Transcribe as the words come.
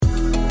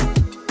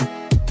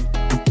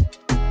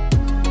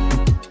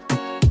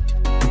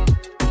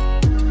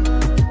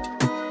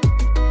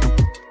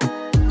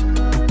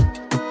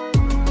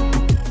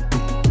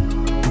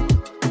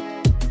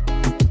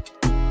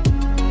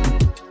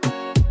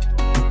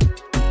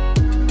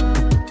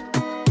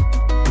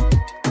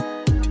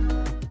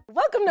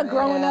to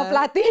Growing Up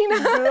Latina.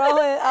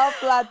 Growing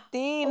Up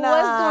Latina.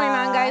 What's going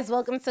on, guys?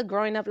 Welcome to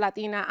Growing Up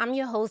Latina. I'm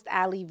your host,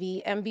 Ali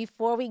V. And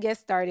before we get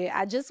started,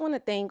 I just want to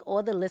thank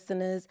all the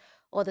listeners,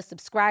 all the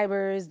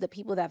subscribers, the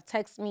people that have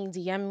texted me,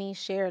 DM me,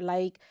 share,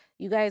 like.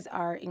 You guys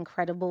are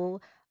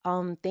incredible.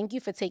 Thank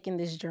you for taking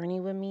this journey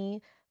with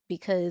me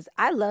because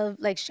I love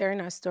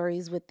sharing our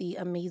stories with the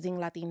amazing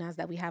Latinas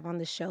that we have on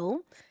the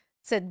show.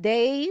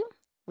 Today,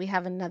 we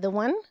have another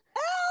one.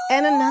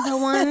 And another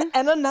one.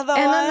 And another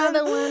and one.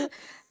 another one.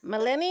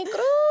 Maleni,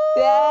 Cruz.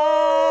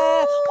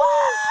 Yeah.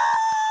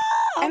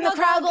 And the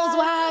crowd goes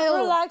wild.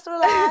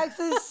 Relax.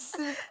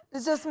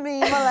 It's just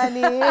me,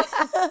 Maleni.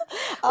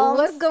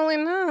 What's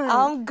going on?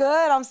 I'm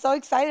good. I'm so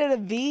excited to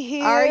be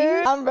here. Are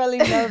you? I'm really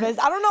nervous.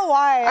 I don't know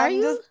why. Are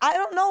you? I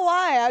don't know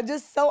why.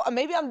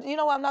 Maybe I'm, you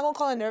know what? I'm not going to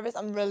call it nervous.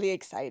 I'm really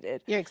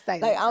excited. You're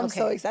excited. Like, I'm okay.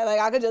 so excited. Like,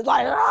 I could just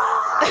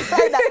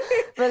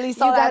release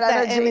all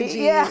that energy.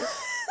 Yeah.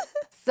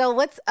 So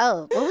what's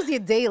up? What was your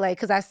day like?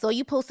 Because I saw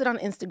you posted on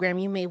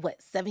Instagram. You made,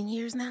 7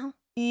 years now?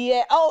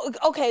 Yeah. Oh,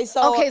 okay.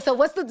 So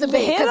what's the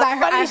debate? Because I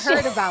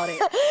heard about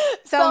it.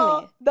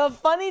 Tell me. The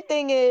funny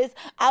thing is,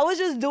 I was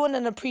just doing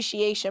an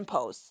appreciation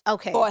post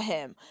for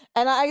him.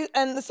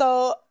 And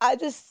so I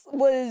just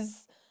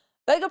was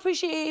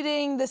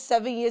appreciating the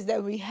 7 years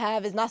that we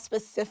have. It's not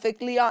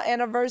specifically our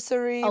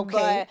anniversary,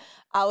 but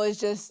I was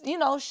just,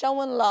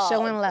 showing love.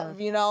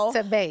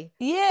 To Bay.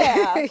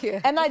 Yeah.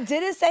 Yeah. And I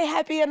didn't say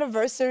happy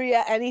anniversary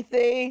or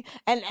anything,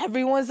 and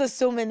everyone's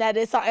assuming that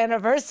it's our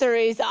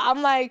anniversary. So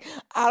I'm like,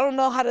 I don't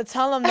know how to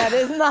tell them that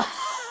it's not.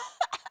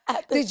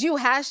 Did you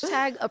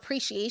hashtag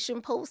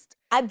appreciation post?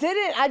 I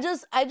didn't. I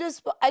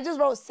just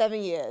wrote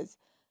 7 years,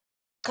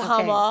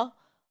 comma,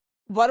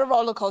 what a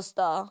roller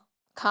coaster,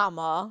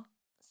 comma,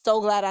 so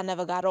glad I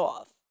never got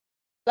off.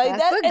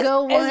 That's a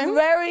good one.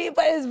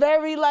 It's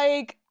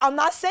very I'm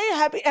not saying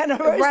happy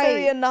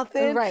anniversary or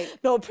nothing. Right.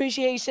 No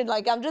appreciation.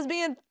 I'm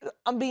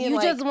being You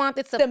just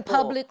wanted to simple.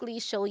 Publicly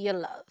show your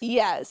love.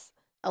 Yes.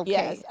 Okay.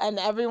 Yes. And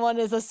everyone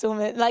is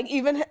assuming,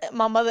 even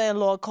my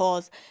mother-in-law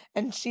calls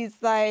and she's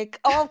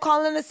like, oh, I'm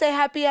calling to say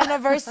happy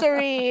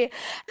anniversary.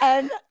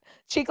 And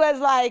Chicklet's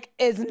like,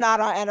 it's not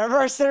our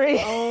anniversary.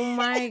 Oh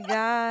my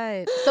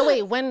God. So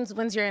wait,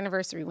 when's your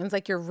anniversary? When's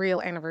your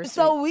real anniversary?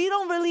 So we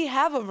don't really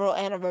have a real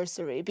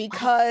anniversary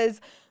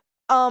because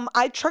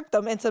I tricked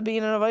them into being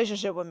in a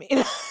relationship with me.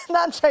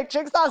 Not tricks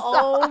outside.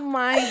 Oh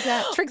my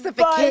God. Tricks are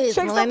for kids,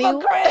 tricks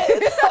Maleni.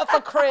 are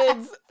for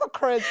kids. for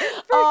kids.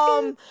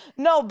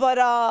 No,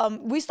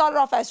 but we started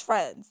off as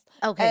friends.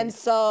 Okay. And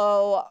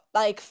so,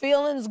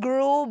 feelings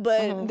grew,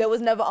 but there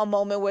was never a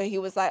moment where he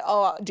was like,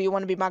 oh, do you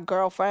want to be my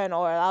girlfriend?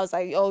 Or I was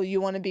like, oh,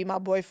 you want to be my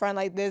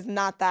boyfriend? There's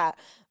not that.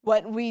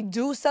 What we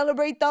do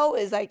celebrate, though,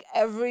 is,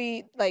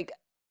 any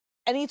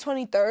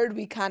 23rd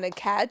we kind of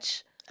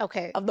catch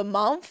of the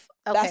month.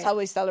 Okay. That's how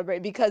we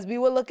celebrate. Because we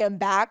were looking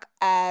back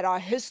at our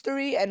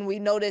history, and we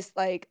noticed,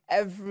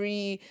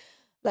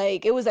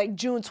 it was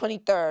June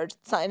 23rd,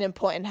 something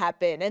important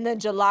happened. And then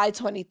July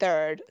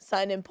 23rd,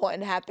 something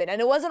important happened.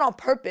 And it wasn't on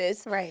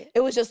purpose. Right.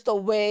 It was just the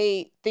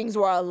way things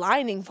were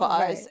aligning for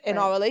us in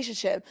our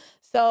relationship.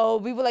 So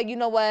we were like, you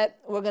know what?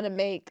 We're going to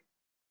make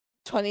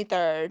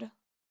 23rd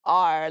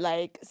our,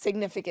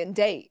 significant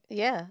date.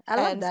 Yeah, I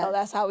love that. And so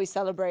that's how we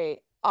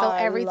celebrate So our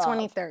every love.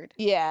 23rd.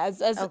 Yeah,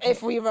 as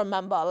if we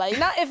remember.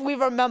 Not if we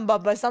remember,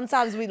 but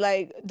sometimes we,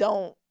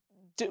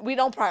 we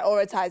don't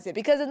prioritize it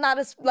because it's not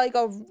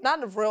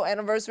not a real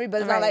anniversary,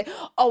 but it's not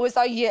it's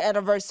our year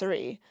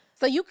anniversary.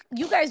 So you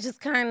guys just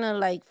kind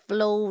of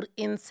flowed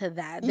into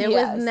that. There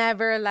was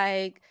never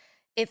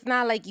it's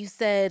not like you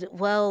said,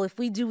 well, if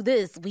we do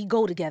this, we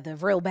go together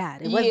real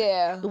bad. It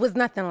was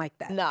nothing like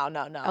that. No.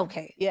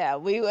 Okay. Yeah,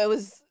 it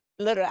was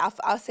literally,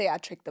 I'll say I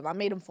tricked them. I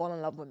made them fall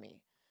in love with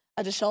me.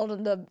 I just showed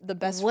them the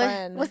best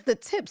friend. What's the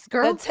tips,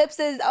 girl? The tips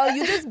is,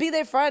 you just be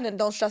their friend and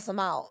don't stress them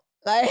out.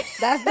 That's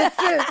the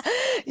tip.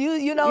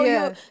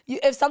 You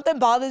if something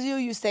bothers you,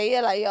 you say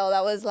it yo,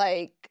 that was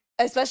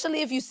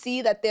especially if you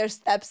see that there's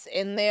steps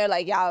in there,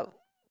 y'all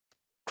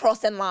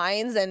crossing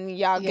lines and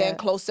y'all getting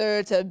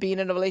closer to being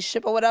in a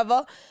relationship or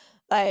whatever.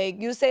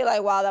 You say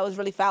wow, that was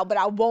really foul, but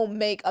I won't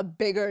make a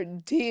bigger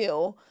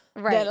deal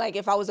than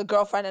if I was a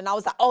girlfriend and I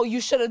was like, oh, you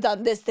should have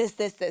done this. Nah,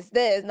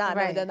 I've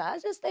never done that. I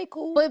just stay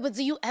cool. But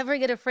do you ever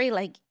get afraid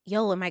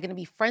yo, am I gonna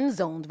be friend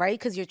zoned, right?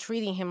 Because you're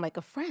treating him like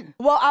a friend.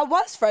 Well, I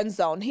was friend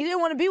zoned. He didn't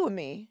want to be with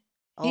me.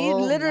 He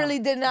literally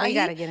did not. We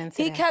gotta get into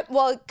that. He kept,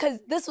 because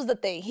this was the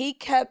thing. He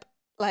kept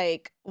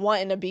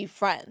wanting to be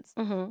friends.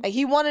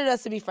 He wanted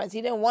us to be friends.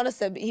 He didn't want us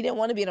to. He didn't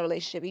want to be in a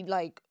relationship. He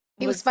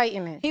was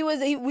fighting it.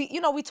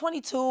 We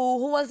 22.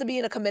 Who wants to be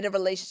in a committed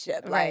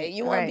relationship?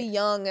 You want to be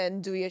young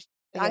and do your.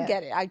 Yeah.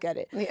 I get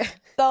it. Yeah.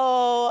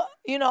 So,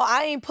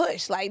 I ain't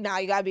pushed. Nah,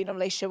 you gotta be in a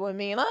relationship with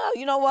me. And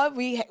you know what?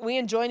 We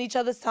enjoying each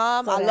other's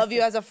time. So I love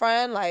you as a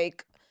friend.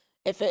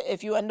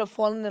 If you end up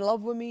falling in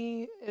love with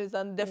me, it's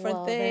a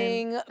different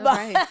thing.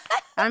 Right.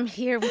 I'm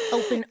here with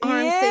open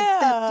arms to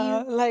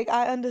accept you.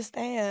 I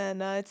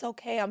understand. It's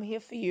okay. I'm here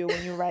for you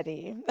when you're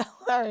ready.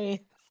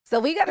 Sorry. So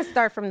we gotta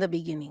start from the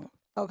beginning.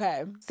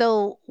 Okay.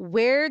 So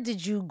where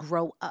did you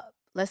grow up?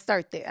 Let's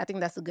start there. I think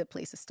that's a good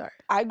place to start.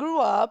 I grew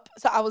up,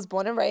 so I was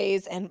born and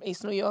raised in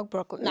East New York,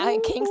 Brooklyn. Now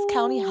in Kings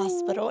County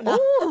Hospital. Now,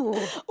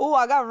 ooh,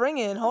 I got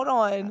ringing. Hold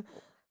on.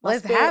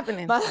 What's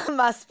happening?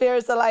 My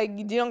spirits are like,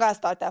 you don't gotta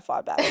start that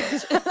far back.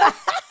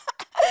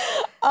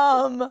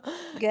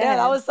 Yeah,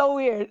 that was so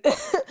weird.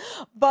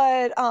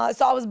 But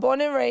so I was born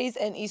and raised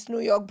in East New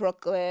York,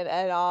 Brooklyn,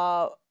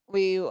 and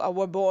we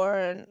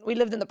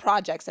lived in the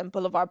projects, in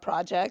Boulevard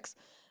Projects.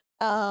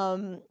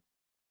 I'm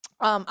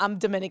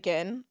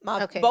Dominican.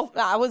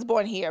 I was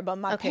born here, but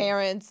my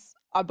parents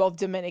are both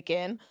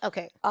Dominican.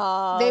 Okay.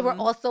 They were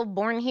also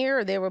born here,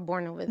 or they were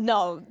born over there?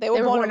 No, they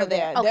were born over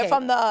there. Okay.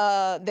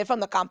 They're from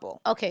the campo.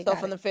 Okay. So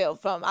from the field.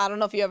 I don't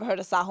know if you ever heard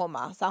of San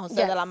Jose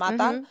de la Mata.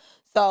 Mm-hmm.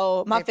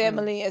 So my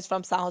family is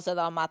from San Jose de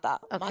la Mata.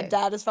 Okay. My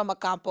dad is from a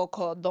campo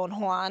called Don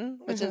Juan,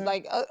 which is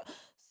like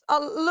a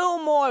little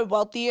more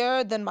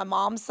wealthier than my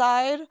mom's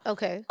side.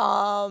 Okay.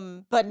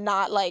 But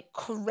not like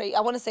crazy.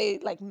 I want to say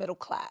like middle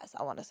class.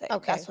 I want to say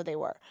that's what they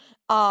were.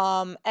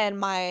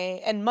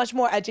 And much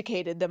more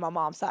educated than my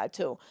mom's side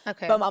too.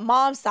 Okay. But my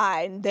mom's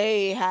side,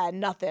 they had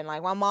nothing.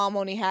 Like my mom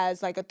only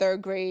has like a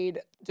third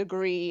grade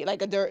degree,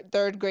 like a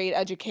third grade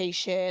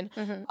education.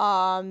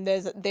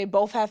 Mm-hmm. They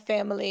both have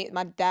family.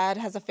 My dad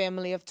has a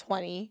family of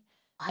 20,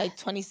 like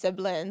 20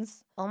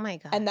 siblings. Oh my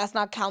God. And that's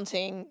not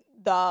counting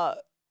the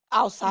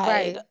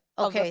outside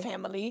of the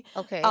family.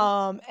 Okay.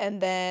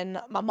 And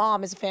then my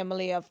mom is a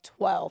family of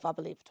 12, I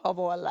believe, 12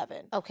 or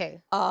 11.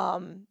 Okay.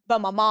 But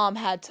my mom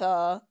had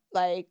to,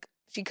 like,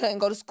 she couldn't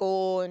go to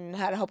school and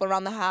had to help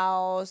around the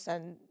house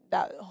and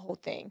that whole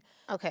thing.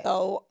 Okay.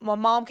 So my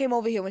mom came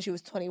over here when she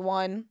was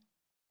 21,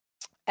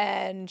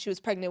 and she was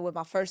pregnant with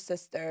my first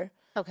sister.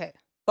 Okay.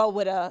 But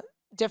with a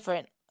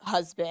different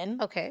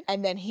husband. Okay.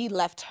 And then he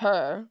left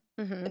her.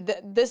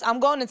 Mm-hmm. I'm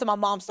going into my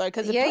mom's story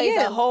because it plays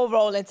a whole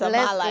role into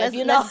my life.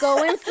 Let's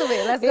go into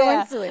it. Let's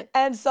go into it.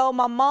 And so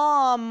my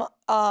mom,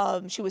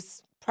 she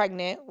was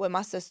pregnant with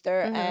my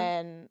sister,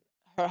 and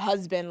her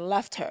husband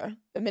left her.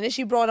 The minute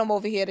she brought him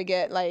over here to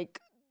get like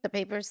the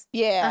papers,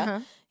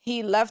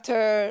 he left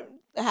her.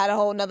 Had a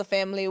whole nother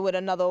family with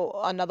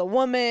another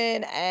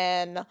woman,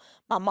 and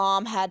my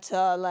mom had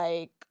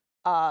to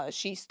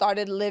she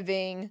started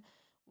living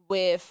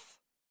with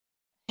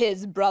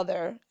his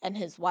brother and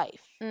his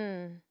wife.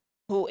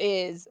 Who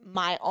is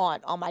my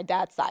aunt on my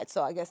dad's side.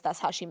 So I guess that's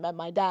how she met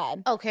my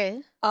dad.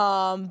 Okay.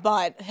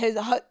 But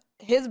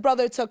his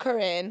brother took her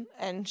in,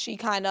 and she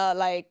kind of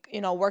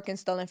working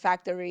still in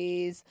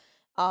factories.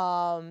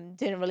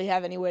 Didn't really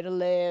have anywhere to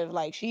live.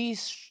 Like she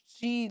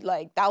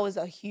that was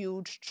a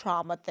huge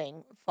trauma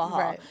thing for her.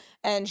 Right.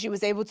 And she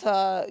was able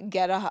to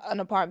get an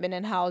apartment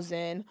in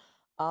housing.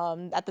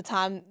 At the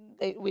time,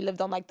 we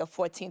lived on like the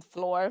 14th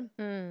floor.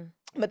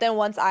 But then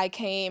once I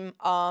came,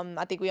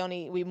 I think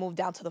we moved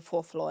down to the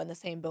 4th floor in the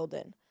same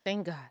building.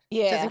 Thank God.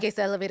 Yeah. Just in case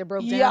the elevator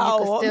broke down,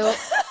 you could still...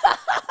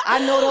 I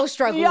know those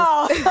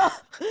struggles.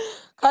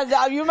 Because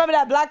you remember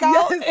that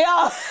blackout?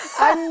 Yes.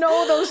 I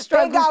know those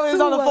struggles. Thank God we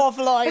was on the 4th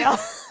floor,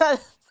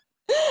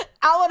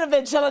 I would have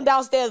been chilling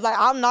downstairs like,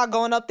 I'm not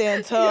going up there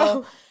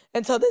until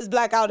this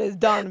blackout is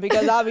done,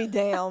 because I'll be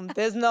damned.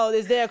 Is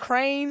there a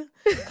crane?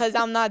 Because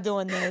I'm not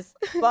doing this.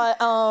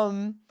 But...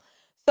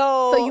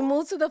 So you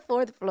moved to the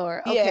 4th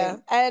floor. Okay. Yeah,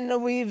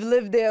 and we've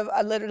lived there.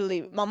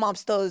 Literally, my mom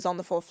still is on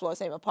the 4th floor,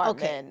 same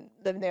apartment,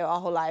 living there our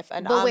whole life.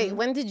 But wait,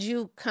 when did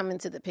you come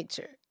into the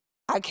picture?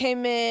 I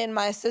came in.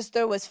 My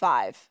sister was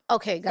 5.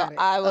 Okay, got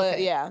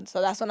it.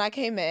 So that's when I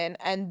came in,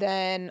 and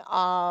then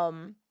I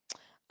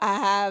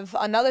have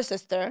another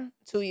sister.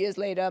 2 years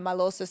later, my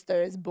little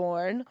sister is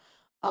born,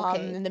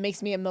 and it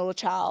makes me a middle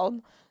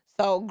child.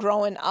 So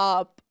growing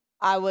up,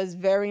 I was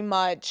very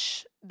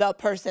much the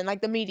person,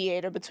 like the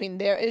mediator between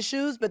their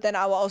issues, but then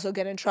I will also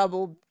get in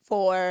trouble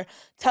for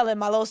telling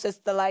my little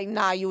sister, like,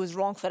 nah, you was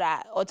wrong for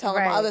that. Or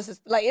telling my other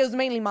sister, like, it was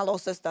mainly my little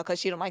sister, because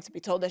she don't like to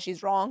be told that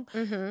she's wrong.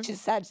 She's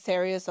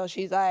Sagittarius, so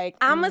she's like,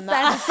 I'm a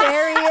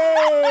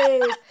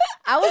Sagittarius.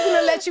 I was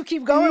going to let you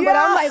keep going, but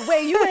I'm like,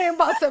 wait, you ain't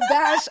about to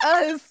bash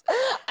us.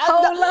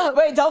 Hold up.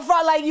 Wait, don't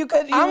front like you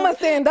could. I'm going to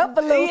stand up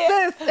a little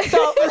sis.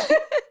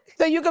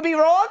 So you could be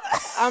wrong?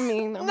 I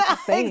mean, I'm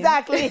just saying.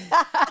 Exactly.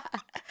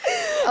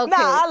 Okay.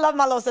 Nah, I love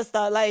my little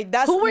sister. Like,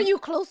 that's who were you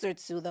closer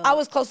to, though? I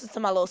was closest to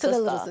my little sister.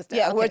 The little sister.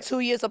 Yeah, we're 2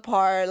 years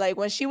apart. Like,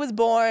 when she was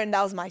born,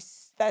 that was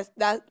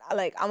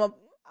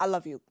I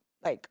love you.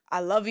 Like,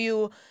 I love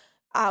you.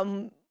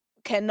 Can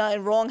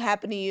nothing wrong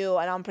happen to you,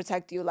 and I'm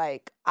protect you.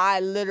 Like, I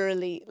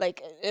literally,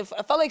 like, I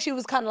felt like she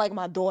was kind of like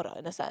my daughter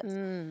in a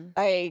sense.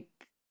 Like,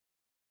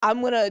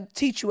 I'm going to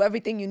teach you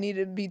everything you need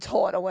to be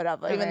taught or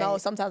whatever, even though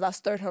sometimes I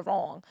stirred her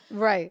wrong.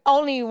 Right.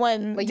 Only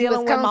when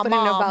dealing with my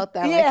mom. About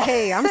that. Yeah. Like,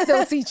 hey, I'm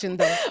still teaching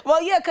though.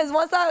 Well, yeah, because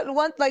once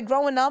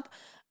growing up,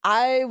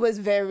 I was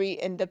very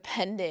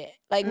independent.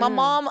 Like my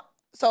mom,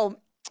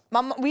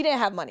 we didn't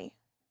have money.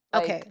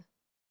 Like,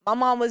 my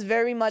mom was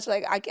very much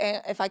like,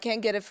 if I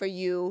can't get it for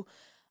you,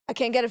 I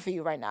can't get it for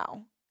you right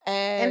now.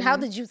 And how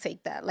did you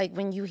take that? Like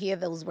when you hear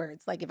those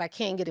words, like if I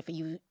can't get it for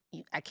you,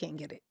 I can't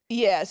get it.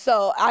 Yeah,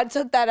 so I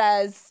took that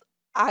as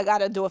I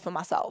gotta do it for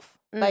myself.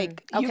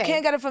 Like, you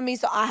can't get it from me,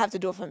 so I have to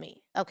do it for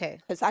me. Okay.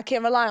 Because I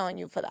can't rely on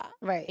you for that.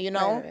 Right. You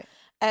know? Right.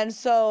 And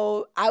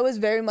so I was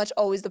very much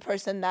always the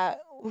person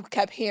who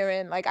kept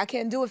hearing, like, I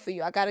can't do it for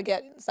you. I got to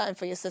get something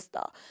for your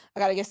sister. I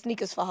got to get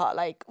sneakers for her.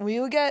 Like,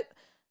 we would get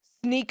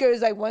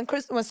sneakers, like, when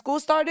school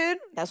started,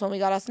 that's when we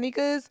got our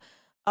sneakers.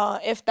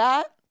 If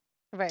that.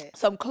 Right.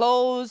 Some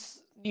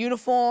clothes,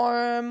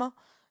 uniform,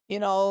 you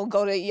know,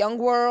 go to Young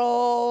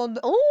World.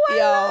 Oh, I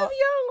love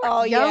Young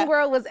World. Young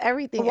World was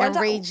everything. And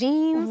Ray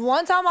jeans.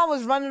 One time I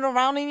was running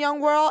around in Young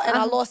World and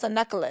I lost a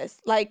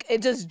necklace. Like,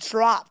 it just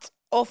dropped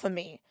off of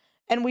me.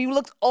 And we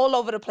looked all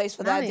over the place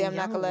for that damn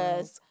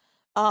necklace.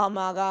 Oh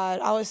my God.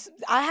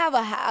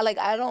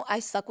 I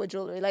suck with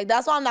jewelry. Like,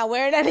 that's why I'm not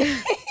wearing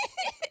anything.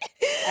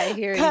 I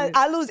hear you.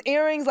 I lose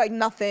earrings like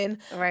nothing.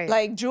 Right.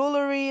 Like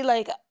jewelry,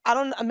 like,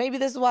 maybe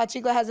this is why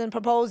Chicklet hasn't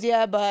proposed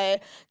yet,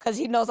 but because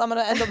he knows I'm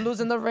going to end up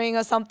losing the ring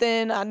or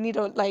something. I need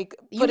to, like,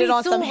 put it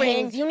on some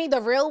rings. You need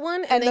the real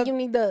one and then you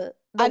need the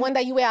one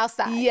that you wear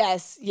outside.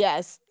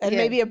 Yes. And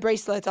maybe a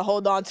bracelet to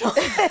hold on to.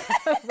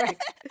 Right.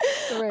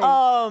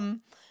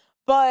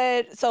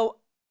 But so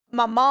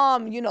my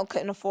mom, you know,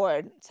 couldn't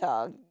afford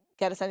to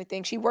get us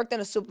anything. She worked in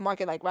a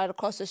supermarket like right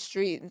across the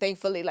street, and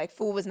thankfully, like,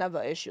 food was never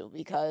an issue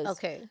because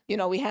you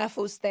know, we had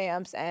food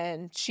stamps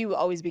and she would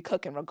always be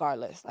cooking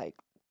regardless. Like,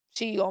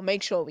 she gonna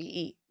make sure we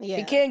eat. Yeah.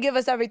 She can't give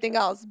us everything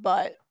else,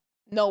 but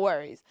no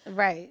worries.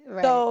 Right.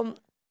 So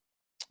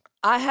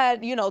I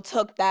had, you know,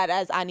 took that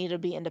as I need to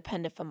be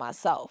independent for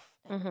myself.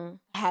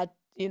 Had,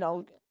 you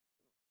know,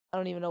 I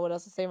don't even know what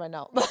else to say right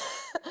now. But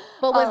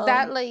was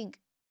that like,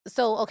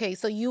 so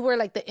you were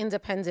like the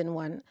independent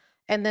one,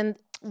 and then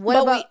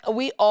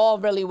we all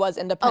really was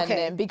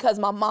independent because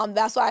my mom,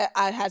 that's why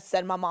I had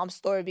said my mom's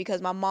story,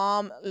 because my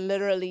mom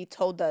literally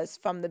told us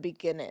from the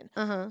beginning,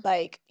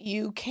 like,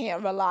 you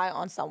can't rely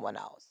on someone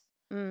else.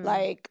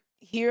 Like,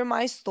 hear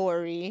my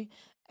story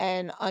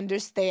and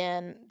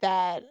understand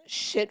that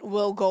shit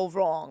will go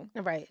wrong.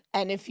 Right.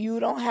 And if you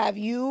don't have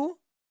you,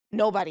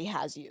 nobody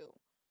has you.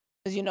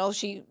 Because, you know,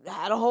 she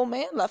had a whole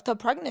man, left her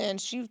pregnant, and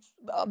she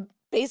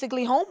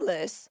basically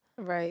homeless.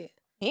 Right.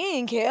 He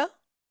didn't care.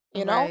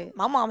 You know,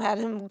 my mom had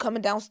him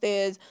coming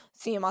downstairs,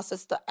 seeing my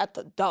sister at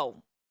the door.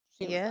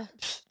 Yeah.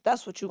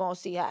 That's what you gonna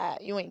see her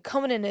at. You ain't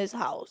coming in this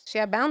house. She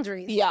had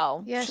boundaries.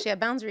 Yo. Yeah, she had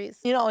boundaries.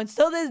 You know, and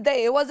still this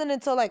day, it wasn't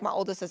until, like, my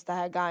older sister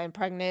had gotten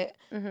pregnant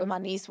with my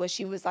niece where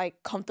she was,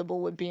 like,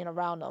 comfortable with being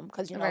around them.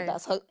 Because, you know,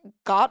 that's her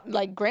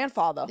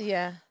grandfather.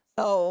 Yeah.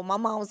 So my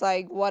mom was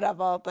like,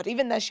 whatever. But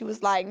even then, she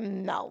was like,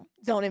 no,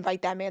 don't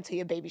invite that man to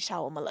your baby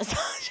shower, Melissa.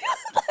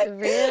 Like,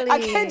 really? I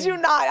kid you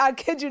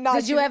not.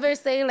 Did you ever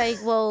say, like,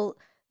 well,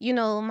 you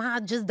know,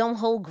 Ma, just don't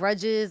hold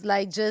grudges.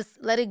 Like,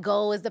 just let it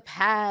go as the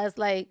past.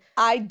 Like,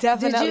 I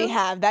definitely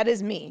have. That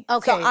is me.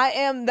 Okay.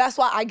 So that's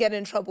why I get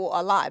in trouble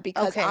a lot,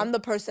 because I'm the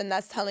person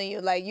that's telling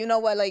you, like, you know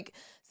what, like,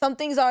 some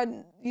things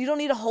you don't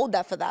need to hold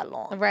that for that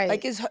long. Right.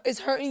 Like, it's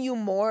hurting you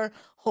more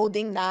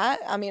holding that.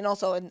 I mean,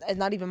 also, it's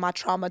not even my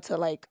trauma to,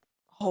 like,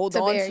 hold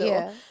on to.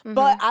 Yeah.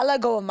 But I let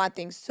go of my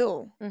things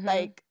too.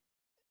 Like,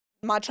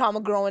 my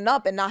trauma growing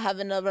up and not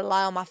having to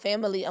rely on my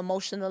family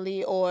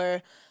emotionally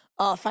or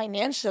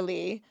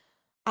financially,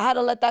 I had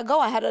to let that go.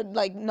 I had to,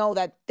 like, know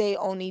that they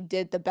only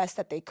did the best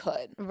that they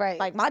could. Right.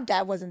 Like, my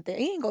dad wasn't there.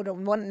 He didn't go to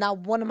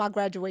one of my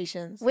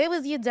graduations. Where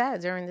was your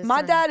dad during this My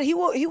time? dad, he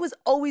was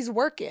always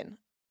working,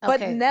 but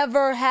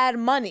never had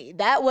money.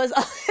 That was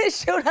an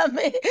issue to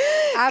me.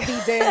 I'd be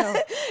down.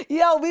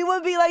 Yo, we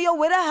would be like, yo,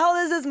 where the hell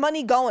is this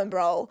money going,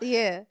 bro?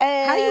 Yeah.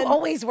 And how you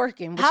always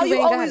working? How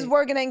you always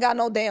working ain't got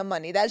no damn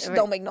money? That shit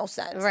don't make no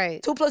sense.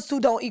 Right. 2 + 2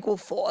 don't equal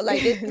 4.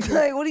 Like,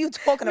 like, what are you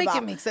talking about?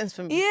 Make it make sense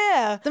for me.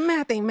 Yeah. The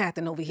math ain't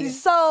mathing over here.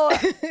 So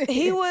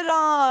he would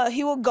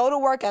go to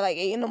work at like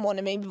 8 in the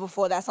morning, maybe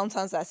before that,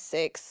 sometimes at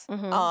 6.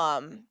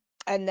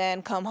 And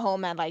then come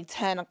home at like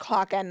 10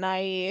 o'clock at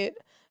night.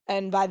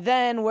 And by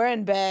then we're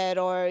in bed,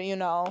 or, you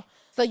know.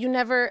 So you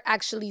never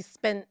actually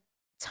spent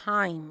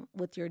time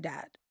with your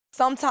dad?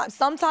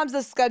 Sometimes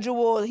the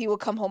schedule, he would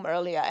come home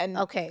earlier. And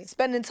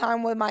spending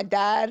time with my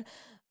dad,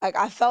 like,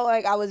 I felt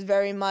like I was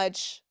very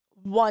much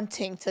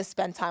wanting to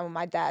spend time with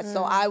my dad.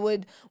 So I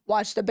would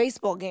watch the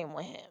baseball game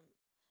with him.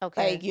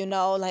 Okay. Like, you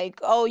know, like,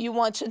 oh, you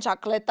want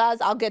chancletas?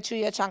 I'll get you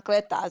your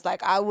chancletas.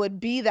 Like, I would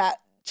be that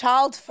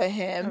child for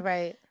him.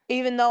 Right.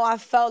 Even though I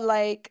felt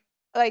like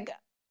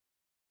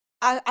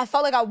I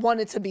felt like I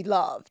wanted to be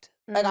loved.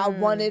 Like, I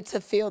wanted to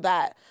feel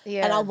that.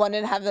 Yeah. And I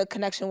wanted to have the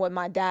connection with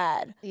my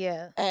dad.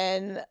 Yeah.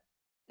 And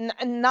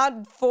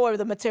not for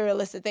the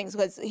materialistic things,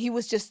 because he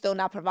was just still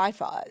not provide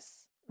for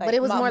us. Like, but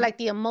it was more like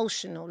the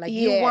emotional. Like,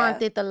 you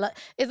wanted the love.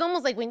 It's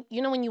almost like when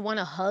you want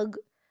a hug,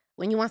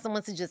 when you want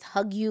someone to just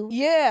hug you.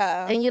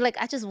 Yeah. And you're like,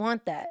 I just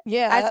want that.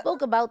 Yeah. I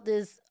spoke about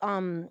this.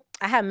 I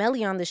had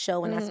Melly on the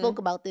show, and I spoke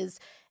about this.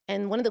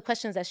 And one of the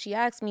questions that she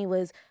asked me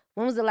was,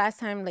 when was the last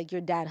time, like,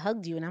 your dad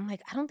hugged you? And I'm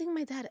like, I don't think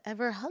my dad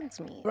ever hugged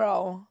me.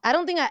 Bro. I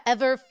don't think I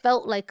ever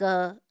felt like you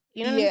know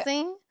what I'm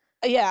saying?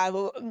 Yeah,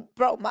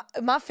 bro,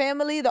 my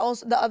family, the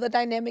other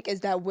dynamic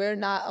is that we're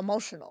not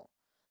emotional.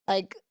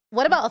 Like,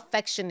 What about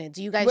affectionate?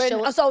 Do you guys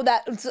show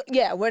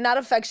it? We're not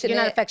affectionate.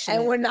 You're not affectionate.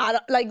 And we're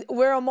not, like,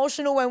 we're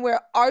emotional when we're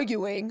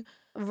arguing.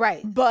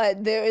 Right.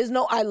 But there is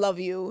no I love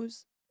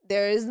yous.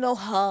 There is no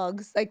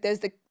hugs. Like, there's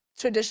the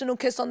traditional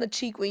kiss on the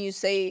cheek when you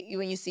see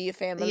your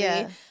family.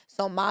 Yeah.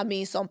 Son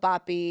mami, son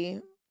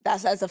papi.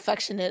 That's as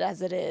affectionate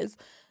as it is.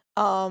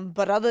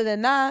 But other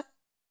than that,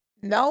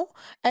 no.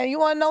 And you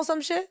want to know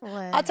some shit? What?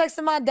 I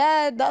texted my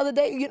dad the other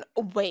day.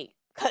 Wait.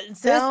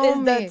 This is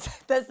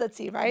the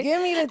tea, right?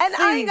 Give me the tea. And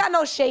I ain't got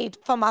no shade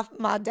for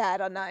my dad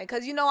or nothing,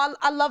 because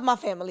I love my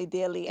family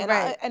dearly, and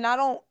right. I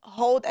don't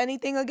hold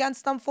anything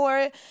against them for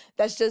it.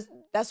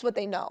 That's what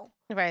they know,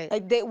 right?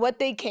 Like what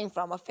they came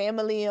from, a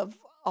family of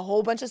a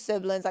whole bunch of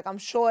siblings. Like, I'm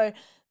sure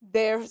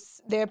their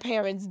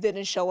parents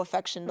didn't show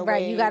affection the way.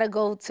 Right, you gotta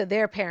go to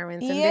their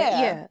parents.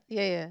 And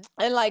yeah.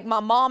 And like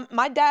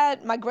my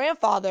dad, my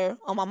grandfather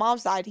on my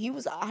mom's side,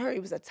 I heard he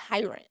was a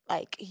tyrant.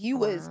 Like, he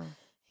was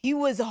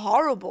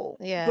horrible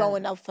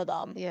growing up for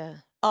them. Yeah.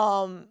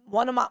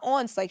 One of my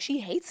aunts, like, she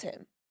hates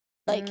him.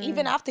 Like,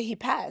 even after he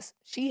passed,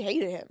 she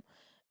hated him.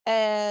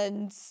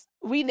 And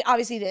we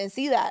obviously didn't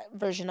see that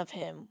version of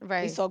him.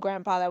 Right. We saw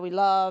grandpa that we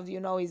loved.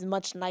 He's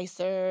much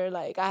nicer.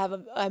 Like, I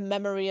have a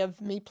memory of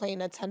me playing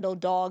Nintendo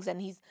dogs,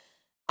 and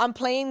I'm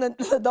playing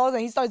the dogs,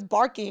 and he starts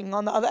barking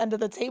on the other end of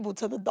the table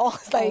to the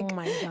dogs. Like, oh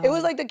my God. It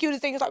was like the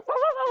cutest thing. It's like,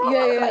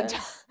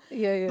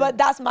 yeah. But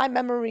that's my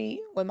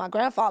memory with my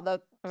grandfather.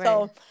 Right.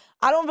 So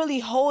I don't really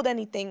hold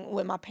anything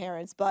with my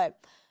parents, but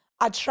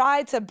I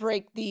try to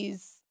break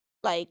these,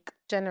 like,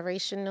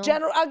 generational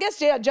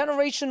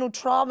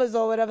traumas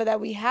or whatever that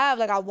we have.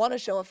 Like, I want to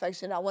show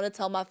affection. I want to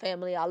tell my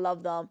family I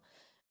love them,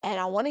 and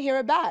I want to hear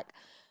it back.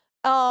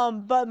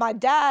 But my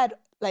dad,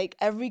 like,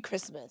 every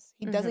Christmas,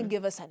 he doesn't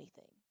give us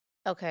anything.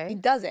 Okay. He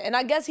doesn't. And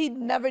I guess he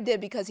never did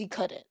because he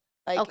couldn't.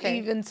 Like,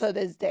 even to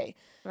this day.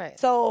 Right.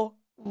 So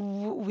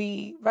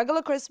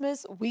regular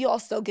Christmas, we all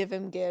still give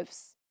him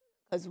gifts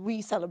because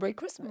we celebrate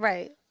Christmas.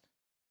 Right.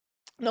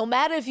 No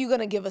matter if you're going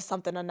to give us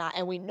something or not,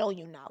 and we know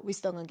you not, we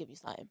still going to give you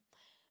something.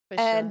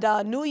 And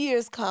New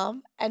Year's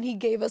come, and he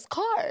gave us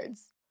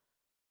cards.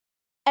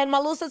 And my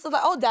little sister's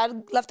like, oh,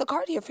 Dad left a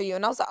card here for you.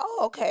 And I was like,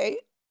 oh, okay.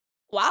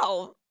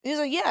 Wow. He's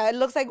like, yeah, it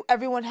looks like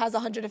everyone has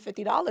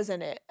 $150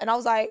 in it. And I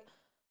was like,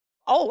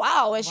 oh,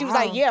 wow. And she was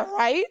like, yeah,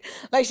 right?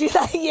 Like, she's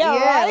like, yeah,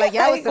 right? Like,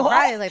 I was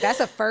surprised. Like, that's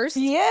a first?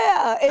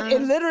 Yeah,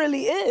 it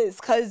literally is.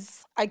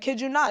 Because I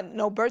kid you not,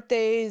 no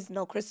birthdays,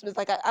 no Christmas.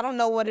 Like, I don't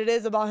know what it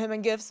is about him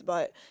and gifts,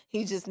 but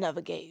he just never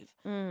gave.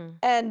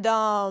 And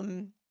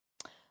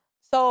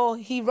so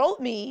he wrote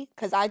me,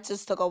 because I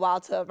just took a while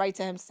to write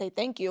to him to say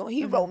thank you.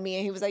 He wrote me,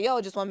 and he was like, yo,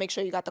 just want to make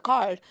sure you got the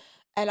card.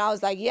 And I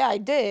was like, yeah, I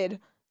did.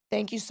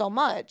 Thank you so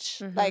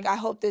much. Like, I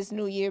hope this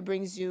new year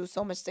brings you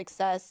so much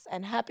success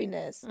and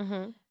happiness.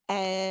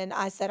 And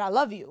I said, I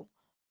love you.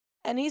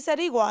 And he said,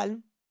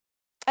 igual.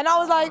 And I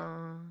was like,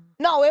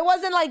 no, it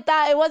wasn't like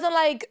that. It wasn't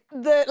like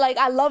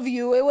I love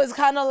you. It was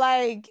kind of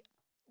like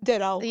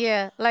ditto.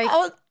 Yeah, like I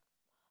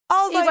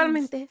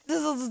was like,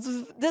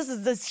 this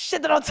is the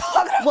shit that I'm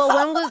talking about.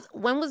 Well,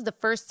 when was the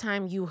first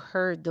time you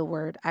heard the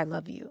word I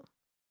love you?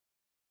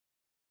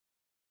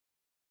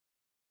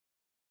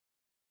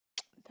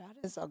 That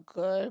is a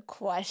good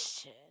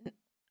question.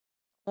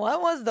 When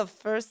was the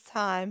first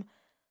time?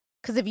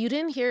 Because if you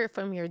didn't hear it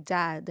from your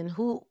dad, then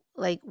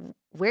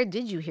where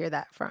did you hear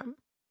that from?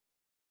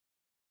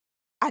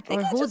 I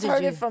think I just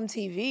heard it from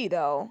TV,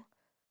 though.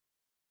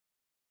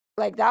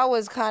 Like, that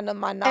was kind of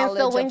my knowledge. And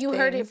so when you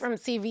heard it from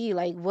TV,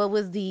 like, what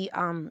was the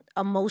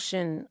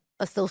emotion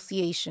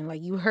association?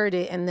 Like, you heard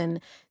it, and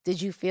then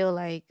did you feel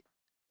like,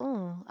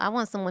 oh, I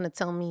want someone to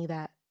tell me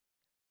that?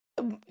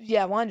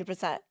 Yeah,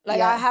 100%.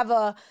 Like, I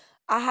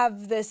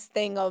have this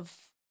thing of,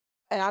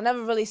 and I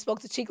never really spoke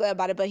to Chicklet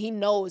about it, but he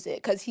knows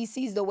it because he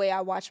sees the way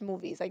I watch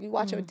movies. Like, you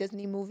watch a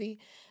Disney movie,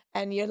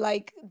 and you're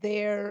like,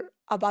 they're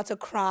about to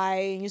cry,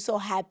 and you're so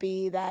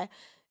happy that,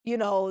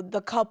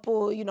 the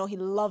couple, he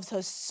loves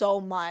her so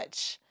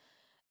much,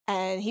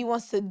 and he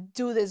wants to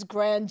do this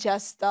grand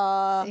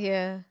gesture.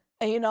 Yeah.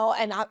 And,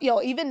 and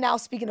even now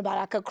speaking about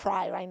it, I could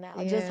cry right now.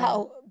 Yeah. Just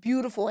how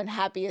beautiful and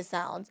happy it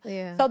sounds.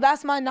 Yeah. So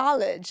that's my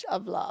knowledge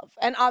of love.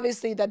 And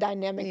obviously the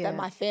dynamic that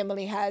my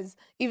family has,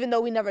 even though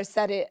we never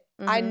said it,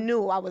 I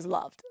knew I was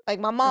loved. Like,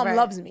 my mom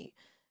loves me.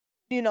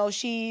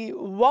 She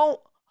won't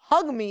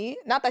hug me.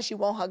 Not that she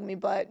won't hug me,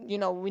 but,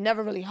 we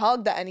never really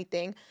hugged or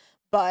anything.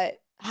 But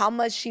how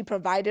much she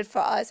provided for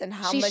us and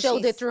how much she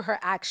showed it through her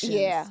actions.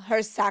 Yeah,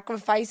 her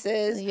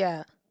sacrifices.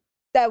 Yeah.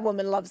 That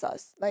woman loves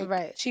us.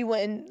 Like, she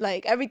wouldn't,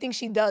 like, everything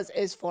she does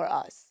is for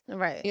us.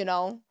 Right.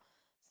 So,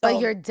 but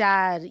your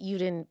dad, you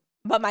didn't.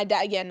 But my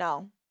dad,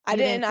 no. I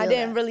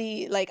didn't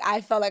really, like,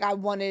 I felt like I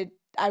wanted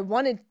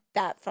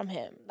that from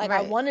him. Like,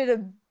 I wanted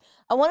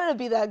to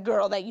be that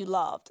girl that you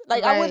loved.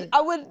 Like, I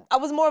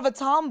was more of a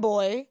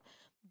tomboy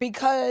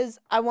because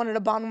I wanted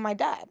to bond with my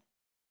dad.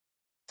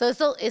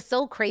 So it's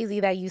so crazy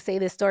that you say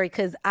this story,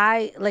 because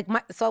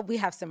so we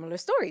have similar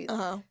stories.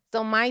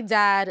 So my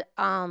dad,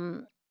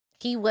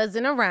 he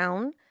wasn't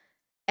around,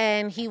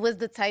 and he was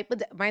the type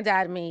of, my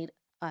dad made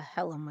a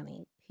hell of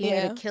money. He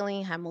made a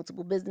killing, had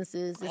multiple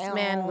businesses. This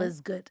man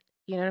was good.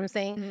 You know what I'm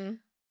saying?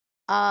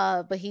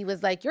 Mm-hmm. But he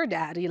was like your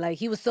daddy. Like,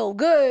 he was so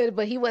good,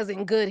 but he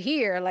wasn't good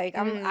here. Like,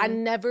 I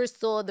never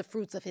saw the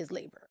fruits of his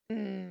labor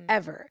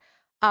ever.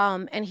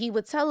 And he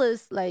would tell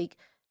us, like,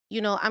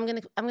 you know, I'm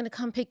gonna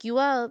come pick you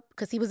up,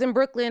 because he was in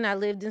Brooklyn. I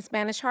lived in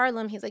Spanish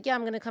Harlem. He's like, yeah,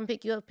 I'm gonna come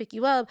pick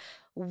you up.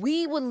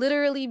 We would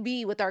literally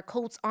be with our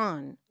coats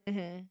on.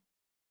 Mm-hmm.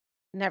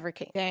 Never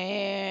came.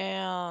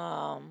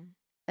 Damn.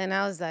 And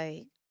I was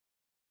like,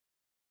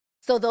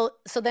 so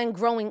then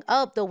growing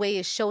up, the way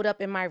it showed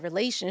up in my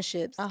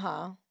relationships,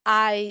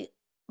 I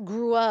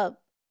grew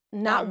up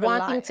not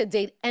wanting to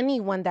date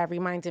anyone that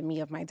reminded me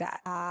of my dad.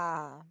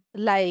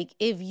 Like,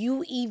 if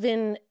you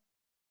even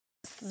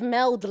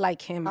smelled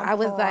like him, I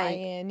was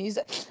crying.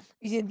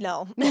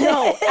 No,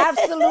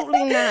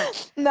 absolutely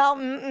not. No.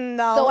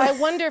 So I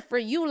wonder for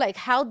you, like,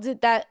 how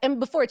did that, and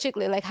before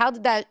Chicklet, like, how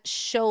did that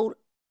show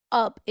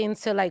up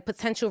into like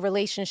potential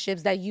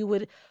relationships that you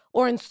would,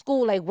 or in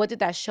school, like, what did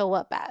that show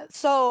up as?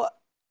 So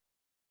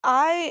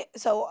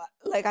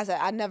like I said,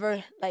 I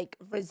never like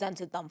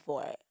resented them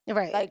for it.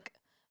 Right. Like,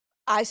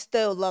 I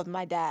still loved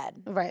my dad.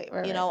 Right.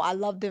 You know, I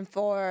loved him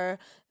for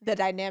the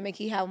dynamic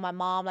he had with my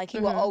mom. Like, he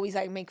would always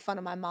like make fun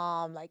of my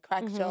mom, like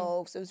crack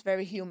jokes. It was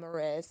very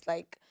humorous.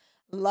 Like,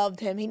 loved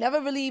him. He never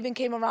really even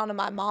came around to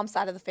my mom's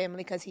side of the family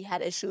because he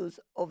had issues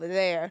over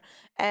there.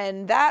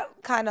 And that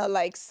kind of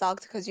like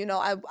sucked because, you know,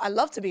 I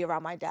love to be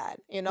around my dad.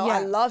 You know,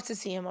 I love to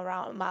see him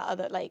around my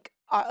other, like,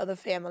 our other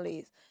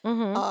families.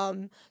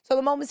 So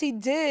the moments he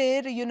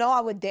did, you know,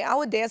 I would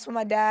dance with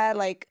my dad.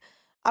 Like,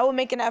 I would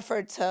make an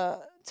effort to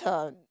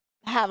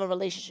have a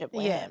relationship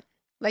with him.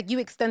 Like, you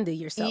extended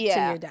yourself to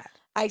your dad.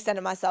 I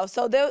extended myself.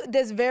 So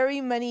there's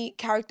very many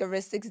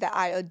characteristics that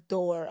I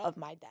adore of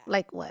my dad.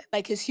 Like what?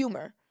 Like his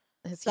humor.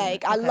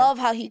 Like, I love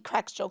how he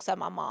cracks jokes at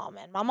my mom.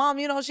 And my mom,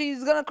 you know,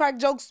 she's going to crack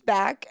jokes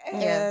back.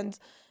 And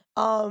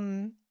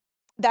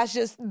that's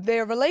just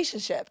their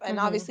relationship. And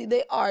obviously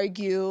they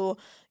argue,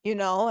 you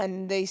know,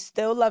 and they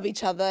still love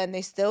each other and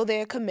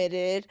they're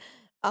committed.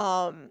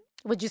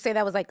 Would you say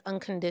that was like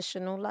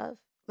unconditional love?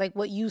 Like,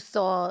 what you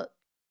saw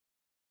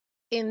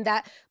in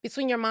that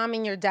between your mom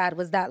and your dad,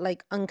 was that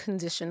like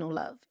unconditional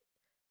love?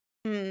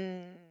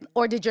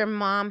 Or did your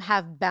mom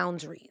have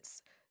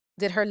boundaries?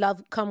 Did her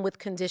love come with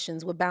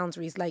conditions, with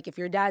boundaries? Like, if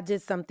your dad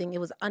did something, it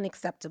was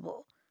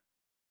unacceptable.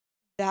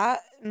 That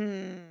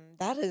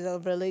is a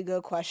really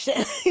good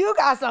question. You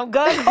got some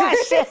good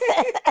questions.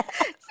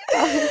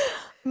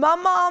 My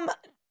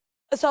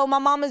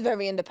mom is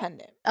very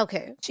independent.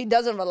 Okay. She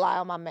doesn't rely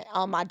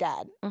on my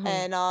dad.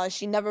 And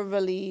she never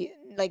really,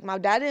 like, my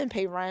dad didn't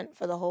pay rent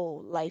for the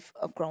whole life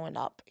of growing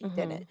up. He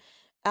didn't.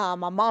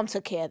 My mom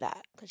took care of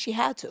that because she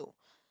had to.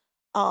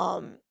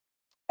 And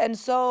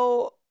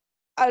so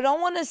I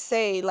don't want to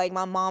say like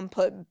my mom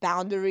put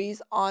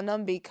boundaries on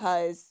them,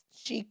 because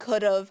she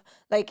could have,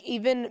 like,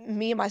 even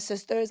me and my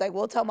sisters, like,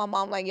 we'll tell my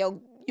mom, like,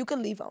 yo, you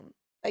can leave him.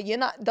 Like,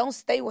 don't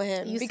stay with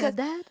him. You said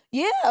that?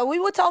 Yeah, we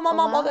would tell my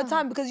mom all the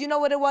time, because you know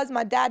what it was?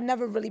 My dad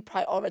never really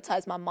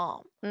prioritized my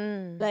mom.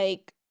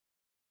 Like,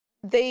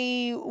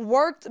 they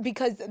worked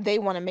because they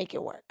want to make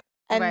it work.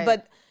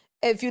 But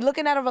if you're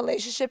looking at a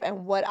relationship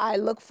and what I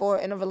look for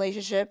in a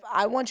relationship,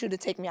 I want you to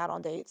take me out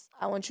on dates.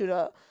 I want you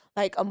to,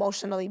 like,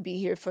 emotionally be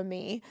here for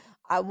me.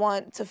 I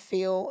want to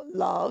feel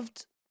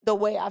loved the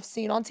way I've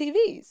seen on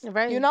TVs.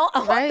 Right. You know? I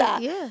want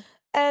that. Yeah.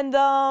 And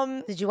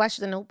did you watch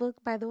The Notebook,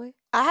 by the way?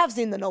 I have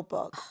seen The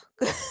Notebook.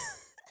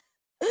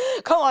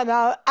 Come on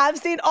now. I've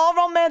seen all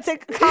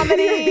romantic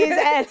comedies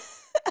and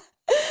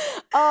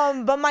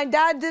but my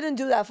dad didn't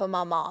do that for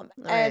my mom.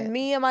 Right. And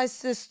me and my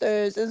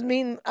sisters,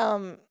 me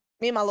and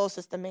my little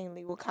sister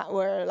mainly,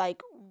 we're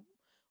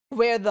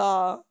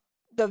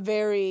the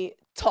very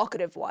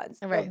talkative ones.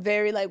 Right. We're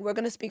very, like, we're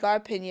going to speak our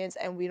opinions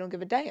and we don't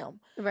give a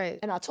damn. Right.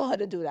 And I told her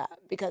to do that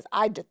because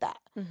I did that.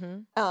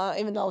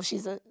 Even though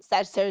she's a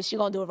Sagittarius, she's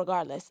going to do it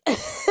regardless.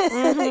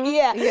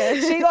 Yeah.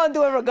 She's going to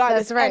do it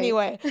regardless. That's right.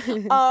 Anyway.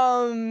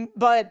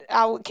 But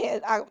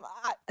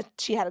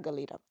she had a good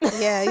leader.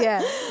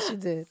 Yeah, she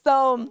did.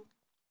 So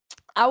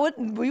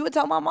we would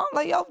tell my mom,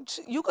 like, yo,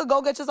 you could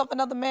go get yourself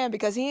another man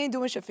because he ain't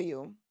doing shit for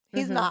you.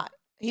 He's not.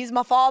 He's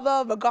my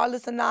father,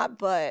 regardless or not,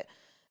 but...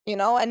 You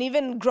know, and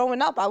even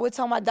growing up, I would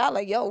tell my dad,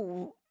 like,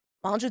 yo,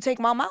 why don't you take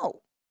mom out?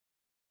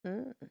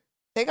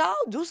 Take her out,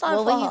 do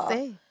something for her. What would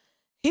he say?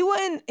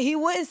 He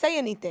wouldn't say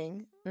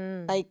anything.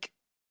 Like,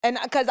 and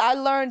because I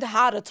learned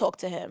how to talk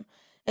to him.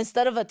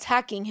 Instead of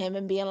attacking him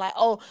and being like,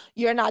 oh,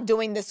 you're not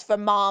doing this for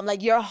mom,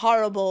 like, you're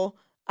horrible,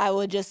 I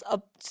would just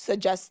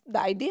suggest the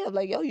idea of,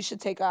 like, yo, you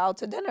should take her out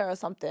to dinner or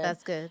something.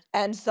 That's good.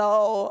 And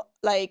so,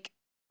 like,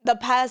 the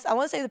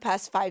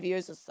past 5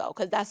 years or so,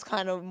 because that's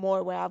kind of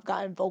more where I've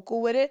gotten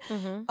vocal with it.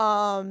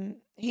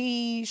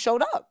 He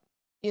showed up.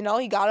 You know,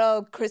 he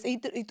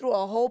threw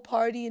a whole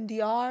party in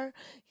DR.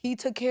 He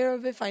took care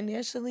of it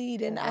financially. He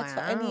didn't ask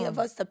for any of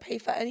us to pay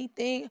for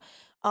anything.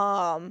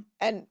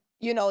 And,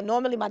 you know,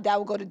 normally my dad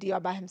would go to DR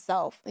by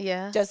himself.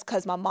 Yeah. Just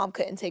because my mom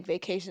couldn't take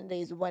vacation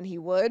days when he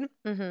would.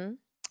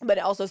 But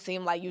it also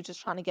seemed like you just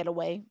trying to get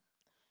away.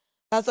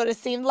 That's what it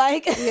seemed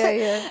like.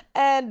 Yeah.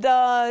 And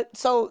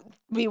so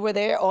we were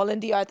there all in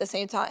DR at the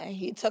same time. And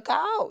he took her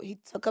out. He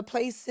took her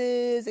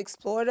places,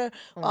 explored her.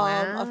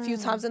 A few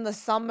times in the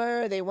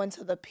summer, they went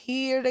to the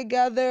pier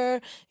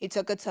together. He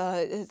took her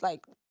to his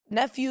like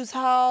nephew's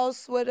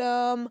house with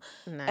him.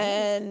 Nice.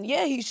 And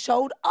yeah, he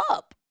showed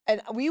up.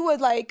 And we were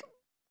like,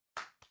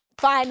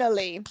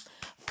 finally,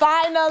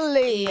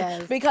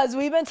 yes. Because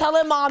we've been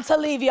telling mom to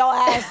leave your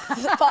ass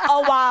for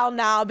a while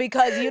now,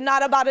 because you're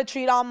not about to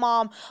treat our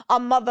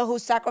mother who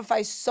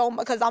sacrificed so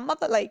much. Because our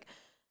mother, like,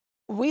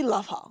 we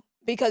love her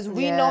because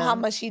we know how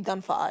much she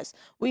done for us.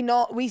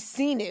 We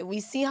seen it.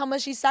 We see how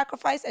much she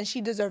sacrificed, and she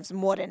deserves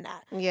more than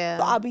that. Yeah.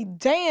 So I'll be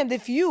damned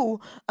if you,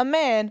 a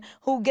man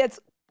who gets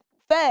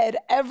fed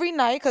every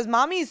night, because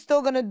mommy is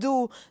still gonna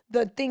do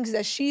the things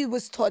that she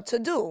was taught to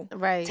do.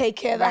 Right. Take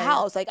care of the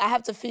house. Like, I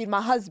have to feed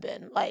my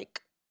husband.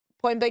 Like,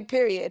 point blank,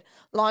 period.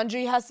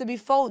 Laundry has to be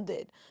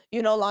folded.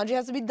 You know, laundry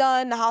has to be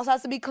done. The house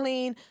has to be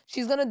clean.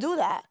 She's going to do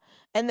that.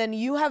 And then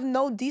you have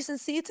no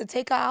decency to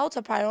take her out,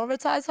 to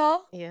prioritize her.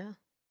 Yeah.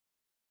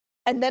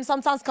 And then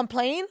sometimes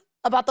complain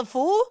about the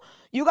food.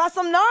 You got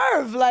some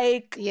nerve.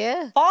 Like,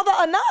 yeah. Father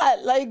or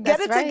not, like,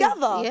 get it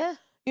together. Yeah.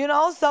 You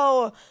know,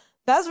 so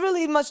that's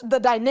really much the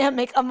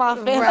dynamic of my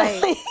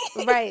family.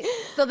 Right.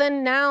 So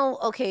then now,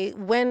 okay,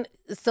 when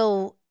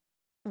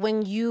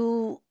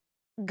you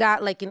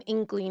got like an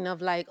inkling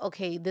of like,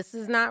 okay, this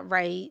is not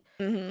right,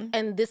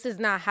 and this is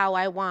not how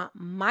I want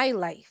my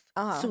life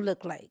to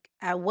look like.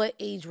 At what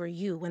age were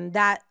you when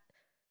that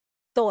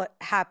thought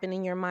happened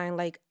in your mind?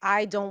 Like,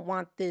 I don't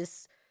want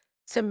this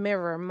to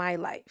mirror my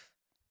life.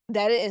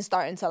 That didn't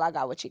start until I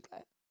got with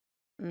Chicklet.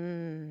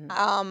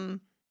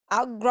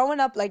 Growing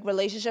up, like,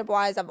 relationship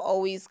wise, I've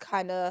always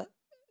I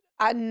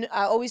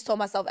always told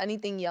myself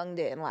anything young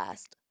didn't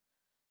last.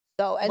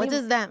 So what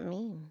does that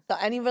mean? So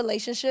any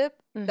relationship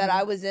that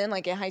I was in,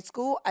 like in high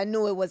school, I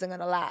knew it wasn't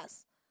gonna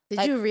last.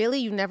 Did you really?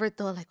 You never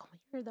thought like, oh,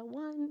 you're the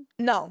one?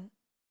 No,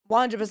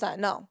 100%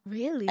 no.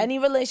 Really? Any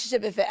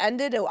relationship, if it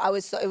ended, it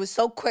was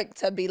so quick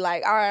to be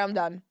like, all right, I'm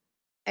done.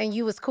 And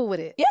you was cool with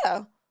it?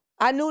 Yeah,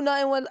 I knew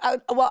nothing was.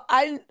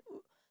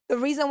 The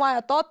reason why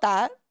I thought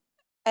that,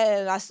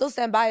 and I still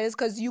stand by it, is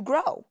because you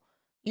grow,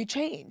 you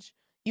change,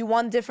 you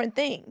want different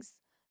things.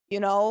 You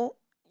know.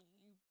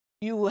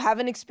 You have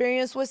an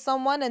experience with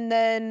someone, and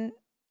then,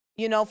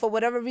 you know, for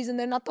whatever reason,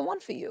 they're not the one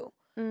for you.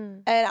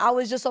 And I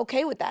was just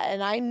okay with that.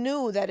 And I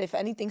knew that if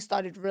anything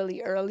started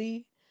really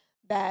early,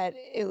 that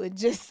it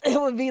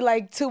would be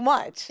like too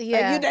much.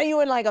 Yeah. Like,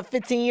 you in like a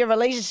 15-year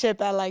relationship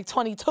at like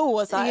 22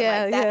 or something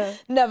like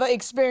that. Never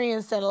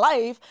experienced in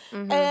life.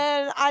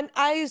 And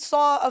I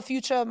saw a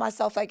future of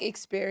myself like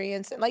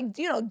experiencing, like,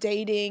 you know,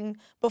 dating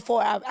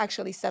before I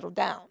actually settled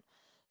down.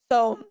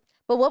 So...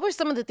 But what were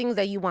some of the things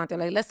that you wanted?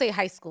 Like, let's say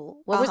high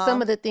school. What were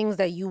some of the things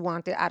that you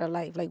wanted out of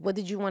life? Like, what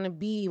did you want to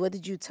be? What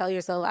did you tell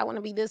yourself? I want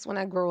to be this when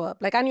I grow up.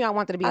 Like, I knew I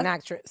wanted to be an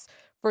actress,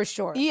 for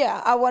sure.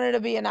 Yeah, I wanted to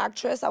be an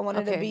actress. I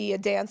wanted to be a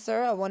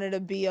dancer. I wanted to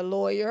be a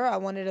lawyer. I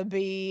wanted to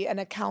be an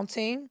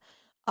accounting.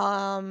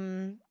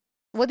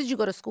 What did you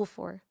go to school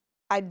for?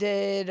 I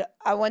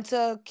went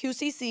to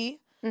QCC.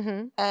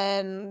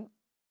 And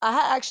I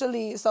had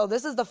actually, so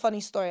this is the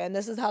funny story, and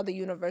this is how the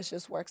universe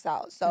just works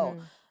out. So,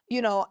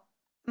 you know,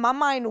 my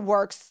mind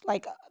works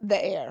like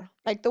the air,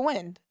 like the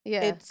wind.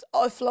 Yeah. It's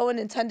flowing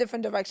in 10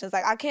 different directions.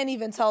 Like, I can't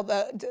even tell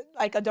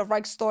a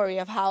direct story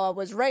of how I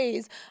was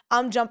raised.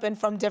 I'm jumping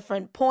from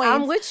different points.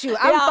 I'm with you.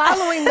 I'm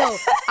following though.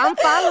 I'm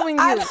following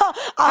you. I know.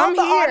 I'm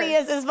the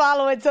audience is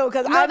following too,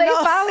 because they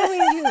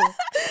following you.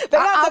 They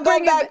have to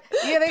go back.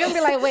 Yeah, they're gonna be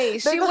like,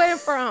 wait, she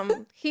went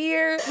from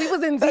here. We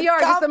was in DR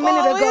just a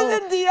minute ago. We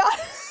was in DR.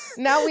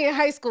 Now we in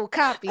high school,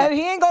 copy. And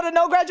he ain't go to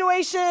no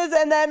graduations,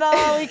 and then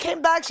he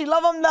came back. She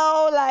love him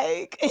though,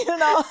 like, you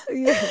know.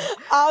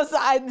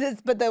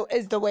 But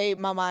it's the way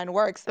my mind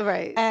works,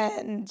 right?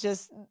 And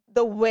just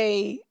the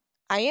way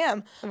I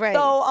am, right?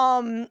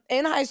 So,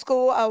 in high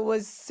school, I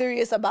was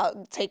serious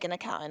about taking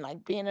accounting,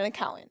 like being an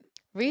accountant.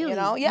 Really? You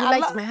know? Yeah. You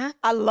liked math?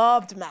 I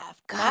loved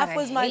math. God, math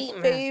was my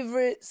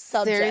favorite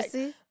subject.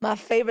 Seriously? My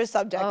favorite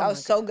subject. I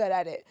was so good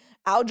at it.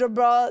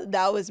 Algebra,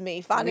 that was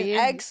me. Finding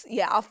X,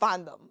 yeah, I'll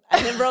find them.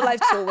 And in real life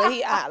too, where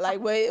he at? Like,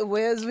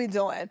 where's we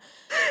doing?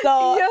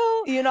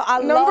 So, you know,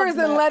 numbers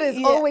and letters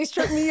always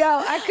trip me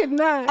out. I could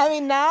not. I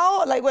mean,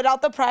 now, like,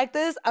 without the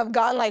practice, I've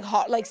gotten like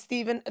hard. Like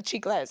Steven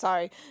Chicklet,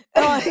 sorry.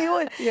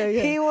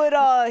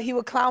 He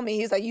would clown me.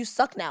 He's like, you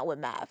suck now with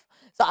math.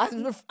 So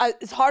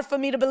it's hard for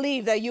me to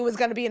believe that you was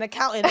gonna be an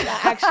accountant and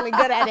actually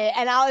good at it.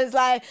 And I was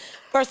like,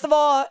 first of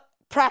all,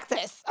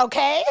 practice,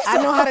 okay? So,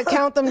 I know how to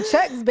count them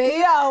checks, baby.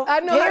 Yo, I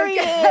know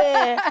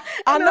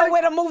I know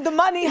where to move the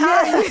money,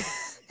 huh?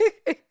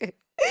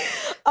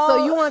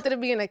 So you wanted to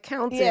be an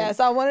accountant? Yeah,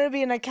 so I wanted to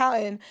be an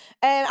accountant.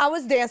 And I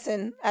was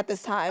dancing at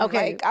this time.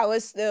 Okay. Like, I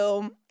was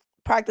still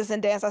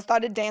practicing dance. I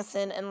started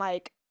dancing in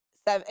like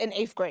in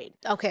 8th grade.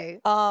 Okay.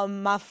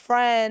 My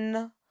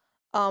friend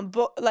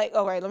But like,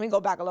 all right, let me go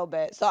back a little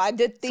bit. So I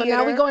did theater. So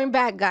now we're going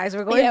back, guys.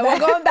 We're going back.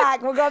 We're going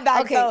back. We're going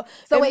back. Okay.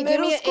 So wait,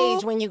 give me an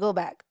age when you go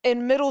back.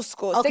 In middle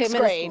school, okay, 6th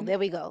grade. School. There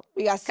we go.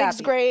 We got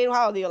 6th grade.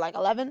 How old are you? Like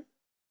 11?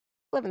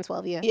 11,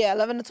 12, yeah. Yeah,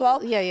 11 to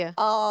 12? Yeah.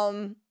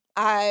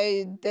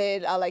 I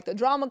did like the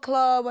drama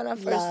club when I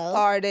first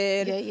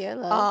started. Yeah,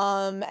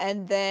 love.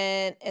 And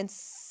then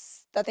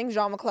I think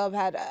drama club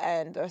had to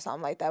end or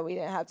something like that. We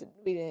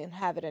didn't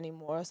have it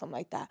anymore or something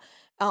like that.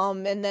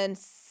 And then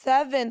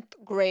 7th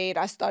grade,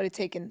 I started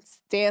taking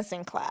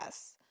dancing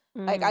class.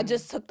 Like I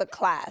just took the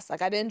class.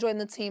 Like I didn't join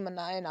the team or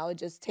nothing. I would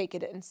just take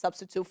it and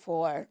substitute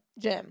for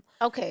gym.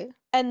 Okay.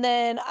 And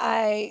then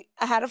I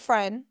had a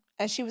friend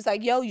and she was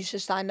like, yo, you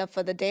should sign up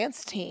for the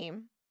dance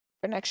team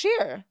for next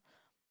year.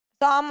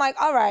 So I'm like,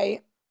 all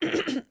right,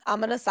 I'm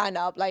going to sign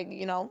up. Like,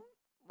 you know,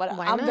 but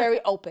I'm very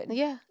open.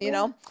 Yeah. You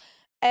know?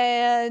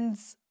 And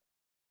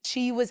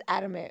she was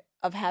adamant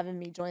of having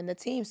me join the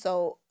team.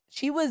 So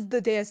she was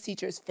the dance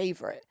teacher's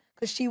favorite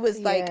because she was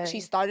like, she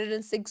started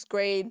in 6th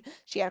grade.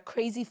 She had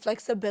crazy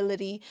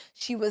flexibility.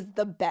 She was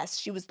the best.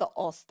 She was the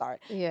all-star.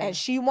 Yeah. And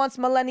she wants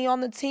Maleni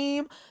on the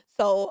team.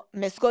 So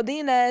Miss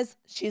Godinez,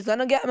 she's going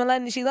to get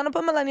Maleni. She's going to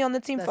put Maleni on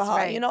the team for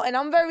her, you know? And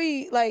I'm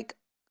very like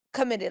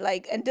committed,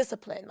 like, and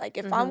disciplined. Like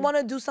if I want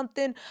to do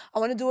something, I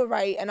want to do it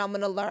right and I'm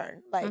going to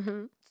learn. Like,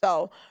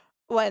 so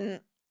when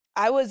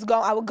I would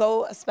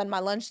go spend my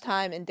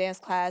lunchtime in dance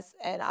class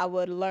and I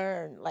would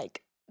learn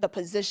like the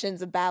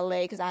positions of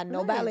ballet because I had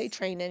no ballet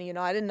training, you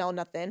know, I didn't know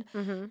nothing.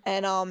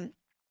 And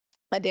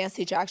my dance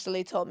teacher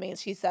actually told me, and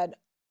she said,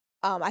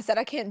 I said,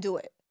 I can't do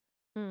it.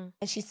 And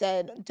she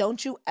said,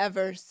 don't you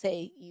ever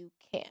say you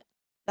can't.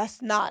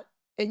 That's not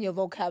in your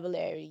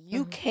vocabulary.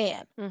 You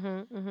can.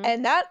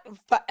 And that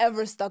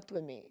forever stuck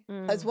with me.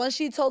 Because when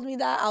she told me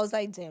that, I was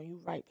like, damn, you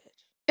right,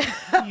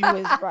 bitch. You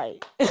is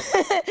right.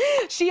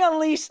 She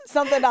unleashed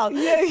something else.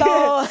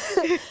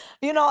 So,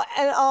 you know,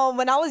 and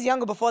when I was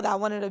younger before that, I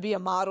wanted to be a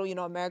model, you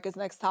know, America's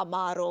Next Top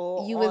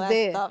Model. You was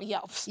there. Stuff. Yo.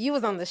 You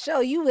was on the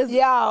show. You was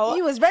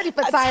ready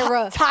for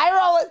Tyra.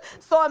 Tyra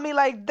saw me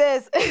like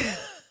this,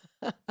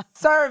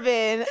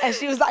 serving, and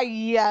she was like,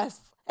 yes.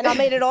 And I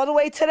made it all the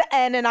way to the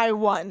end and I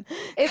won.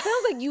 It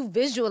sounds like you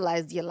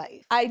visualized your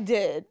life. I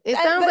did. It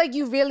sounds like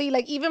you really,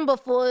 like even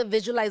before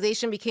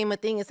visualization became a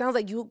thing, it sounds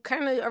like you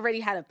kind of already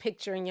had a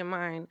picture in your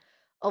mind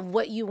of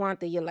what you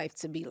wanted your life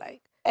to be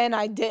like. And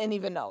I didn't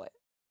even know it.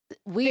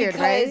 Weird,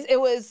 because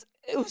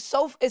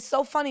right? it's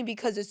so funny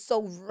because it's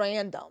so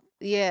random.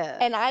 Yeah.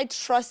 And I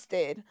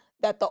trusted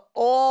that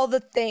all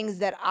the things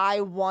that I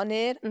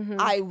wanted,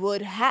 I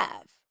would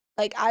have.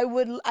 Like I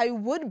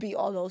would be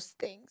all those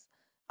things.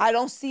 I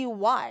don't see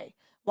why.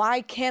 Why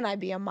can't I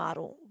be a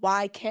model?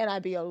 Why can't I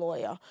be a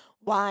lawyer?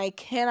 Why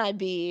can't I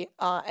be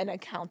an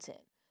accountant?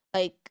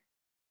 Like,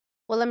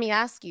 well, let me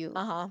ask you,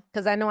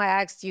 because I know I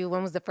asked you,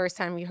 when was the first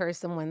time you heard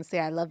someone say,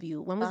 I love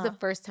you? When was the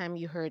first time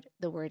you heard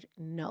the word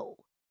no?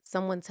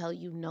 Someone tell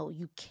you, no,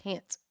 you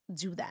can't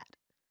do that.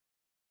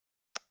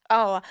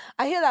 Oh,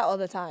 I hear that all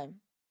the time.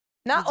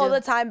 Not all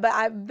the time, but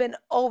I've been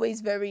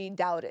always very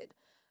doubted.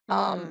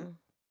 And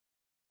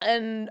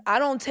I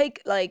don't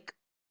take, like,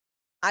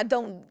 I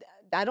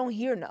don't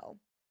hear no.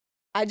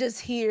 I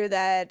just hear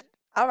that,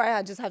 all right,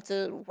 I just have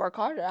to work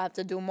harder. I have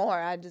to do more.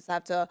 I just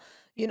have to,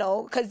 you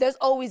know, because there's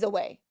always a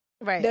way.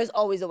 Right. There's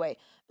always a way.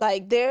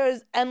 Like,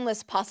 there's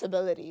endless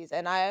possibilities.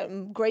 And I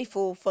am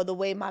grateful for the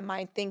way my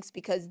mind thinks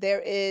because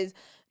there is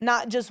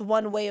not just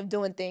one way of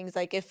doing things.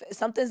 Like, if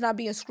something's not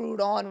being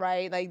screwed on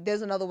right, like,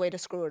 there's another way to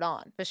screw it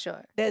on. For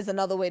sure. There's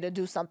another way to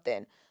do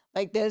something.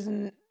 Like, there's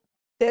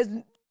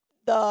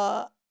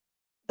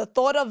the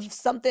thought of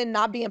something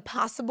not being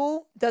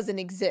possible doesn't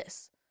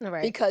exist.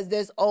 Right. Because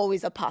there's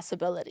always a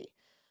possibility.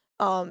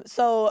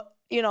 So,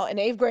 you know, in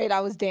 8th grade,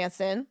 I was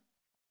dancing.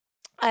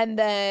 And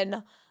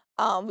then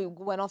we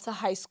went off to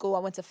high school. I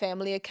went to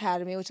Family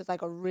Academy, which is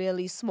like a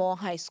really small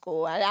high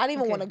school. I didn't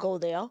even want to go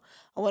there.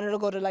 I wanted to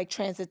go to like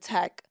Transit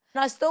Tech.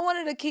 And I still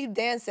wanted to keep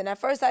dancing. At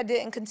first, I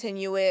didn't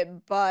continue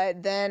it.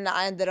 But then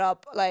I ended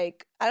up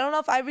like, I don't know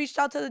if I reached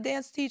out to the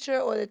dance teacher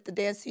or if the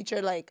dance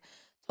teacher like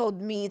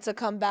told me to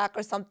come back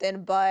or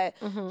something, but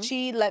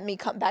she let me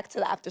come back to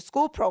the after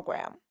school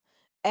program.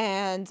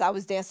 And I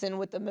was dancing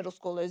with the middle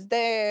schoolers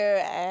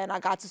there, and I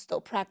got to still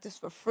practice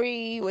for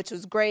free, which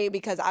was great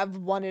because I've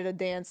wanted to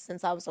dance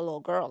since I was a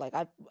little girl. Like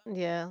I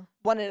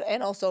wanted,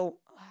 and also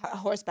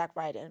horseback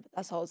riding.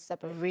 That's a whole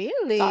separate.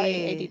 Really?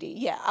 Sorry, ADD.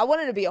 Yeah, I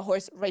wanted to be a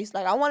horse race.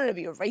 Like I wanted to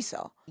be a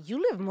racer.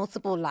 You live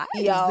multiple lives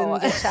in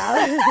the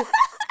child.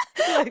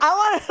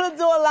 I wanted to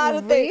do a lot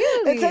of things.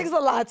 It takes a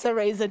lot to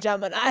raise a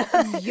Gemini.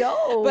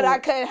 But I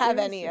couldn't have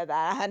any of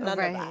that. I had none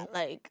of that.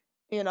 Like,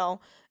 you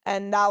know,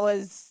 and that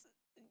was,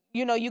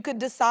 you know, you could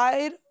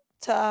decide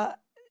to,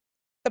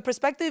 the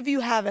perspective you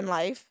have in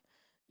life,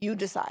 you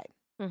decide.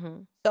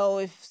 So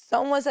if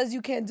someone says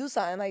you can't do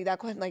something, like that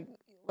question, like,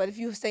 what if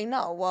you say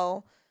no?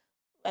 Well,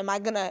 am I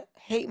going to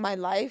hate my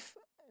life,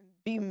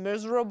 be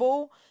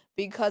miserable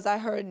because I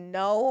heard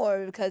no,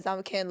 or because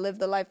I can't live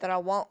the life that I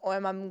want, or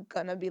am I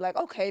gonna be like,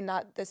 okay,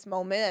 not this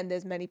moment, and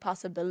there's many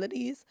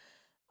possibilities?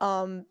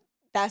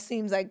 That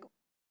seems like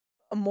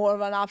more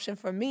of an option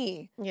for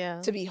me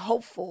to be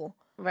hopeful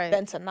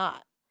than to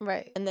not.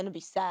 Right. And then to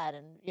be sad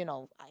and,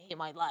 I hate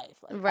my life.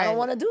 Like, I don't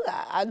want to do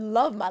that. I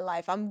love my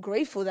life. I'm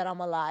grateful that I'm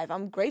alive.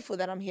 I'm grateful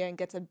that I'm here and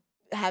get to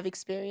have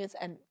experience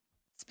and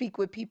speak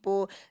with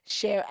people,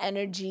 share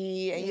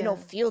energy, and,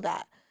 feel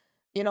that.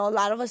 A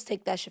lot of us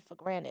take that shit for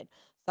granted.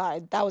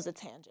 Sorry, that was a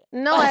tangent.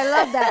 No, I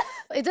love that.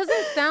 It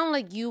doesn't sound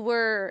like you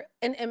were,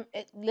 and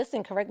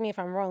listen, correct me if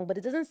I'm wrong, but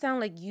it doesn't sound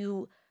like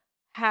you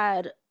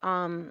had,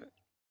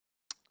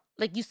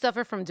 like you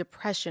suffer from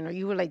depression or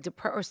you were like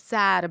depressed or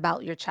sad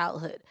about your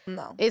childhood.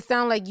 No. It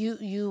sounded like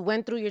you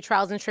went through your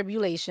trials and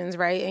tribulations,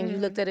 right? And you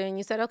looked at it and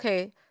you said,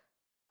 okay,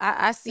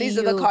 I see these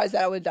are the cards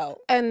that I would dealt.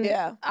 And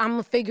I'm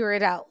going to figure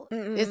it out.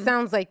 It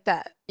sounds like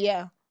that.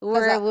 Yeah.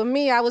 Where with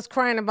me, I was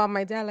crying about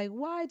my dad, like,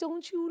 why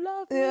don't you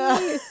love me?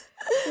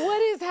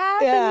 What is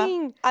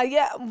happening?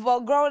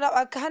 Well, growing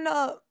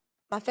up,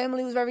 my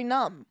family was very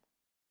numb.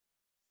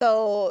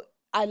 So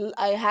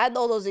I had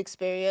all those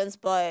experiences,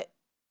 but,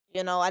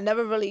 I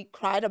never really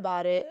cried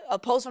about it. A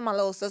post from my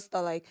little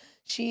sister, like,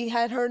 she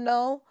had heard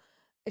no.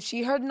 If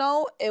she heard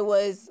no, it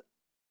was,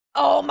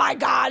 oh my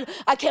God,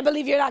 I can't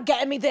believe you're not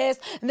getting me this,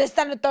 and this,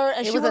 and the third.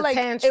 And she was like,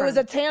 tantrum. It was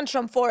a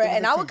tantrum for it.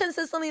 And I would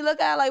consistently look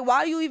at her like, why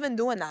are you even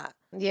doing that?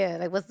 Yeah,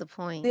 like, what's the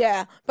point?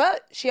 Yeah,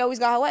 but she always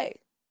got her way.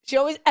 She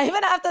always,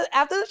 even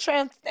after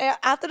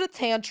the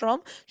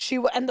tantrum, she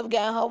would end up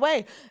getting her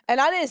way.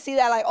 And I didn't see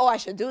that like, oh, I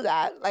should do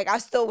that. Like, I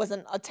still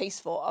wasn't a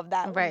tasteful of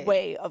that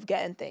way of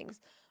getting things.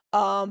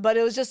 But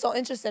it was just so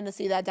interesting to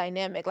see that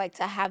dynamic, like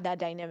to have that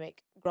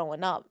dynamic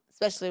growing up,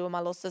 especially with my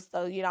little sister.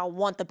 I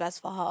want the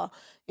best for her.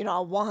 I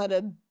want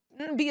her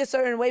to be a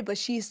certain way, but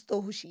she's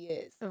still who she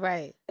is.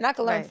 Right. And I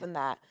can learn from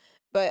that.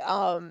 But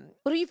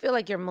who do you feel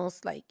like you're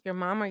most like, your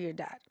mom or your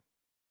dad?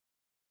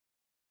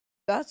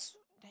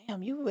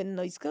 Damn, you wouldn't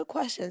know these good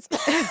questions.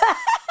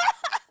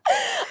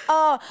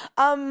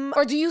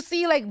 Or do you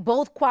see like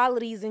both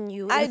qualities in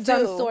you in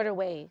some sort of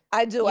way?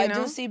 I do. I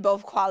do see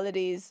both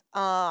qualities.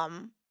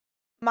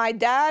 My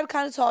dad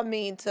kind of taught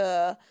me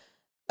to,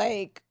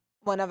 like,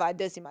 whenever I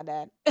did see my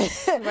dad.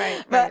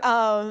 But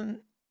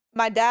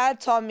my dad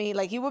taught me,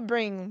 like, he would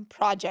bring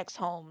projects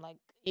home. Like,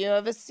 you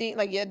ever see,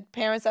 like, your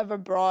parents ever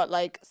brought,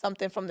 like,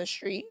 something from the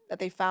street that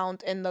they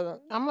found in the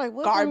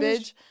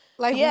garbage?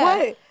 Like,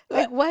 what?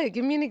 Like, what?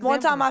 Give me an example.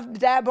 One time my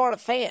dad brought a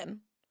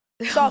fan.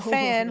 Saw a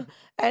fan,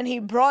 and he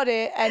brought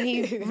it, and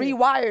he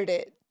rewired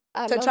it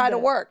to try to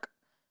work.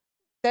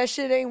 That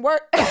shit ain't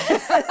work.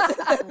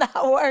 It did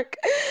not work.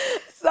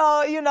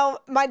 So,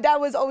 my dad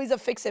was always a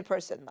fix-it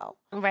person, though.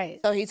 Right.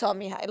 So he taught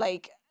me how,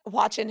 like,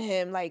 watching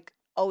him, like,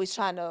 always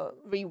trying to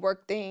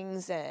rework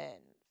things and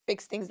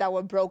fix things that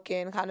were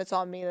broken, kind of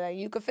taught me that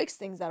you could fix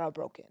things that are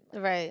broken.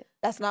 Right.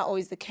 That's not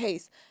always the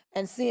case.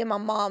 And seeing my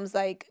mom's,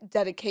 like,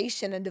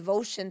 dedication and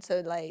devotion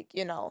to, like,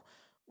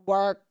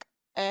 work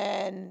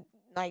and,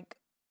 like,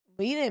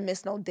 we didn't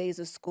miss no days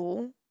of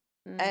school.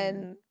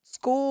 And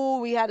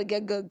school, we had to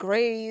get good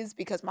grades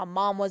because my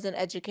mom wasn't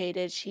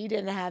educated. She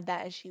didn't have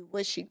that, and she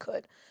wished she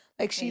could.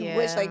 Like, she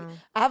wished, like,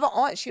 I have an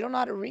aunt, she don't know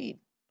how to read.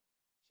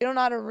 She don't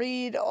know how to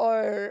read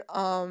or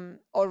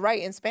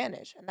write in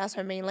Spanish, and that's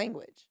her main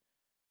language.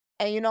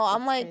 And,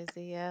 I'm like,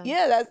 crazy,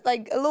 that's,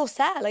 like, a little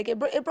sad. Like, it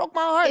broke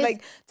my heart,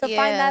 like, to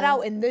find that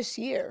out in this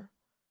year.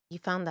 You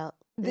found out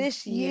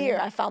this year?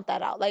 I found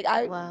that out. Like,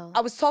 I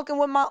was talking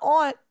with my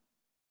aunt,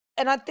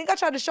 and I think I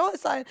tried to show her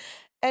something,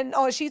 and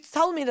she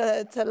told me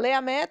to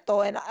léame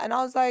esto, and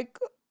I was like,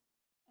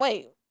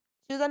 wait.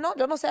 She was like, no,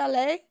 yo no sé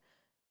leer.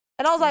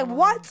 And I was like,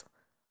 what?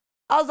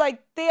 I was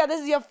like, Tia, this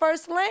is your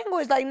first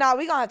language. Like, nah,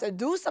 we gonna have to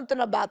do something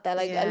about that.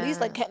 Like, at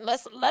least, like,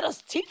 let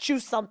us teach you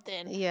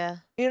something. Yeah.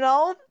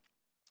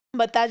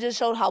 But that just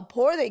showed how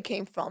poor they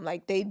came from.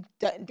 Like, they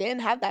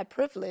didn't have that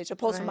privilege.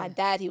 Opposed to my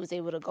dad, he was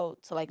able to go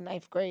to, like,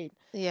 9th grade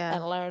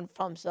and learn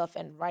from stuff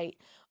and write.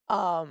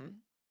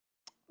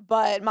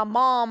 But my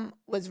mom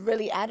was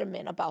really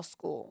adamant about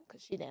school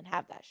because she didn't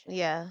have that shit.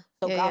 Yeah.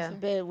 So God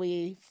forbid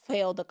we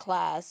failed a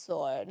class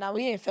now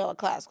we didn't fail a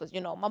class because,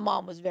 my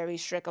mom was very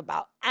strict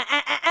about,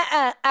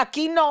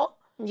 aquí no.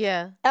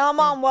 Yeah. And my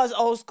mom was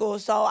old school,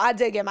 so I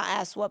did get my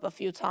ass whooped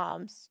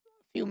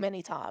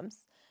many times.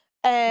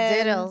 And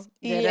Ditto.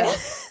 Yeah.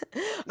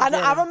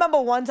 I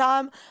remember one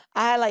time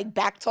I had, like,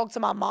 back talk to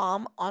my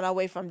mom on our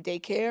way from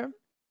daycare.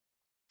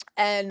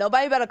 And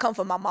nobody better come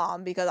for my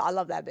mom because I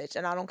love that bitch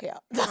and I don't care.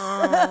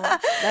 Oh,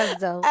 that's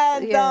dope.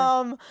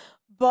 And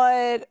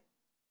but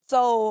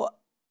so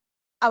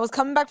I was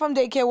coming back from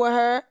daycare with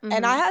her,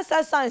 and I had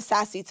said something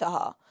sassy to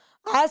her.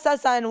 I had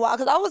said something wild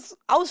because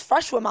I was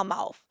fresh with my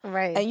mouth,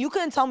 right? And you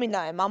couldn't tell me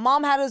nothing. My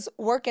mom had us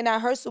working at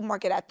her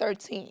supermarket at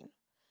 13,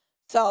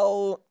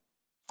 so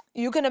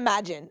you can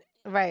imagine,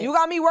 right? You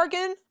got me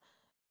working.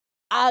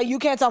 You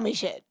can't tell me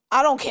shit.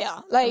 I don't care.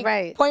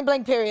 Like, point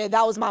blank period.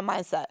 That was my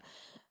mindset.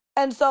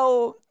 And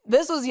so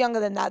this was younger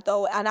than that,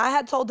 though. And I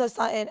had told her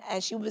something,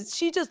 and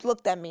she just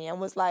looked at me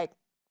and was like,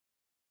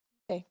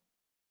 okay.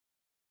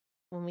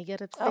 When we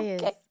get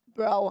upstairs. Okay,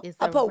 bro.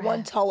 I put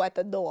one toe at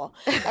the door,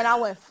 and I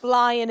went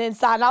flying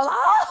inside. And I was like,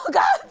 oh,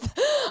 God.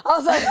 I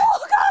was like,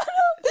 oh, God.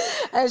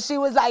 And she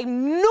was like,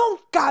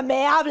 nunca me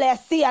hable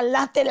así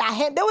alante la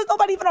gente. There was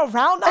nobody even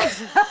around us.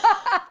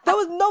 There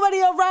was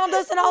nobody around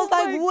us. And I was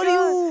like, what are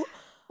you?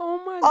 Oh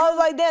my God. I was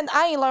like, then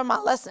I ain't learned my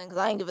lesson because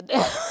I ain't give a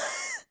damn.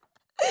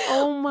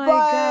 Oh my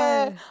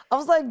God. I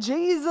was like,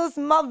 Jesus,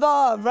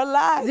 mother,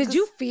 relax. Did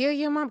you fear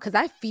your mom? Because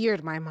I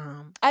feared my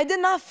mom. I did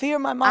not fear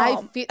my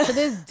mom. To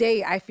this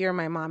day, I fear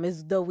my mom.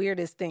 It's the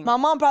weirdest thing. My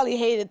mom probably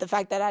hated the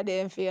fact that I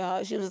didn't fear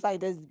her. She was like,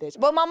 this bitch.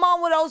 But my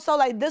mom would also,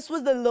 like, this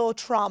was the little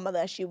trauma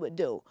that she would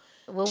do.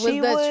 What was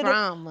the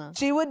trauma?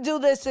 She would do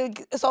this.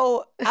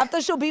 So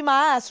after she'll beat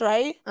my ass,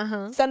 right?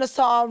 Send us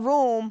to our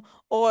room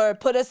or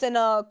put us in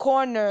a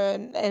corner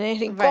and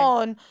anything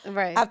gone.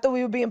 Right. After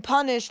we were being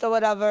punished or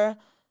whatever.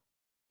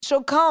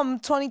 She'll come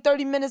 20,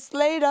 30 minutes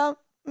later.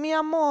 Mi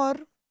amor,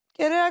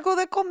 ¿quiere algo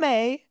de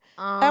comer?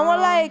 And we're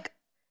like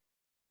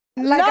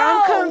no,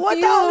 I'm confused. What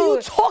the hell are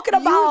you talking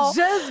about?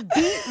 You just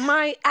beat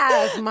my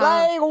ass, Mom.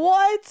 Like,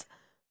 what?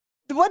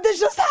 What did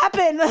just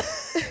happen?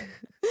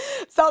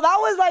 So that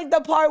was like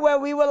the part where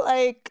we were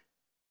like,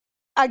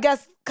 I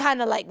guess,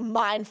 kind of like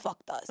mind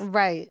fucked us.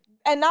 Right.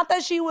 And not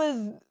that she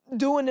was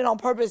doing it on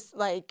purpose,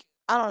 like,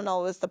 I don't know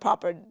what's the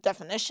proper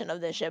definition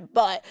of this shit,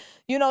 but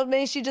you know what I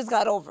mean? She just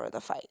got over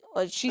the fight.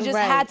 Or she just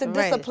had to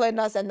discipline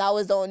us, and that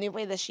was the only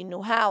way that she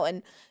knew how.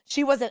 And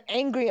she wasn't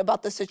angry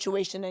about the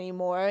situation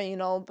anymore, you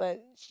know,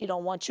 but she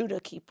don't want you to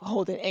keep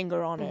holding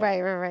anger on her.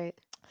 Right.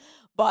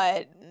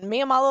 But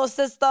me and my little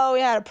sister,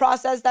 we had to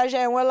process that shit,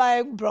 and we're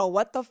like, bro,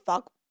 what the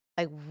fuck?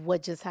 Like,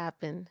 what just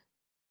happened?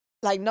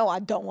 Like, no, I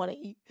don't want to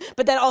eat.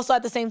 But then also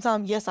at the same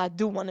time, yes, I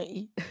do want to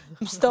eat.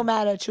 I'm still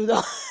mad at you,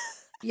 though.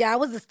 Yeah, I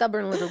was a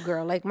stubborn little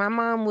girl. Like, my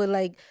mom would,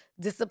 like,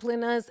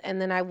 discipline us, and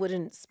then I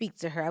wouldn't speak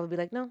to her. I would be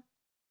like, no.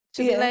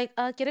 She'd be like,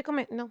 ¿quiere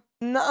comer? No.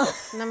 No.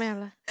 No me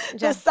habla.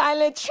 The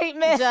silent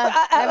treatment. Ja.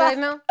 I'd be like,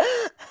 no.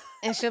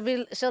 And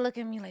she'll look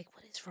at me like,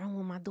 what is wrong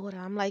with my daughter?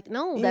 I'm like,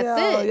 no,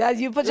 that's it. Yeah,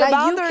 you put your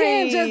boundaries. You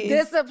can't just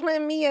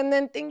discipline me and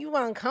then think you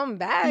want to come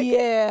back.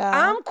 Yeah.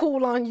 I'm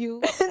cool on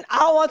you. I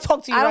don't want to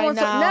talk to you right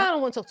now. Now I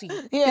don't want to talk to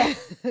you. Yeah.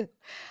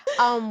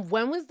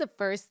 When was the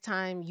first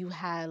time you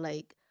had,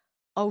 like,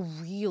 a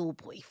real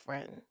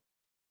boyfriend?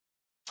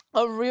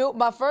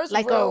 My first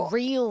like real.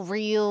 A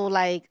real,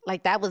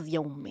 like that was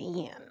your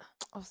man.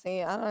 Oh,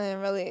 see, I don't even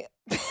really.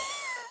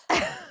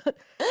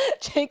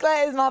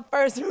 Chicklet is my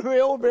first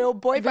real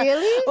boyfriend.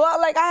 Really?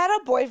 Well, like, I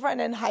had a boyfriend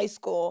in high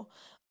school.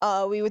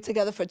 We were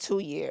together for 2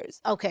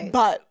 years. Okay.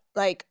 But,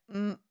 like,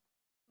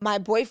 my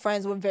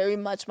boyfriends were very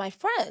much my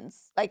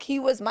friends. Like, he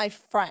was my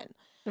friend.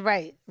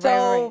 Right.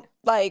 So,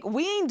 like,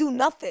 we ain't do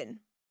nothing.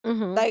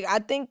 Mm-hmm. Like, I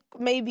think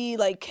maybe,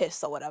 like,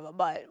 kiss or whatever,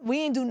 but we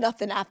ain't do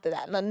nothing after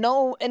that.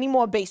 No, any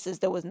more bases,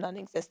 there was none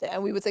existed.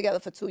 And we were together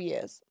for 2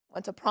 years.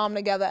 Went to prom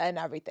together and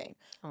everything.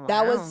 Wow.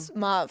 That was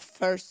my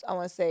first, I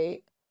want to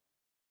say,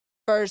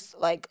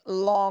 like,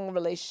 long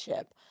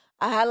relationship.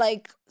 I had,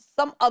 like,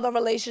 some other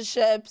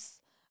relationships.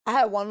 I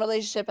had one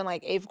relationship in,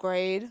 like, 8th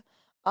grade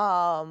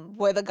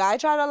where the guy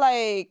tried to,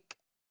 like,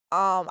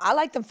 I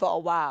liked him for a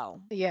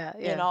while. Yeah.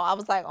 You know, I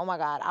was like, oh my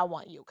God, I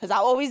want you. Because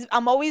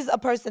I'm always a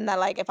person that,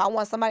 like, if I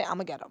want somebody, I'm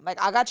going to get him. Like,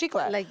 I got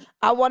Chicklet. Like,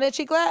 I wanted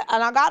Chicklet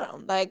and I got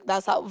him. Like,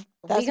 that's me.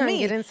 We gonna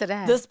get into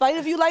that. Despite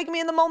if you like me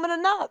in the moment or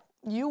not,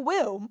 you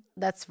will.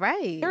 That's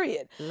right.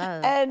 Period.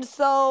 Love. And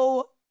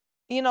so,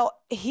 you know,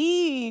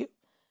 he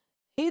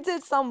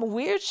did some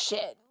weird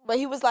shit. But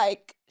he was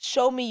like,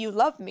 show me you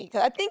love me.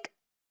 Because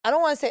I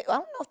don't know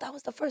if that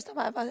was the first time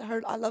I ever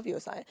heard I love you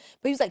or something.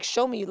 But he was like,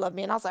 show me you love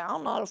me. And I was like, I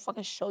don't know how to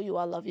fucking show you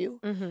I love you.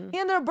 Mm-hmm. He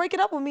ended up breaking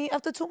up with me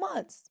after 2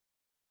 months.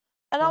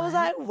 And I was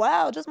like,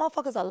 wow, this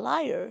motherfucker's a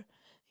liar.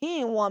 He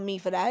didn't want me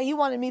for that. He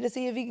wanted me to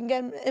see if he can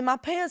get in my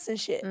pants and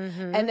shit.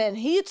 Mm-hmm. And then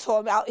he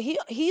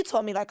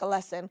taught me like a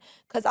lesson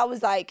because I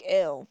was like,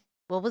 ew.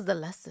 What was the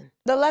lesson?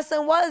 The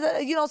lesson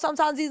was, you know,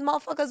 sometimes these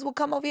motherfuckers will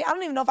come over here. I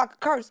don't even know if I could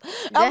curse.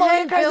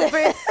 Feel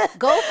free.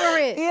 Go for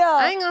it. Yeah.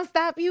 I ain't gonna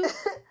stop you.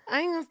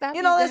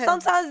 You know, and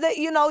sometimes that,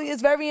 you know,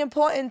 it's very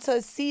important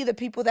to see the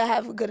people that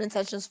have good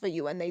intentions for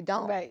you and they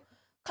don't. Right.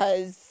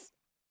 Because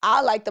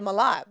I liked them a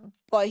lot,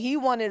 but he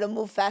wanted to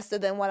move faster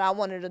than what I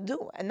wanted to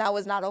do. And that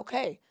was not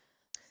okay.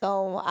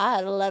 So I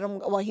had to let him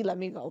go. Well, he let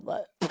me go,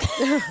 but.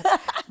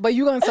 But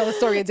you gonna tell the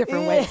story a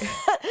different way.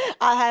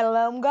 I had to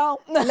let him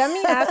go. Let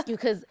me ask you,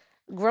 because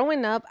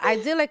growing up, I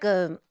did like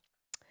you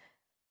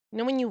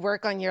know, when you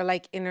work on your,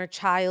 like, inner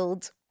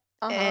child,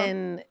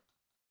 and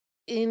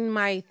in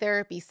my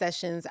therapy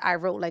sessions, I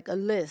wrote, like, a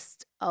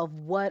list of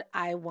what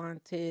I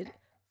wanted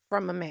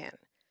from a man.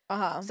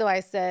 So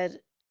I said,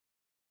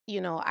 you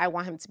know, I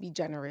want him to be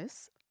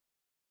generous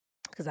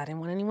because I didn't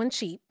want anyone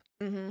cheap.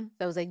 So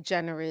I was like,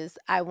 generous.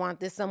 I want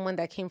this someone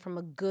that came from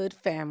a good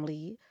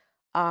family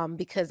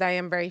because I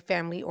am very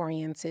family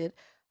oriented.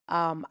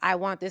 I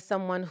want this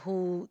someone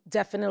who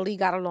definitely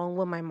got along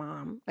with my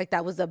mom. Like,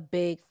 that was a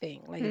big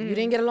thing. Like, if you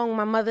didn't get along with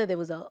my mother, there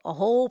was a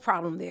whole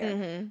problem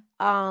there.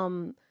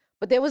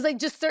 But there was, like,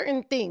 just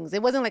certain things.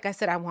 It wasn't like I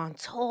said, I want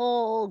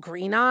tall,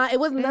 green eye. It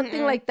was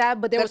nothing like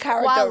that, but there was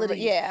quality.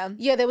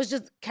 Yeah, there was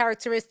just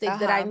characteristics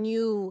that I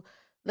knew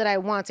that I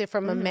wanted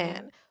from a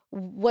man.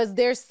 was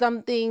there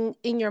something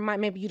in your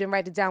mind, maybe you didn't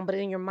write it down, but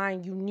in your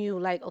mind you knew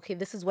like, okay,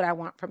 this is what I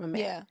want from a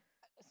man? Yeah.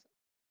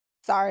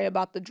 Sorry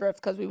about the drift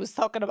because we was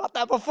talking about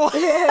that before.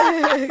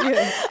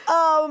 Yeah.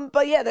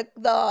 But yeah,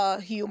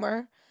 the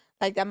humor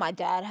like that my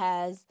dad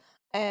has,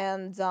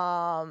 and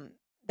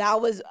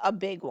that was a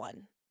big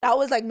one. That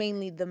was like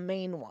mainly the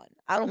main one.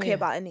 I don't care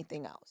about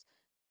anything else.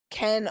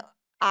 Can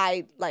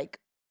I like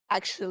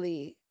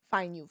actually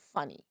find you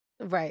funny?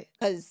 Right.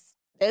 Because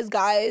there's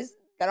guys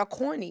that are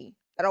corny,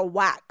 that are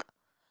whack,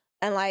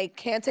 and like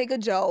can't take a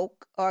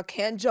joke or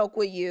can't joke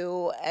with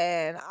you,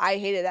 and I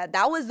hated that.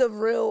 That was the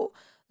real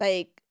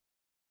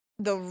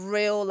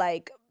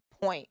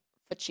point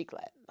for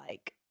Chicklet.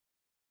 Like,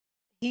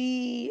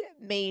 he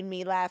made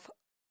me laugh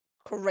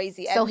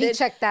crazy. So he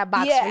checked that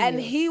box. Yeah, for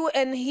you.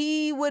 and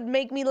he would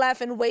make me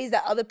laugh in ways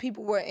that other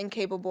people were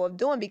incapable of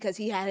doing because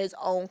he had his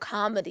own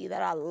comedy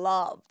that I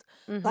loved.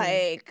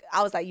 Like,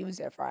 I was like, you was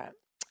different.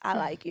 I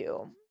like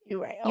you.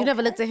 You right. Okay. You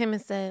never looked at him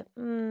and said,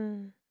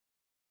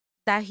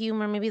 that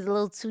humor maybe is a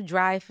little too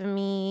dry for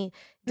me.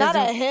 Not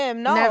at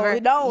him. No, never,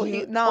 no,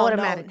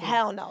 automatically. No,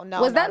 hell no,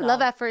 no. Was that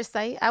love at first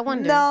sight? I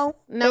wonder. No,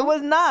 it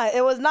was not.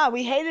 It was not.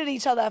 We hated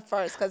each other at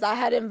first because I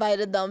had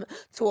invited them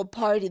to a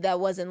party that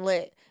wasn't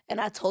lit,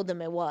 and I told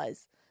them it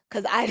was.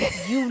 Cause how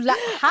you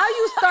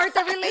start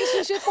the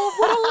relationship with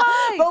a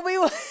lie? But it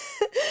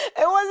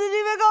wasn't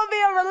even gonna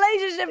be a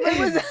relationship. It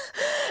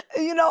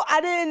was,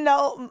 I didn't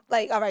know.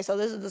 Like, all right, so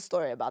this is the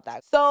story about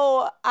that.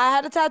 So I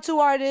had a tattoo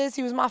artist.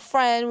 He was my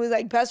friend. We was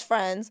like best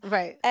friends.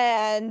 Right.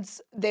 And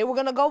they were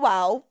gonna go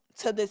out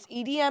to this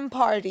EDM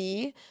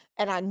party,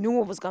 and I knew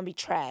it was gonna be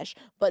trash.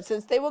 But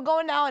since they were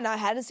going out, and I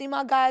hadn't seen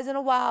my guys in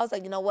a while, I was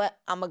like, you know what?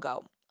 I'm gonna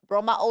go.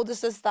 Brought my older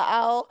sister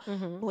out.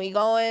 We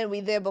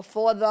there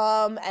before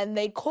them, and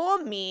they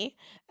called me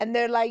and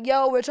they're like,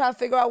 yo, we're trying to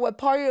figure out what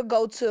party to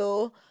go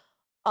to.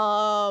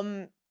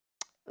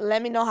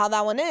 Let me know how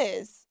that one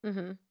is.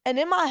 And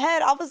in my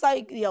head, I was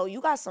like, yo, you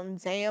got some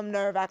damn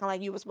nerve acting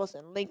like you were supposed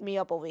to link me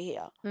up over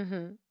here.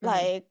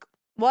 Like,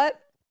 what?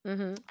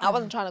 I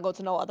wasn't trying to go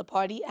to no other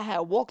party. I had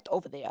walked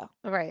over there.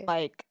 Right.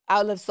 Like,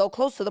 I lived so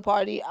close to the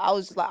party. I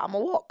was just like, I'm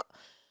gonna walk.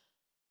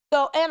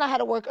 So, and I had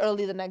to work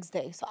early the next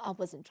day, so I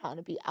wasn't trying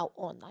to be out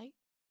all night.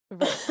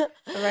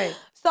 Right.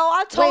 So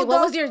I told them. What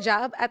was your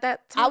job at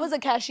that time? I was a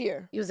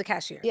cashier. You was a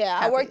cashier. Yeah,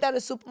 I worked at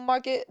a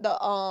supermarket. The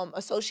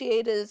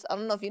Associators. I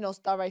don't know if you know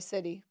Starlight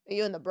City.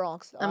 You're in the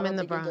Bronx. I'm in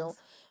the Bronx.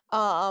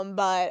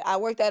 But I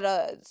worked at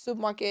a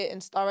supermarket in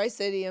Starlight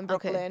City in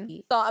Brooklyn.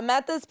 Okay. So I'm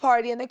at this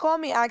party, and they call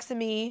me asking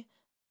me,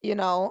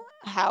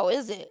 how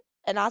is it?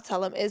 And I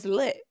tell them it's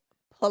lit.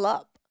 Pull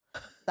up.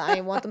 I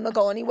didn't want them to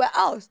go anywhere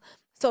else.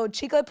 So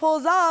Chicklet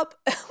pulls up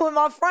with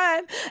my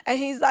friend, and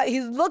he's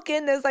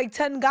looking, there's like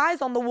 10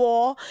 guys on the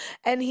wall,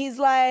 and he's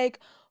like,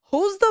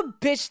 who's the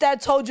bitch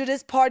that told you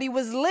this party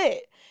was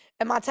lit?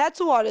 And my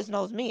tattoo artist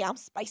knows me, I'm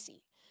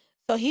spicy.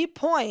 So he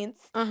points,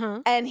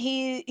 and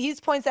he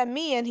points at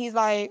me, and he's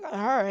like,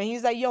 her, and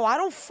he's like, yo, I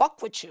don't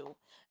fuck with you. And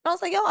I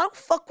was like, yo, I don't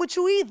fuck with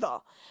you either.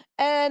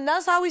 And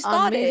that's how we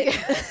started.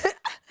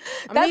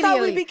 That's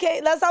how we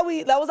became, that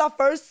was our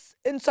first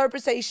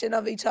interpretation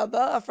of each other,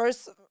 our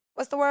first,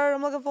 what's the word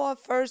I'm looking for?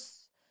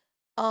 First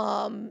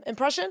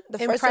impression?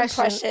 First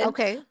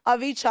impression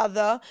of each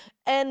other.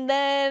 And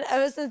then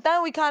ever since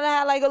then, we kind of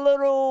had like a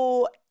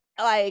little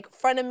like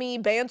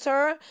frenemy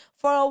banter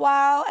for a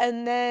while.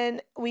 And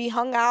then we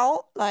hung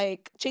out.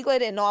 Like, Chicklet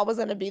didn't know I was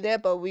going to be there,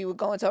 but we were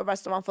going to a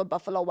restaurant for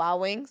Buffalo Wild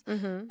Wings.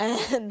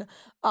 And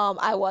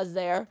I was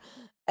there.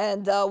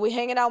 And we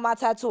hanging out with my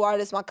tattoo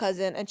artist, my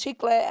cousin, and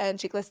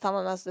Chicklet's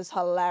telling us this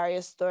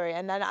hilarious story.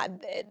 And then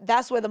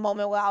that's where the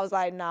moment where I was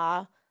like,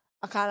 nah,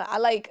 I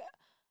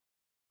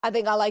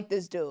think I like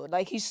this dude.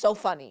 Like, he's so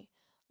funny.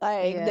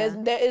 Like,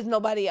 there is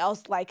nobody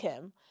else like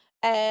him.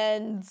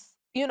 And,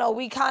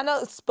 we kind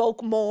of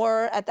spoke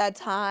more at that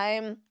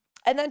time.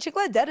 And then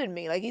Chicklet deaded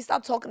me. Like, he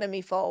stopped talking to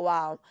me for a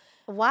while.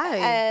 Why?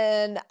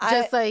 And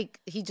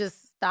he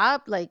just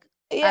stopped? Like,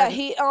 yeah,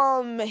 he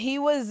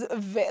was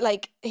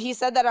like, he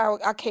said that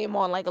I came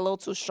on like a little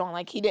too strong.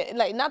 Like, he didn't,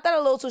 like, not that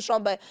a little too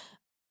strong, but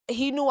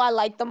he knew I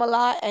liked them a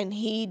lot, and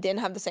he didn't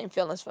have the same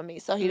feelings for me,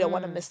 so he didn't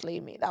want to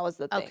mislead me. That was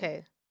the thing.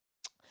 Okay.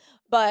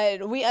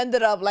 But we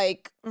ended up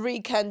like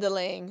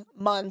rekindling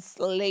months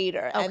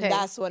later, and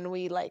that's when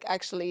we like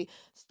actually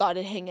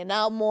started hanging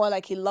out more.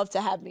 Like, he loved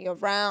to have me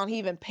around. He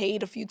even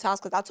paid a few times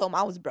because I told him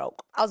I was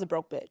broke. I was a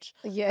broke bitch.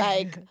 Yeah.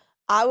 Like,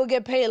 I would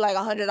get paid like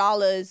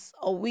 $100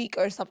 a week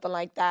or something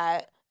like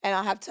that. And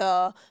I have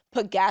to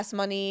put gas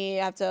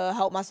money. I have to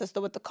help my sister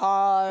with the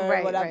car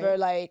or whatever.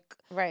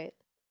 Right.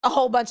 A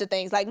whole bunch of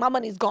things. Like, my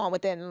money's gone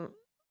within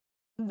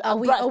a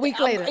week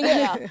later.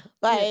 Yeah.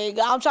 Like,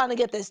 I'm trying to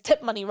get this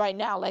tip money right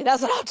now. Like,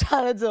 that's what I'm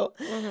trying to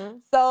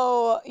do.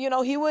 So,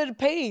 he would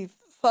pay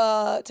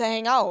to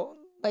hang out.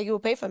 Like, he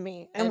would pay for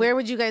me. And where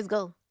would you guys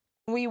go?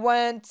 We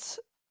went...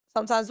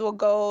 Sometimes we'll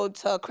go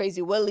to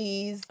Crazy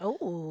Willie's.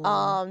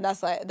 Oh.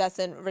 That's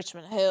in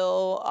Richmond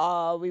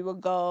Hill. We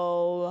went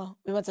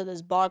to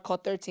this bar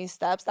called 13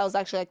 Steps. That was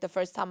actually like the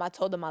first time I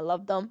told them I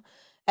loved them.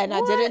 And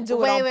I didn't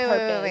do it on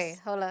purpose. Wait.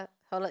 Hold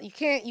Hold on. You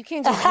can't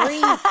just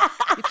breathe.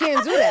 You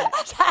can't do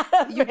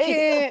that. You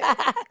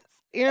can't.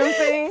 You know what I'm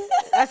saying?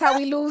 That's how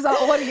we lose our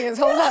audience.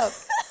 Hold up.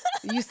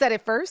 You said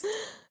it first?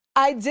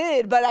 I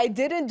did, but I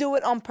didn't do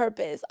it on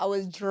purpose. I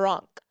was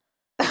drunk.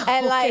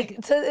 And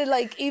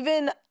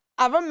even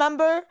I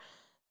remember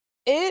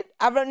it.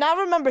 Not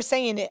remember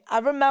saying it. I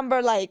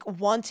remember like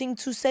wanting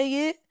to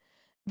say it,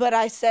 but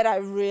I said, I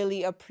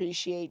really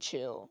appreciate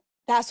you.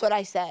 That's what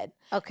I said.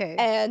 Okay.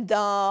 And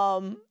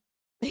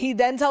he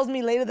then tells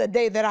me later the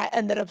day that I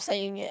ended up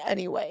saying it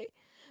anyway.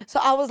 So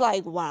I was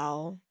like,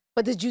 wow.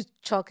 But did you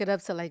chalk it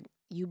up to like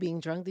you being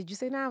drunk? Did you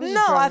say, nah, I was No,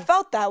 just drunk? I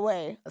felt that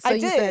way. So I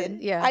you did. said,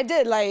 yeah. I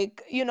did.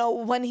 Like, you know,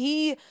 when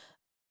he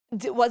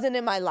wasn't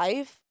in my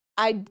life,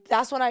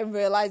 that's when I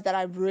realized that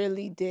I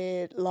really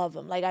did love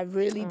him. Like, I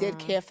really did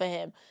care for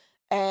him.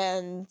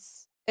 And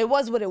it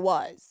was what it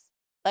was.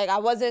 Like, I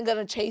wasn't going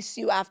to chase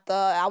you after.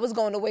 I was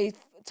going away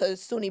to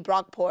SUNY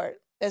Brockport.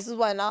 This is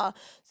when,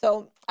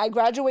 so I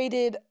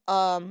graduated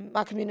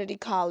my community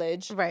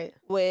college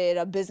with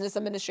a business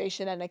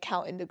administration and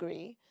accounting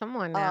degree. Come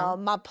on now.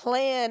 My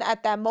plan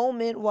at that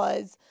moment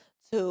was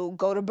to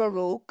go to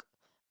Baruch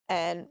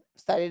and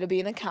study to be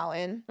an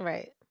accountant.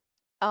 Right.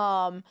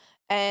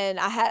 And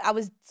I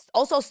was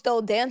also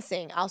still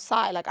dancing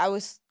outside. Like I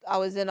was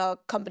in a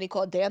company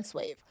called Dance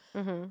Wave.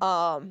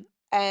 Mm-hmm.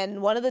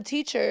 And one of the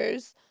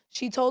teachers,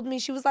 she told me,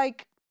 she was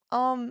like,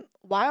 why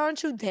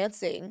aren't you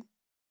dancing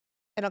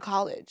in a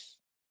college?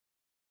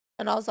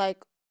 And I was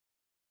like,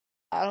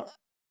 I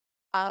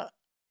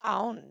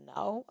don't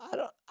know.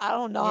 I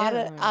don't know how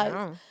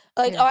to.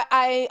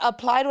 I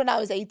applied when I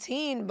was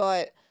 18,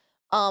 but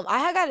I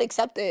had got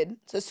accepted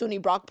to SUNY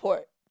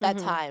Brockport that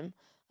time.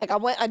 Like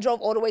I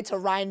drove all the way to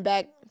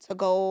Rhinebeck to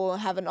go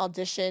have an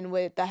audition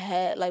with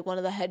one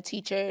of the head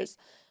teachers.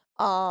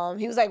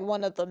 He was like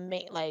one of the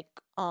main,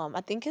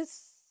 I think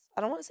I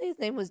don't want to say his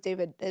name was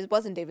David. It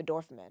wasn't David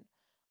Dorfman.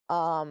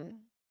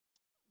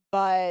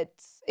 But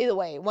either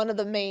way, one of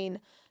the main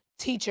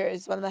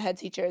teachers, one of the head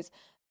teachers,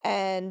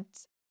 and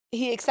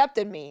he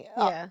accepted me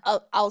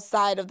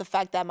outside of the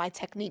fact that my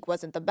technique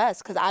wasn't the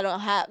best, because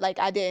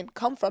I didn't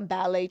come from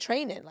ballet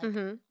training.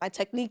 Like my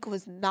technique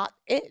was not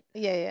it.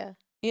 Yeah.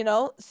 You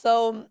know,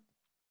 so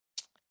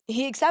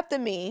he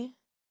accepted me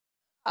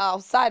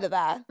outside of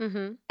that.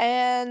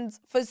 And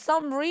for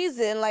some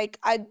reason, like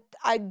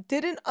I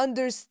didn't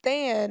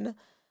understand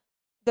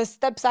the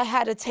steps I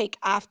had to take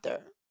after,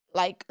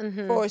 like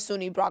for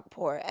SUNY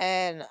Brockport.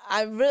 And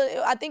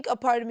I think a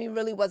part of me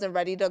really wasn't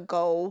ready to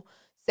go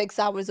 6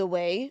 hours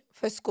away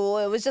for school.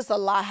 It was just a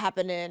lot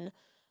happening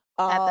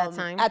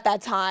at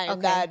that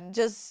time that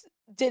just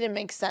didn't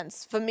make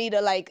sense for me to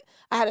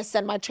I had to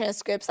send my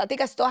transcripts. I think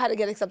I still had to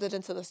get accepted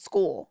into the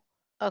school.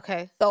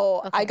 Okay.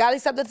 So I got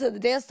accepted to the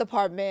dance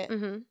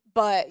department,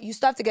 but you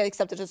still have to get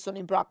accepted to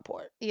SUNY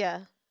Brockport.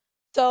 Yeah.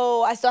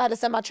 So I still had to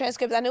send my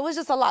transcripts, and it was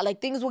just a lot.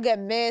 Like things would get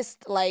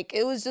missed. Like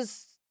it was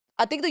just,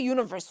 I think the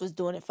universe was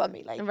doing it for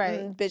me. Like,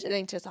 bitch, it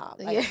ain't your time.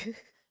 Like,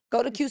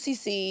 go to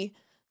QCC,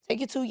 take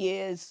your 2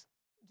 years,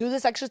 do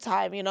this extra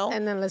time, you know?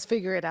 And then let's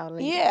figure it out.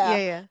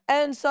 Yeah.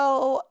 And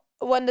so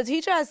when the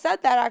teacher had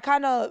said that, I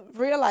kind of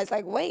realized,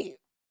 like, wait,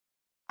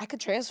 I could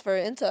transfer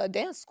into a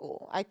dance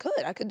school. I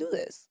could do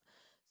this.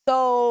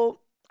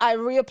 So I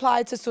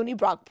reapplied to SUNY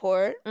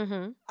Brockport.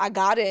 I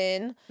got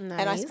in, and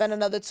I spent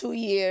another 2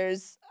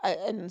 years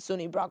in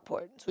SUNY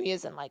Brockport, 2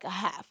 years and like a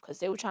half, because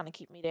they were trying to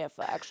keep me there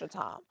for extra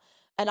time.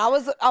 And I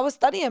was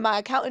studying my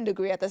accounting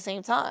degree at the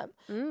same time,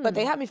 but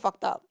they had me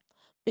fucked up.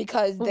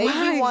 Because they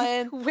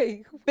want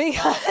wait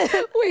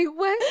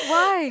what?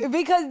 Why?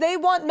 Because they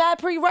want mad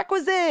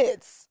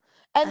prerequisites.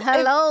 And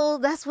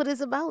that's what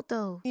it's about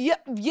though.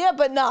 Yeah,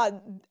 but nah.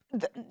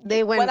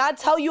 When I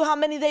tell you how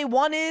many they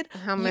wanted,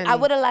 how many? I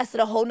would have lasted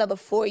a whole nother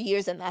 4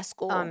 years in that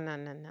school. Oh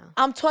no.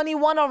 I'm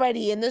 21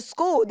 already in this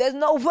school. There's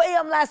no way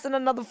I'm lasting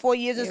another 4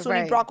 years in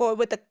SUNY Brockport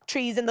with the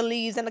trees and the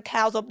leaves and the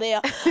cows up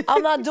there.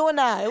 I'm not doing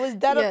that. It was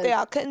dead up there.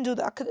 I couldn't do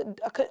that.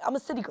 I could. I'm a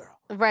city girl.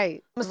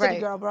 Right. I'm a city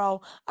girl,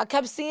 bro. I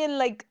kept seeing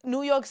like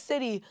New York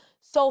City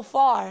so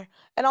far,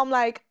 and I'm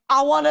like,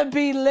 I want to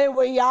be lit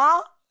with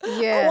y'all.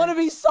 Yeah. I want to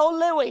be so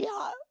lit with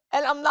y'all.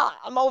 And I'm not.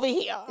 I'm over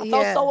here. I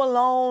felt so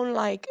alone.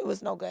 Like, it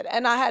was no good.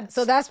 And I had...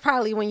 So that's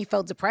probably when you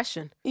felt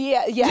depression.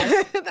 Yeah,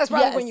 yes. That's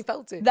probably when you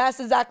felt it. That's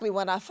exactly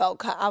when I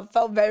felt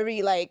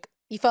very, like...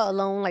 You felt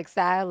alone, like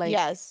sad? Like,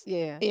 yes.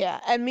 Yeah.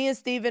 Yeah. And me and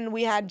Steven,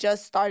 we had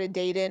just started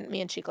dating.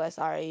 Me and Chicklet,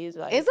 sorry. He's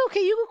like... It's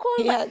okay. You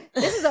can call him.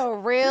 This is a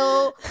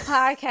real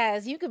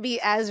podcast. You could be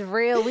as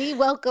real. We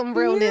welcome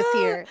realness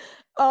here.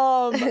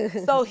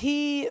 So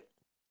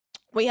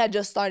we had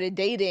just started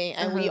dating,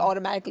 and we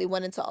automatically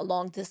went into a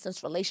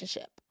long-distance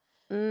relationship.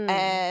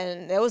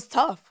 And it was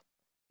tough.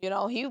 You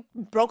know, he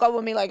broke up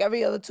with me like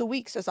every other 2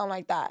 weeks or something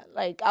like that.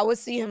 Like, I would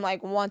see him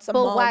like once a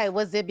month. But why?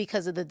 Was it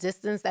because of the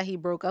distance that he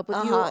broke up with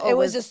you? It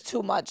was just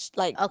too much.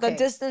 Like, the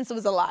distance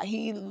was a lot.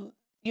 He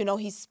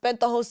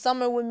spent the whole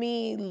summer with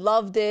me,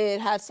 loved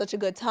it, had such a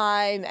good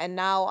time, and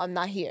now I'm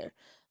not here.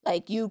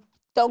 Like, you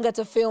don't get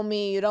to feel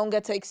me. You don't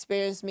get to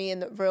experience me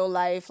in the real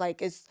life.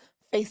 Like, it's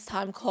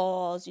FaceTime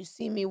calls. You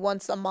see me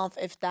once a month,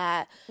 if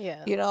that.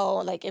 Yeah. You know,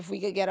 like if we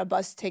could get a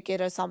bus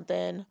ticket or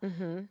something.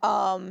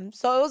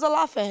 So it was a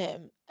lot for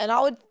him. And I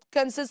would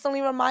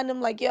consistently remind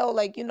him, like, yo,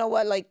 like, you know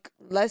what, like,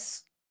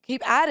 let's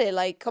keep at it.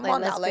 Like, come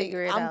on now. Like,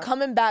 I'm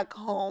coming back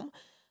home.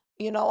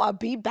 You know, I'll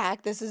be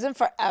back. This isn't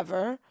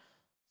forever.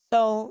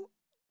 So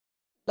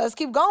let's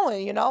keep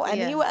going, you know?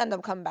 And he would end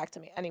up coming back to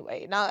me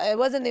anyway. Now, it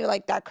wasn't even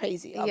like that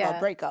crazy of a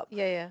breakup.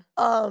 Yeah.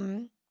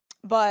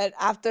 But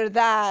after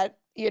that,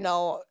 you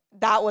know,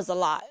 that was a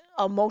lot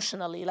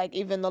emotionally, like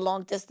even the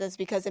long distance,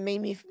 because it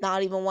made me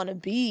not even want to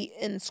be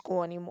in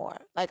school anymore.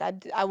 Like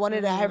I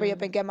wanted to hurry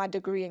up and get my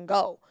degree and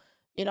go.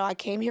 You know, I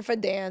came here for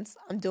dance.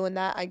 I'm doing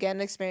that. I get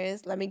an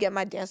experience. Let me get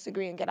my dance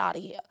degree and get out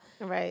of here.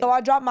 Right. So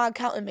I dropped my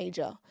accounting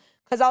major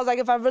because I was like,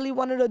 if I really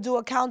wanted to do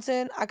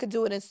accounting, I could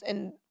do it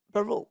in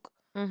Baruch.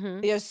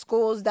 There's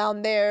schools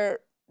down there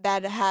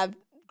that have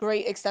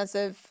great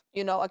extensive,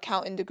 you know,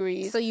 accounting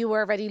degrees. So you were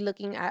already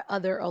looking at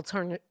other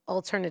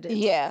alternatives.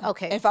 Yeah.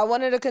 Okay. If I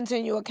wanted to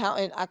continue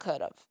accounting, I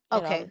could have.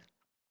 Okay. Know?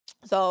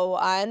 So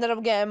I ended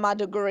up getting my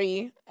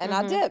degree and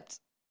I dipped.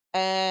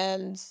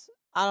 And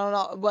I don't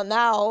know. Well,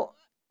 now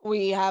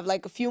we have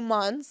like a few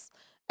months.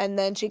 And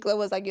then Chicklet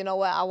was like, you know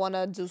what? I want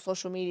to do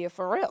social media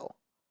for real.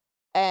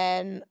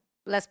 And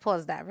let's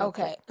pause that real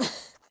quick.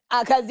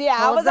 Because,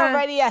 I was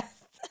already at.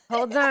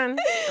 Hold on.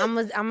 I'm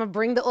gonna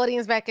bring the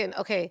audience back in.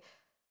 Okay.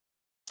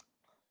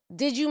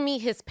 Did you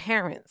meet his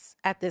parents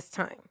at this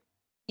time?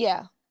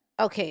 Yeah.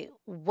 Okay.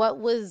 What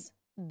was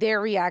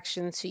their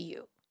reaction to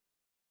you?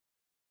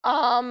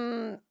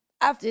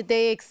 Did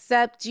they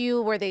accept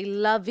you? Were they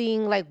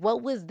loving? Like,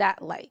 what was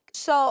that like?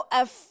 So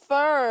at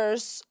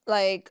first,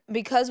 like,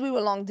 because we were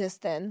long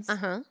distance,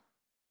 when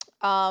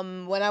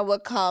I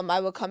would come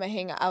and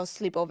hang out. I would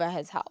sleep over at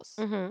his house,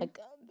 like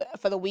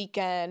for the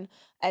weekend,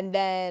 and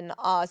then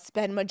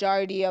spend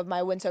majority of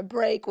my winter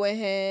break with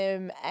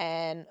him,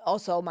 and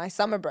also my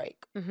summer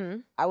break.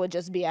 I would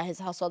just be at his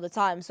house all the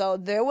time. So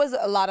there was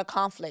a lot of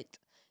conflict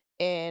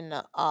in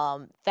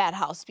that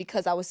house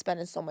because I was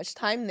spending so much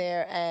time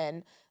there,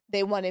 and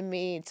they wanted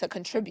me to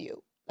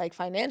contribute, like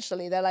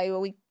financially. They're like,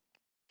 well, we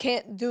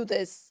can't do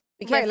this.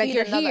 We can't like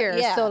you're here,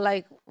 so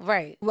like,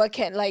 right. What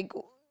can't, like,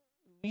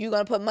 you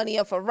gonna put money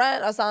up for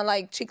rent or something?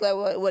 Like,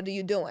 Chicklet, what are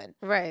you doing?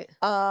 Right.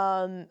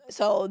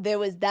 So there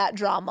was that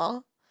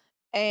drama.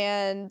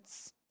 And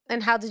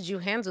how did you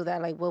handle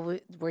that? Like,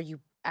 what were you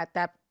at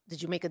that?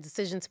 Did you make a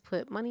decision to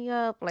put money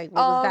up? Like,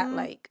 what was that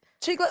like?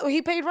 Chicklet,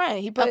 he paid rent.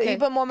 He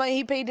put more money.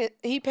 He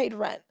paid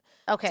rent.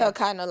 Okay. To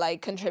kind of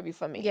like contribute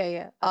for me.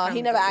 Yeah.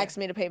 He never asked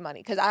me to pay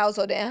money because I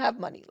also didn't have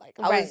money. Like,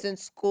 I was in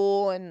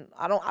school and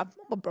I'm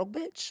a broke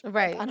bitch.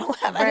 Right. Like, I don't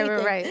have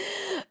anything. Right.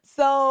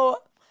 So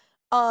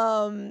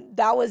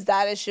that was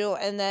that issue.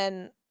 And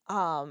then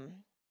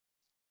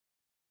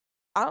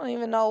I don't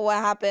even know what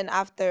happened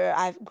after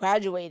I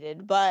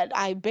graduated, but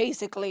I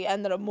basically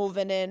ended up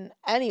moving in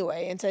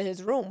anyway into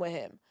his room with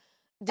him.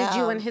 Did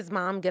you and his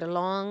mom get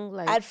along?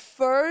 Like, at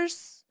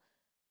first,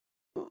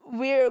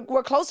 we're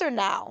closer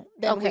now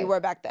than we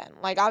were back then.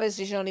 Like,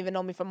 obviously, she don't even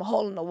know me from a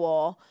hole in the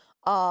wall.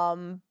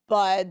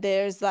 But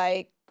there's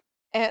like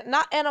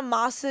not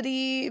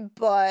animosity,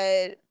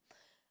 but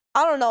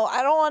I don't know.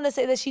 I don't want to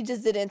say that she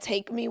just didn't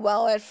take me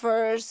well at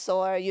first,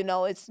 or, you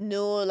know, it's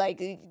new.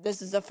 Like,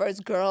 this is the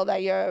first girl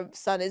that your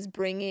son is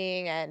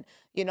bringing, and,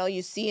 you know,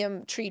 you see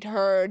him treat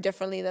her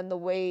differently than the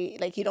way,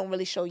 like, he don't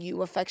really show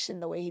you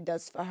affection the way he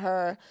does for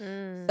her.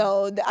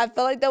 So I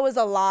feel like there was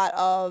a lot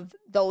of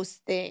those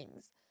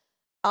things.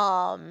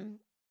 And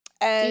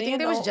do you think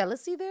there was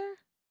jealousy there?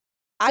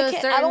 I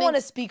don't want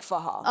to speak for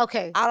her.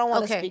 Okay. I don't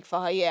want to speak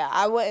for her. Yeah,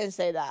 I wouldn't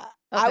say that.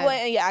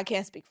 Okay. I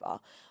can't speak for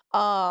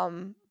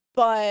her.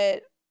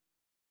 But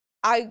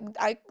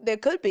there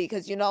could be,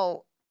 because, you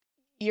know,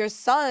 your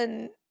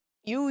son,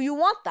 you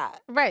want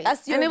that. Right.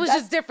 And it was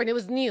just different. It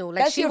was new.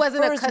 Like, she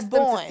wasn't accustomed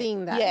to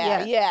seeing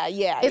that. Yeah.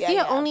 Is he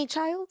an only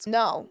child?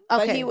 No.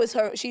 Okay.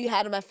 But she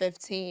had him at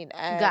 15.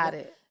 And, got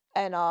it.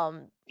 And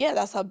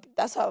that's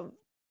how.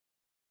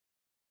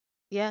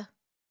 Yeah.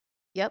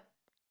 Yep.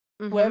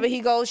 Wherever he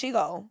goes, she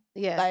go.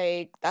 Yeah.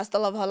 Like, that's the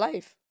love of her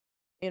life,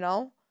 you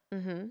know?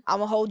 I'm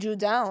gonna hold you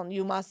down.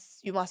 You my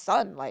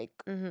son. Like,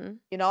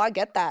 you know, I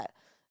get that.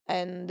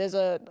 And there's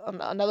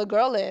another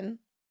girl in,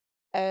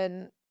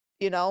 and,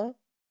 you know,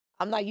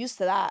 I'm not used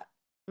to that.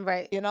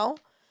 Right. You know?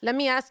 Let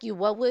me ask you,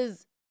 what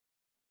was,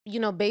 you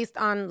know, based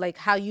on like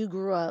how you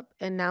grew up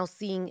and now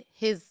seeing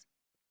his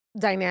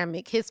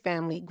dynamic, his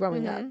family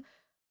growing up,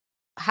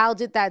 how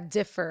did that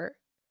differ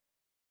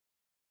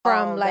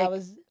from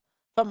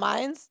from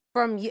mine's?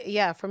 From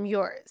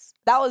yours.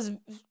 That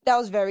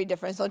was very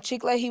different. So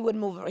Chicklet, he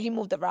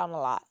moved around a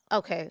lot.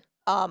 Okay.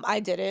 I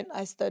didn't.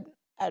 I stood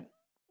at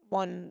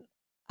one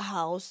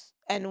house,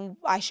 and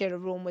I shared a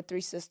room with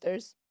two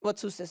sisters.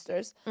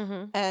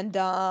 And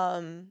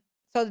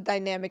so the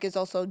dynamic is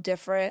also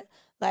different.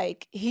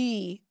 Like,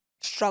 he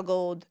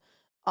struggled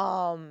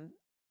in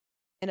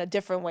a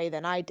different way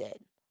than I did.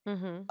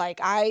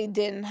 Like, I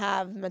didn't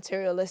have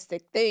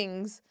materialistic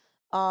things.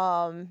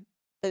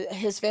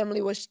 His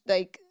family was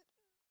like,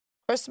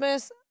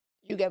 Christmas,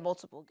 you get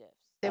multiple gifts.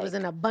 There was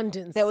an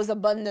abundance. There was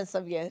abundance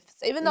of gifts.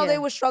 Even though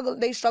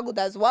they struggled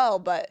as well,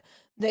 but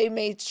they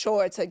made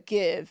sure to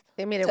give.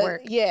 They made it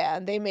work. Yeah,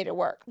 they made it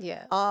work.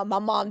 Yeah. My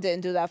mom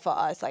didn't do that for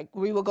us. Like,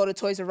 we would go to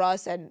Toys R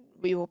Us and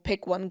we would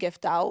pick one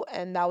gift out,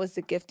 and that was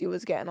the gift you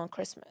was getting on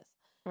Christmas.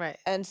 Right.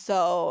 And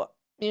so,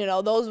 you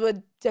know, those were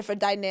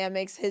different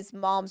dynamics. His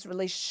mom's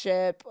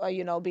relationship,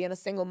 you know, being a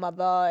single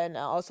mother, and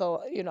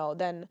also, you know,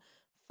 then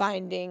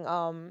finding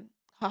her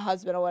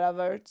husband or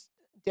whatever. It's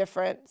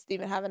different.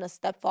 Stephen having a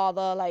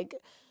stepfather, like,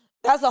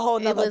 that's a whole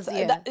nother.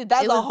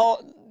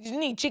 You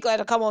need Chicklet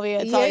to come over here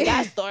and tell you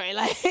that story,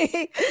 like.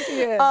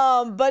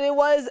 But it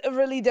was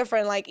really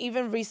different. Like,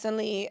 even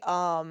recently,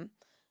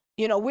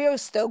 you know, we're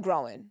still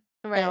growing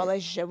in a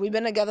relationship. We've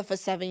been together for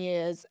 7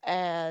 years,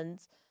 and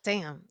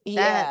damn,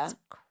 that's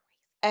crazy.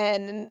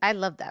 And I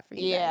love that for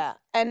you guys.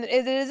 And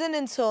it isn't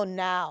until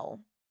now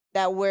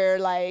that we're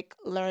like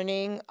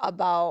learning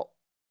about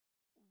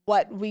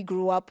what we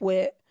grew up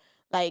with.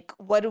 Like,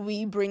 what do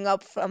we bring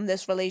up from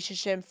this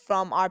relationship,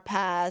 from our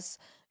past?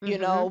 You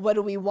know, what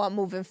do we want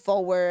moving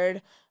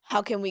forward?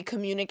 How can we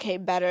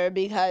communicate better?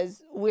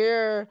 Because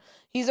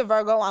he's a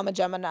Virgo, I'm a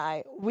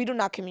Gemini. We do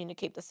not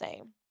communicate the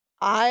same.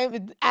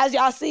 As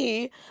y'all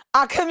see,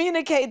 I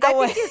communicate the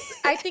way.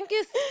 I think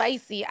it's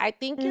spicy. I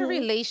think your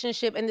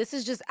relationship, and this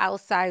is just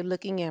outside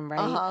looking in,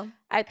 right?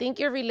 I think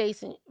your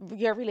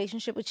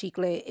relationship with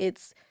Chicklet,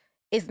 it's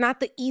not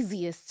the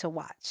easiest to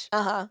watch,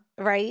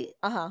 right?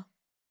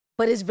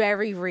 But it's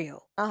very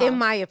real, in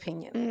my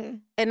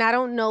opinion. And I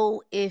don't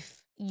know if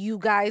you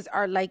guys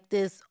are like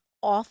this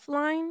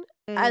offline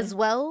as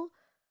well,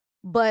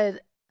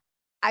 but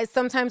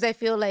sometimes I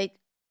feel like,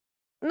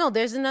 no,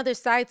 there's another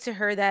side to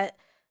her that,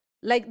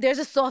 like, there's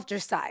a softer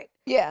side.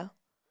 Yeah.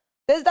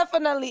 There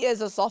definitely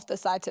is a softer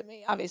side to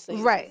me, obviously.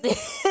 Right.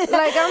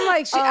 Like, I'm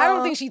like, I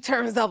don't think she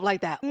turns up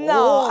like that.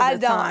 No,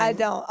 I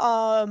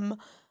don't.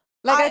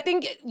 Like, I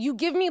think you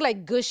give me,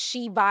 like,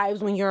 gushy vibes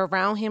when you're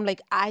around him.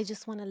 Like, I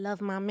just want to love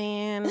my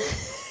man.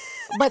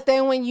 But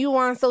then when you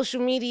on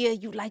social media,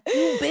 you like,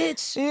 you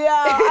bitch.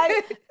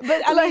 Yeah.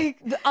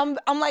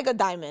 I'm like a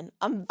diamond.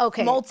 I'm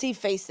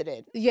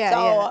multifaceted. Yeah,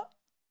 so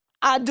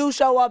I do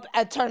show up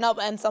and turn up,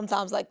 and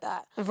sometimes like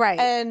that. Right.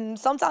 And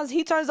sometimes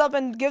he turns up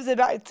and gives it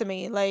back to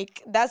me.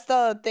 Like, that's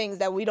the things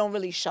that we don't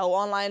really show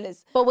online.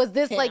 But was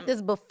this like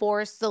this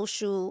before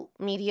social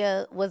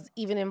media was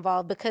even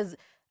involved? Because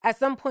at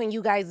some point,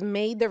 you guys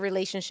made the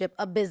relationship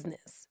a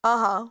business.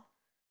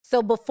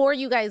 So before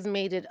you guys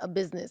made it a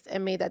business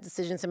and made that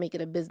decision to make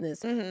it a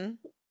business,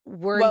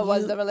 what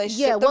was the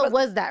relationship? Yeah, what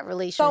was that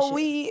relationship? So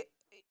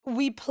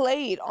we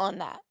played on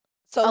that.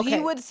 So he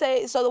would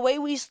say, so the way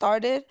we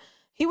started,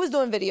 he was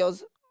doing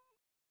videos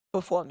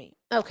before me.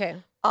 Okay.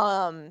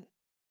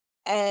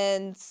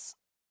 And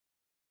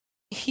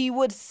he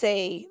would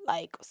say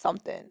like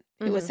something.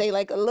 He would say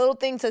like a little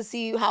thing to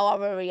see how I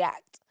would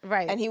react.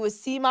 Right. And he would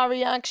see my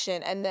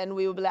reaction, and then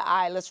we would be like,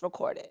 all right, let's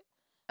record it.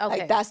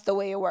 Okay. Like, that's the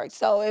way it worked.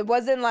 So it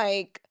wasn't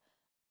like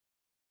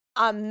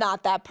I'm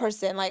not that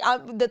person. Like,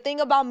 the thing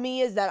about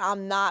me is that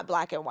I'm not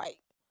black and white.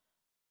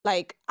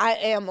 Like, I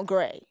am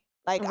gray.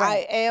 Like,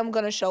 I am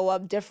going to show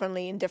up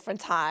differently in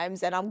different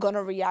times, and I'm going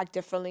to react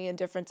differently in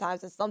different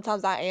times. And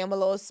sometimes I am a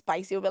little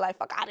spicy. I'll be like,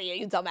 fuck out of here,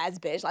 you dumbass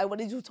bitch. Like,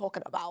 what are you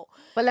talking about?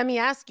 But let me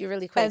ask you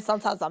really quick. And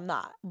sometimes I'm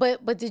not.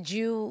 But did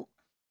you,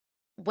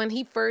 when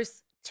he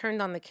first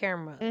turned on the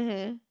camera,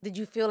 did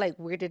you feel like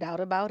weirded out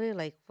about it?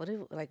 Like, what are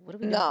we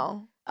doing?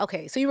 No.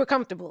 Okay, so you were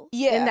comfortable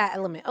in that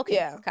element.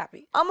 Okay,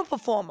 copy. I'm a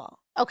performer.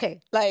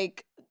 Okay.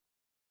 Like,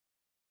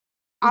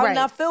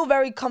 I feel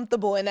very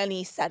comfortable in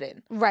any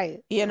setting.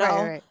 Right. You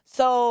know? Right.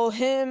 So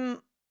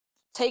him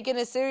taking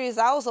it serious,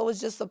 I also was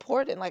just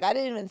supporting. Like, I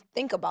didn't even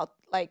think about,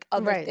 like,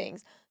 other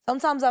things.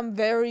 Sometimes I'm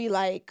very,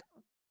 like,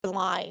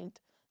 blind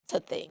to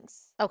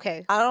things.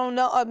 Okay. I don't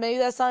know. Maybe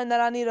that's something that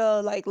I need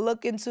to, like,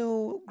 look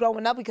into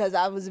growing up, because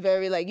I was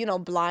very, like, you know,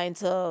 blind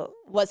to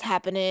what's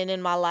happening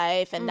in my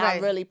life and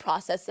not really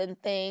processing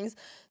things.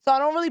 So I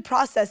don't really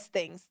process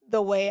things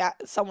the way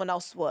someone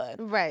else would.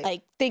 Right.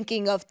 Like,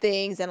 thinking of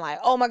things and like,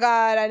 oh my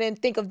God, I didn't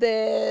think of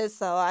this.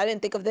 So I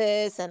didn't think of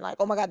this. And like,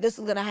 oh my God, this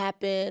is going to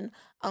happen.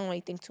 I don't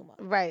really think too much.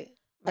 Right.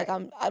 Like,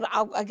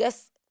 I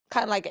guess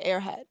kind of like an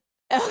airhead.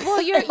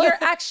 Well, you're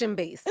action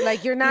based.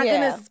 Like, you're not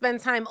gonna spend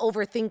time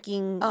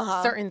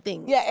overthinking certain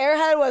things. Yeah,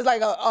 airhead was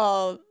like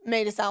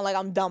made it sound like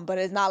I'm dumb, but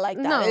it's not like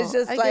that. No, it's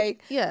just I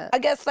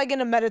guess like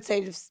in a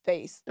meditative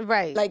space,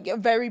 right? Like,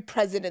 very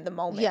present in the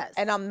moment. Yes,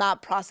 and I'm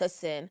not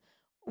processing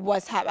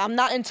what's happening. I'm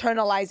not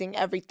internalizing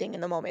everything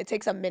in the moment. It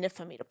takes a minute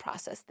for me to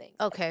process things.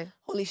 Okay. Like,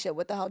 holy shit,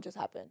 what the hell just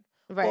happened?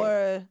 Right.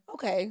 Or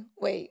okay,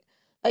 wait.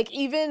 Like,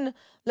 even,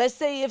 let's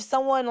say if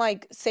someone,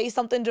 like, say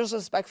something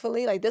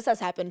disrespectfully, like, this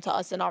has happened to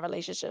us in our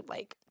relationship.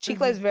 Like,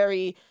 Chicklet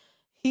is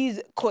he's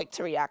quick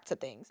to react to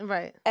things.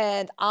 Right.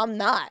 And I'm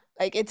not.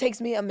 Like, it takes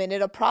me a minute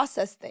to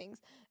process things.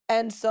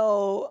 And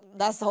so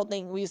that's the whole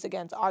thing. We used to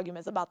get into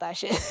arguments about that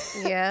shit.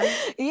 Yeah?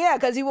 Yeah,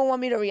 because he would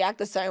want me to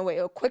react a certain way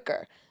or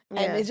quicker.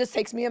 And it just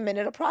takes me a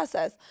minute to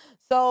process.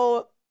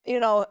 So, you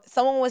know,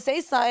 someone would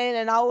say something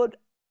and I would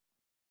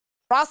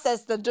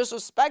process the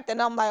disrespect, and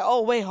I'm like,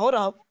 oh wait, hold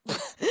up.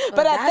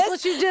 But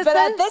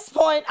at this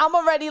point, I'm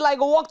already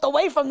like walked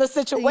away from the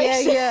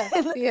situation.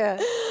 Yeah.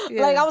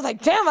 Like I was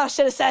like, damn, I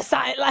should have said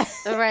something. Like,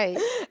 right.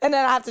 And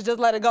then I have to just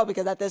let it go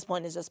because at this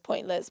point it's just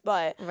pointless.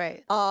 But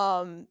right.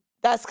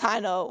 That's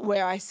kind of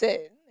where I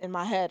sit in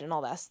my head and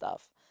all that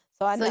stuff.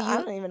 So I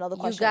don't even know the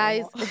question.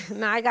 You guys,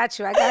 no, I got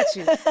you.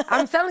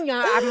 I'm telling you,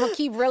 I'm gonna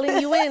keep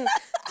reeling you in.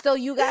 So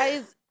you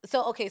guys.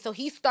 So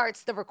he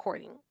starts the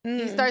recording.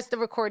 He starts the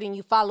recording.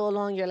 You follow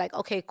along. You're like,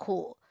 okay,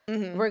 cool.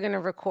 We're gonna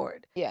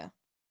record. Yeah.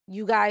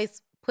 You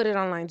guys put it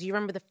online. Do you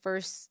remember the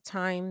first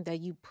time that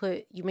you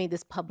made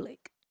this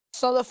public?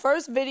 So the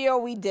first video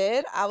we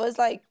did, I was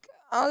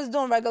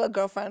doing regular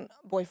girlfriend,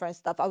 boyfriend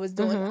stuff. I was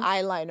doing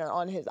eyeliner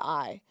on his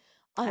eye,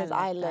 on his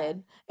eyelid.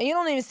 That. And you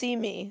don't even see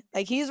me.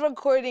 Like he's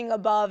recording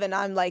above and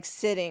I'm like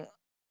sitting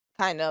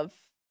kind of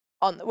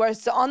on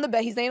the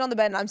bed. He's laying on the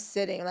bed and I'm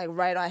sitting like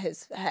right on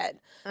his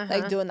head,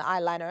 like doing the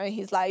eyeliner. And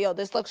he's like, yo,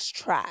 this looks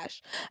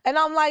trash. And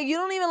I'm like, you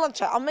don't even look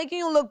trash. I'm making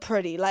you look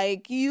pretty.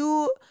 Like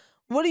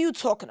what are you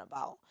talking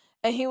about?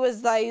 And he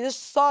was like, this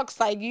sucks.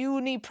 Like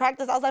you need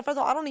practice. I was like, first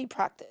of all, I don't need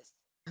practice.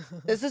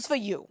 This is for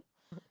you.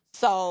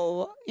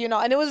 So,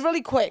 and it was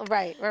really quick.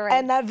 Right.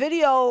 And that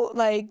video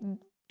like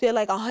did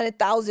like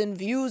 100,000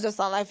 views or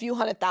something, like a few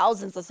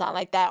 100,000s or something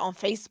like that on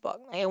Facebook.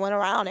 Like, it went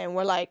around and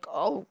we're like,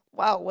 oh,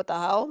 wow, what the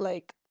hell?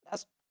 Like,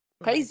 that's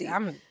crazy.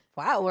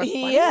 Wow, we're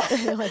funny.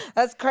 Yeah,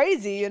 that's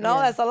crazy,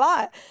 that's a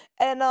lot.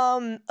 And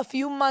a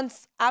few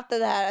months after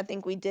that, I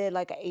think we did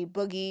like a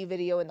boogie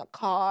video in the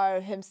car,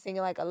 him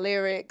singing like a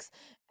lyrics.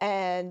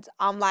 And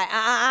I'm like,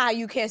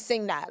 you can't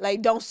sing that.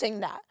 Like, don't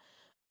sing that.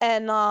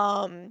 And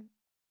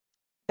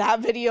that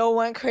video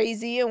went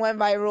crazy and went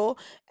viral.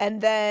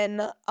 And then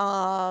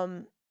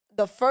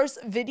the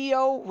first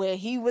video where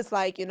he was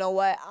like, you know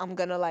what, I'm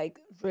gonna like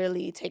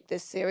really take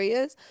this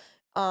serious.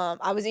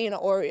 I was eating an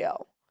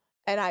Oreo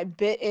and I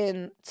bit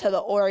into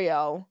the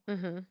Oreo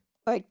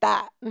like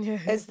that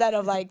instead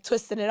of like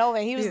twisting it over.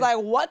 And he was like,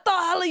 what the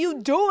hell are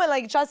you doing?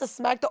 Like, he tries to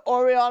smack the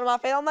Oreo out of my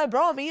face. I'm like,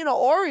 bro, I'm eating an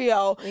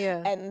Oreo.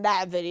 Yeah. And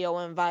that video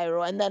went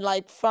viral. And then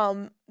like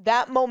from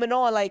that moment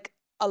on, like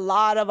a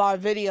lot of our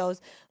videos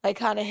like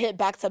kind of hit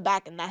back to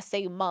back in that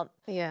same month.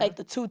 Yeah. Like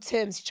the 2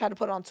 Tims, he tried to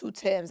put on 2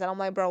 Tims. And I'm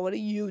like, bro, what are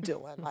you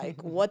doing?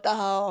 Like, what the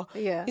hell?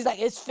 Yeah. He's like,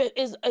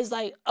 it's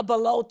like a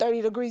below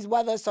 30 degrees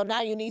weather, so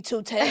now you need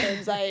 2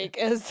 Tims. Like,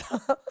 it's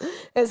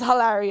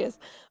hilarious.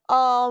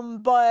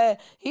 But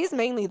he's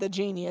mainly the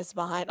genius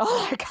behind all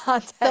our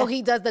content. So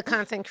he does the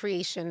content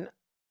creation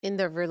in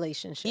the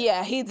relationship.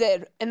 Yeah, he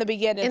did in the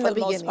beginning for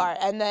the most part.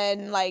 And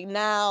then like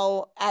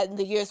now at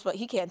the years, but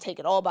he can't take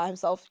it all by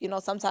himself.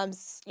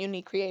 Sometimes you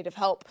need creative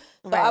help.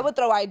 So I would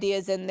throw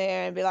ideas in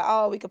there and be like,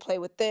 oh, we could play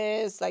with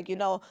this. Like,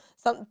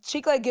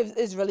 Chicklet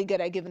is really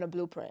good at giving a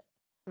blueprint.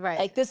 Right.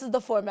 Like, this is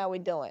the format we're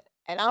doing.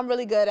 And I'm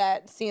really good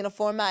at seeing a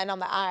format and I'm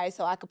like, all right,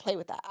 so I could play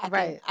with that.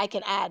 I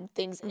can add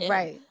things in.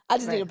 Right. I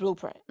just need a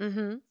blueprint.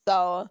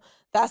 So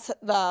that's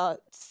the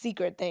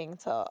secret thing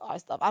to our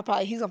stuff.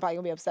 He's probably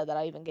gonna be upset that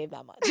I even gave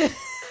that much.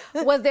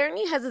 Was there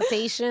any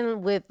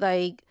hesitation with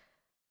like,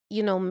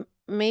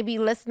 maybe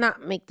let's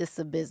not make this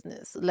a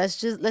business. Let's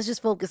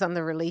just focus on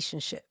the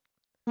relationship.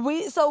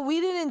 We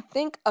didn't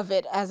think of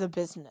it as a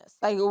business.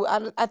 Like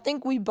I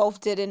think we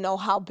both didn't know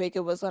how big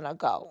it was gonna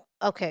go.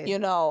 Okay.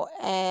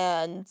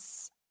 And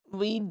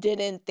we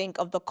didn't think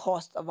of the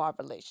cost of our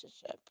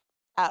relationship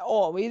at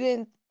all. We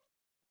didn't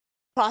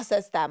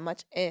process that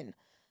much in.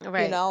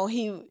 Right.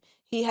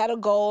 He had a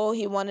goal.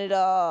 He wanted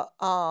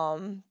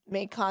to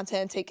make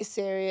content, take it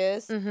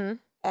serious,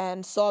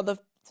 and saw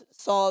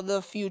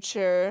the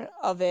future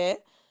of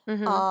it.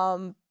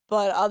 But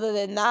other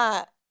than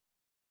that,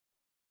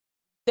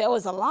 there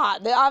was a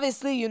lot.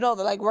 Obviously,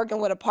 like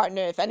working with a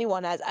partner. If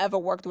anyone has ever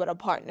worked with a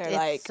partner,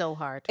 it's so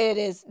hard. It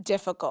is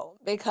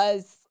difficult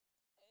because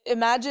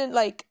imagine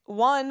like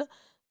one,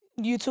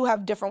 you two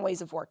have different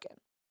ways of working.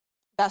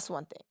 That's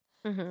one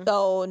thing.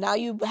 So now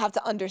you have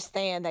to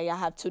understand that y'all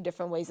have 2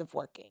 different ways of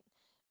working.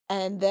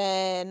 And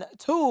then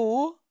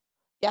 2,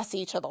 y'all see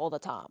each other all the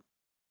time.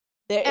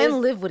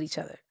 Live with each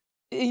other.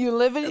 You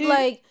live with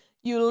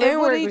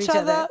each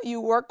other, you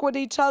work with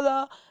each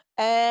other,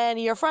 and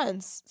you're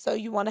friends. So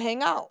you want to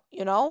hang out,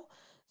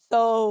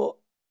 So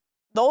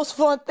those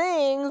 4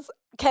 things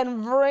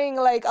can bring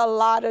like a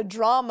lot of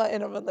drama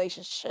in a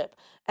relationship.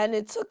 And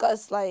it took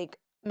us like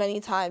many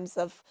times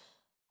of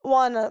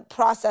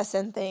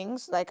processing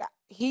things. Like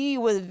he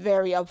was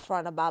very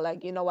upfront about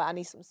like, you know what, I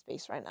need some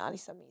space right now. I need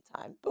some me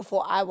time.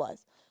 Before I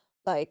was.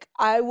 Like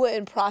I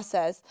wouldn't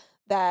process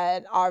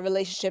that our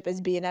relationship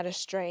is being at a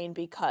strain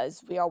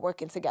because we are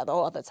working together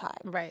all the time.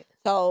 Right.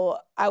 So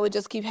I would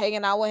just keep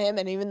hanging out with him,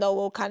 and even though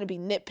we'll kind of be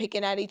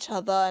nitpicking at each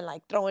other and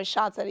like throwing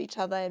shots at each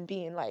other and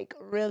being like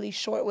really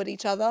short with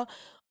each other,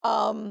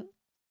 I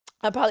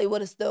probably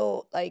would have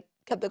still like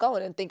kept it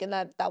going and thinking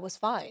that was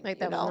fine. Like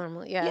that was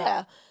normal. Yeah.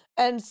 Yeah.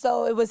 And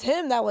so it was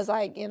him that was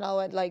like,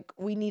 like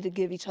we need to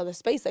give each other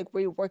space. Like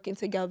we're working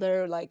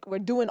together. Like we're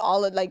doing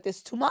all of like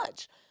this too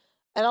much.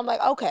 And I'm like,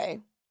 okay.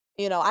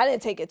 I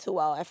didn't take it too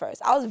well at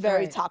first. I was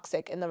very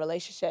toxic in the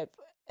relationship.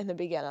 in the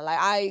beginning. Like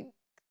I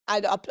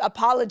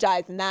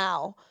apologize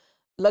now,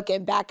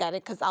 looking back at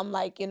it, because I'm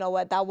like, you know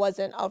what, that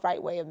wasn't a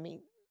right way of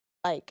me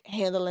like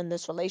handling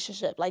this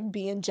relationship, like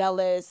being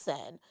jealous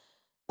and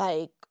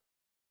like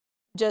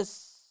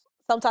just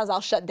sometimes I'll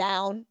shut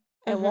down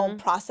and won't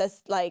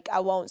process, like I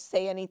won't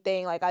say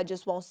anything, like I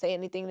just won't say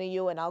anything to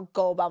you and I'll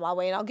go about my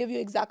way and I'll give you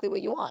exactly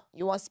what you want.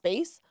 You want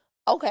space?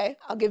 Okay,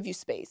 I'll give you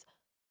space.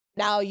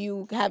 Now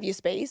you have your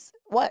space.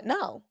 What?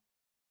 No.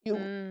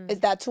 Is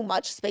that too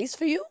much space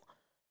for you?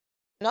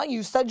 No,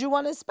 you said you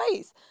wanted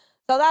space.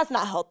 So that's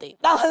not healthy.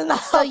 That was not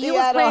healthy. So you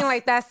was playing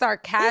like that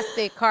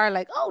sarcastic card,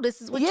 like, oh,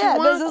 this is what you want.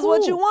 Yeah, this is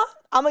what you want.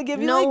 I'm going to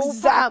give you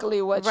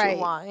exactly what you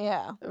want.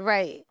 Yeah.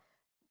 Right.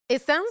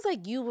 It sounds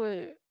like you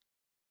were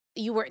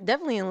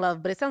definitely in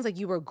love, but it sounds like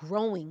you were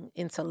growing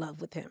into love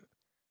with him.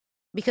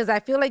 Because I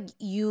feel like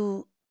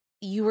you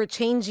were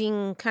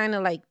changing, kind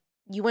of like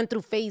you went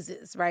through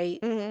phases, right?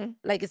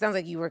 Like it sounds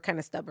like you were kind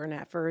of stubborn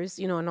at first,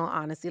 you know, in all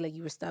honesty, like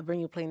you were stubborn,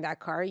 you were playing that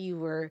card, you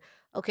were,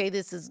 okay,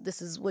 this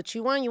is what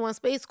you want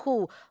space,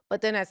 cool.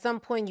 But then at some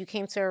point you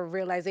came to a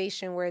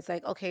realization where it's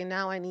like, okay,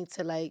 now I need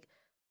to like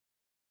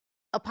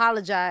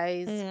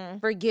apologize,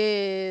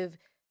 forgive,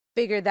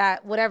 figure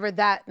that, whatever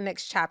that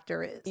next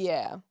chapter is.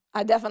 Yeah.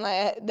 I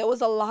definitely, there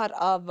was a lot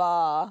of,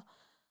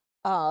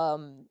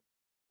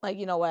 like,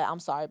 you know what, I'm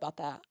sorry about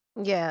that.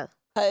 Yeah.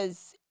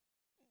 Because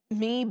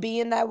me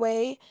being that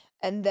way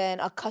and then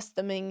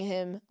accustoming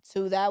him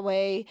to that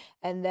way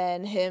and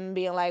then him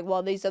being like,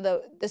 well, this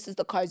is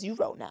the cards you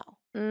wrote now.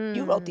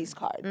 You wrote these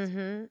cards,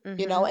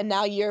 you know, and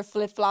now you're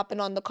flip-flopping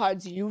on the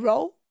cards you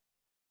wrote.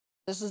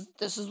 This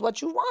is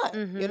what you want,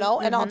 you know?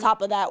 And on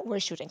top of that, we're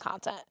shooting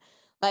content.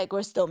 Like,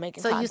 we're still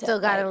making content. So you still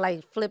got to,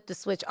 like, flip the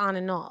switch on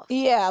and off.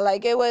 Yeah,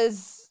 like, it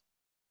was...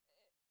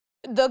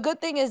 The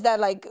good thing is that,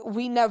 like,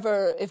 we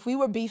never... If we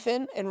were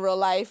beefing in real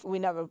life, we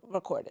never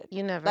recorded.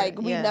 You never... Like,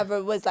 we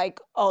never was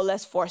like, oh,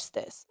 let's force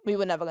this. We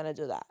were never going to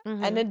do that.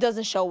 And it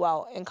doesn't show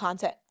well in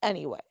content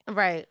anyway.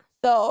 Right.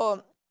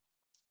 So,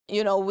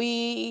 you know,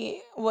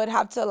 we would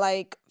have to,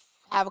 like,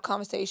 have a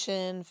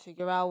conversation,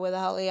 figure out where the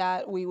hell they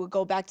at. We would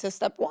go back to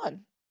step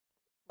one,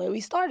 where we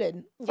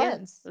started,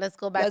 friends. Let's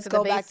go back to the basics.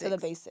 Let's go back to the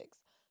basics.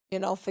 You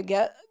know,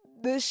 forget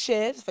this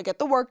shit, forget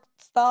the work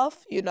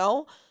stuff, you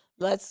know.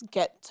 Let's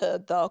get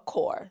to the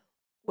core.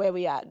 Where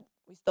we at?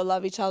 We still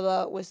love each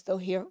other. We're still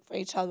here for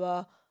each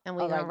other. And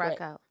we're going to rock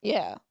out.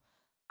 Yeah.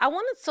 I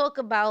want to talk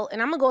about,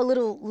 and I'm going to go a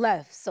little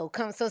left, so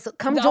come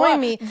join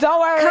me. Don't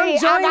worry, I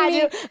got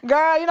you.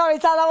 Girl, you know, every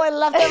time I went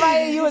left and right,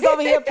 and you was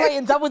over here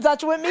playing double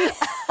dutch with me.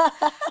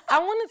 I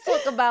want to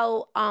talk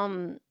about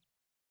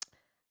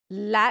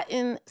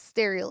Latin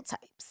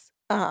stereotypes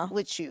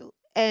with you.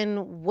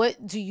 And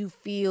what do you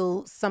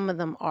feel some of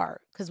them are?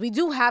 Because we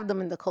do have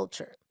them in the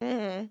culture.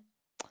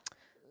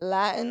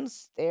 Latin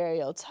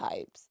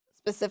stereotypes,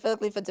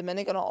 specifically for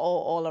Dominican or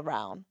all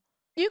around?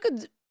 We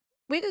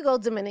could go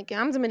Dominican.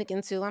 I'm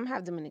Dominican too. I'm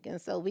half Dominican,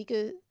 so we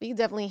could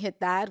definitely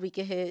hit that. We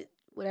could hit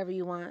whatever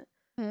you want.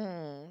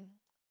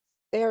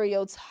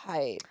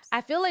 Stereotypes. I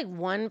feel like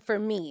one for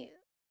me.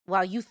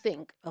 While you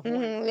think of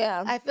one,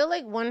 I feel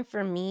like one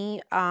for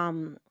me.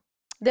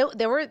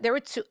 There were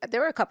two.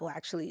 There were a couple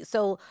actually.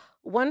 So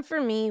one for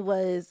me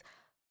was,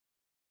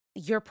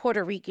 you're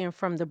Puerto Rican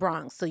from the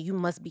Bronx, so you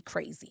must be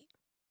crazy.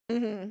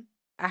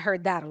 I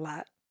heard that a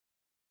lot.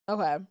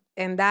 Okay.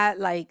 And that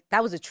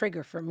was a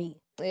trigger for me.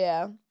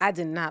 Yeah. I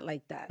did not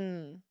like that.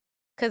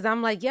 Cause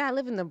I'm like, yeah, I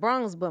live in the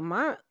Bronx, but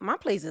my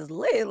place is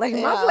lit. Like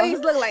my place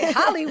look like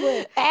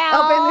Hollywood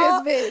up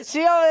in this bitch. She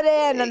over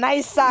there in the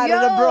nice side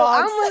of the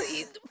Bronx.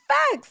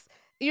 Facts.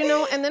 You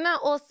know, and then I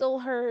also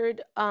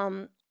heard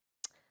the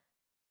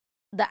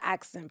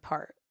accent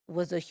part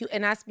was a huge,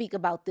 and I speak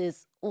about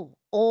this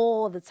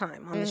all the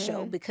time on the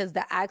show, because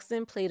the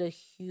accent played a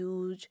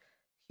huge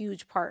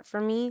part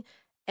for me.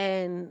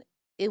 And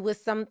it was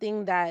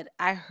something that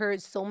I heard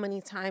so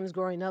many times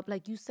growing up,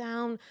 like, you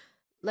sound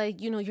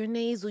like, you know, you're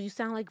nasal, you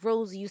sound like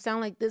Rosie, you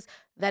sound like this,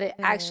 that it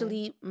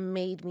actually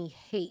made me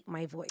hate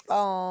my voice.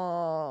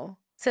 Oh.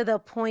 To the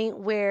point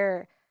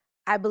where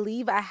I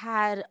believe I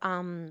had,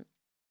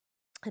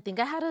 I think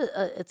I had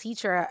a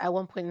teacher at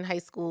one point in high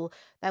school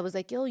that was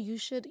like, yo, you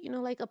should, you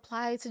know, like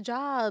apply to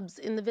jobs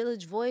in the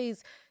Village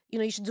Voice. You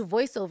know, you should do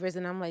voiceovers.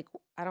 And I'm like,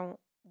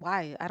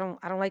 why? I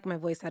don't like my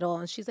voice at all.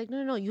 And she's like,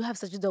 no, you have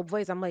such a dope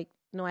voice. I'm like,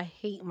 no, I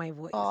hate my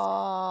voice.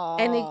 Oh.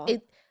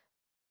 And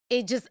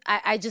it just,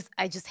 I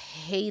just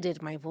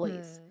hated my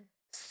voice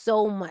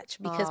so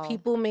much, because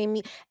people made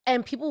me,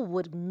 and people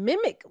would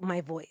mimic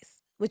my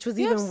voice, which was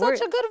even worse. You have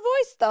such a good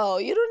voice though.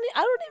 I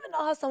don't even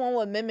know how someone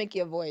would mimic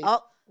your voice.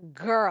 Oh,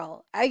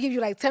 girl, I give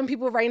you like 10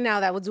 people right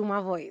now that would do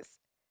my voice.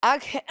 I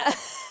can't.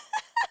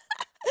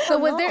 So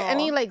was there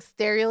any like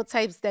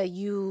stereotypes that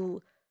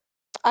you...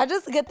 I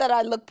just get that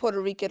I look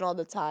Puerto Rican all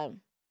the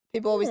time.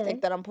 People always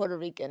think that I'm Puerto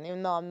Rican,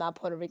 even though I'm not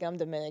Puerto Rican, I'm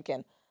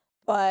Dominican.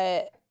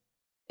 But,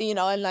 you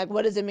know, and like,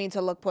 what does it mean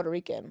to look Puerto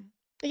Rican?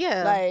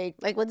 Yeah.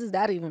 Like what does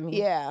that even mean?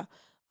 Yeah.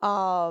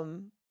 That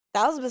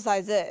was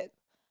besides it.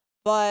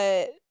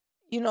 But,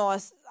 you know, I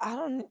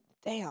don't...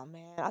 Damn,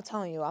 man. I'm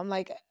telling you, I'm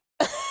like...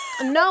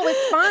 No,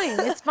 it's fine.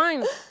 It's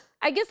fine.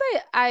 I guess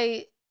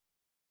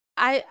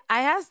I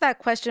asked that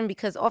question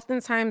because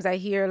oftentimes I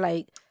hear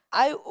like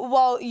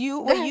what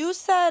you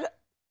said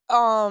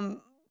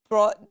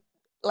brought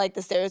like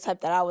the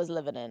stereotype that I was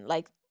living in,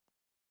 like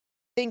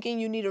thinking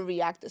you need to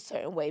react a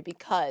certain way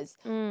because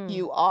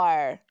you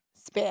are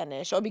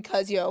Spanish or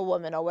because you're a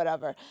woman or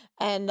whatever.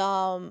 And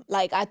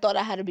like I thought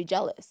I had to be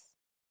jealous.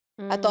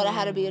 I thought I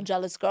had to be a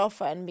jealous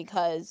girlfriend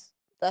because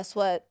that's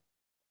what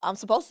I'm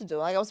supposed to do.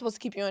 Like I'm supposed to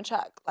keep you in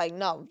check. Like,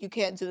 no, you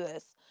can't do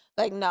this.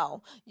 Like,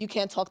 no, you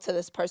can't talk to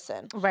this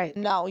person. Right.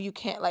 No, you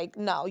can't. Like,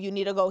 no, you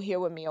need to go here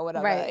with me or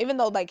whatever. Right. Even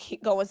though like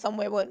going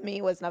somewhere with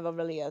me was never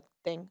really a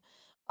thing.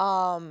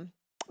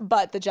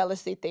 But the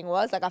jealousy thing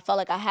was like I felt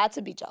like I had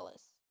to be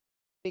jealous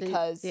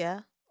because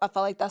I felt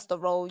like that's the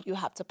role you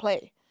have to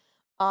play.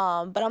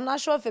 But I'm not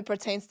sure if it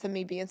pertains to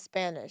me being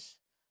Spanish.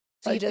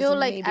 Do you feel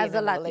like as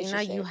a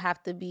Latina you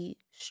have to be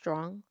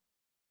strong?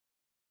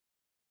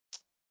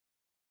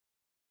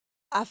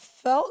 I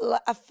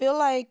feel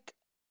like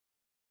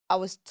I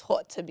was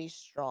taught to be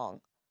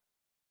strong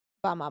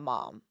by my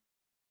mom.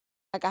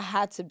 Like I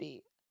had to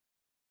be.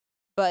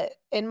 But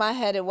in my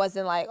head it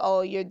wasn't like,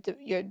 oh, you're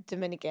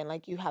Dominican,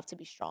 like you have to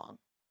be strong.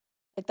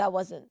 Like that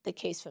wasn't the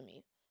case for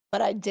me.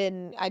 But I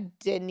did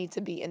need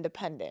to be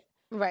independent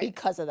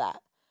because of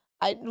that.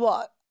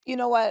 You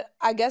know what?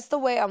 I guess the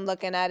way I'm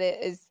looking at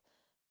it is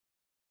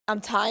I'm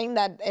tying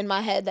that in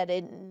my head that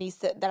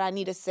that I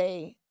need to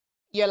say,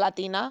 you're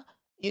Latina,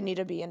 you need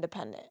to be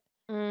independent.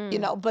 You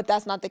know, but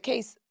that's not the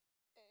case.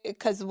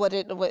 Because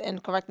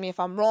and correct me if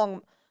I'm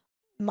wrong,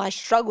 my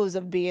struggles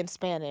of being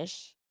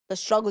Spanish, the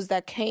struggles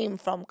that came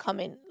from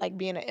coming, like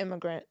being an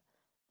immigrant,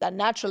 that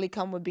naturally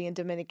come with being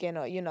Dominican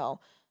or, you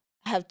know,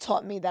 have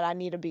taught me that I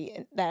need to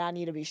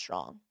be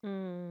strong.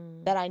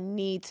 That I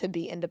need to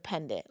be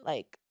independent.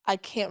 Like I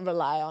can't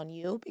rely on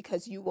you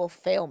because you will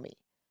fail me.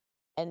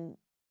 And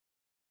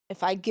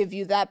if I give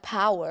you that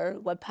power,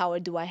 what power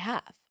do I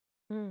have?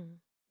 You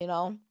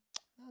know?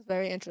 That's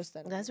very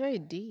interesting. That's very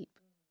deep.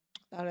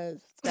 That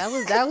is. That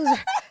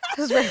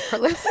was very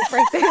prolific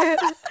right there.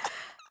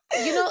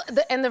 You know,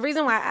 and the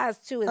reason why I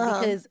asked too is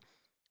because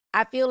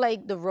I feel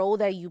like the role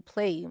that you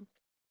play,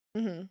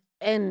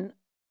 and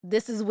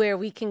this is where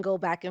we can go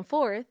back and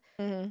forth,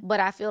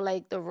 but I feel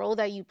like the role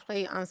that you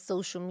play on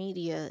social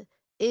media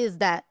is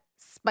that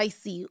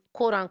spicy,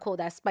 quote unquote,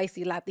 that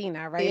spicy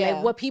Latina, right? Yeah.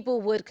 Like what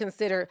people would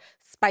consider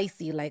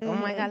spicy. Like, oh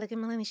my God, look at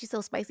Maleni, she's so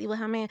spicy with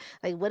her man.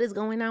 Like, what is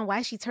going on? Why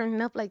is she turning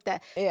up like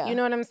that? Yeah. You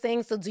know what I'm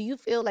saying? So do you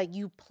feel like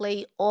you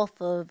play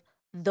off of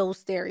those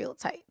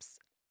stereotypes?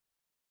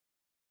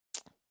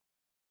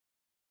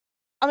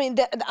 I mean,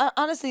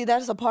 honestly,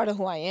 that's a part of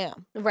who I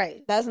am.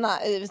 Right.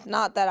 It's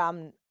not that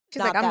I'm.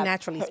 She's like, I'm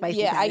naturally spicy.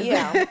 Yeah, guys. I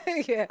am.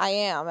 Yeah. I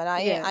am. And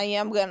I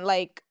am gonna,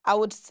 like, I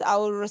would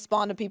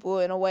respond to people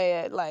in a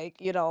way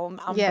like, you know,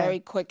 I'm very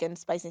quick and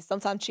spicy.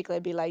 Sometimes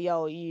Chicklet be like,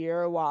 yo,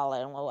 you're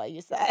wildin' with what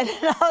you said. And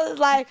I was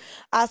like,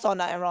 I saw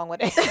nothing wrong with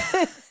it.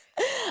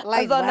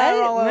 Like, I saw nothing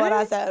wrong with what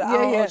I said. Yeah, I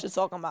don't know what you're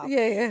talking about.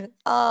 Yeah,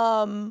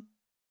 yeah.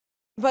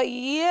 But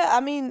yeah,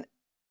 I mean,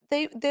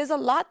 there's a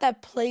lot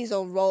that plays a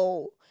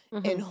role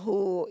in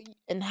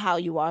how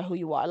you are who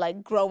you are.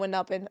 Like growing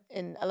up in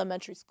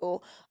elementary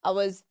school, I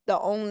was the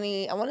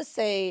only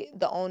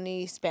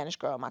Spanish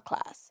girl in my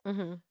class.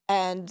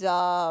 And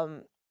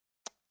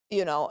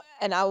you know,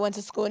 and I went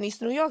to school in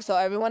East New York, so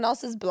everyone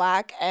else is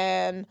black,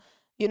 and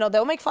you know,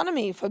 they'll make fun of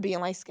me for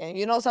being light skinned.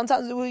 You know,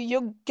 sometimes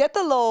you'll get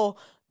the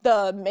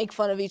make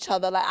fun of each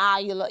other,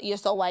 like, you're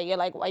so white, you're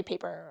like white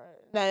paper.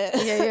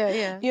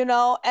 Yeah. You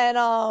know,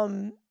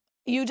 and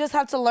you just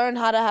have to learn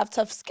how to have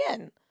tough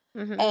skin.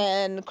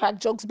 And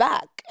crack jokes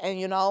back, and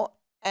you know,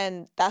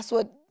 and that's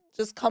what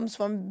just comes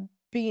from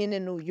being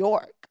in New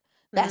York.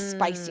 That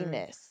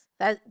spiciness.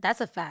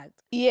 That's a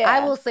fact. Yeah,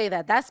 I will say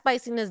that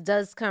spiciness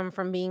does come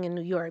from being in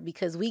New York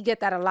because we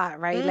get that a lot,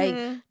 right? Like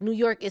New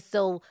York is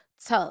so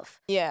tough.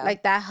 Yeah,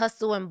 like that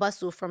hustle and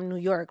bustle from New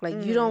York.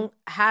 Like you don't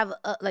have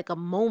a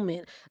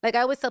moment. Like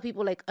I always tell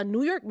people, like a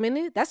New York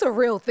minute, that's a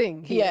real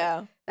thing here.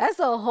 Yeah. That's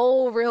a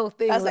whole real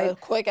thing. That's like, a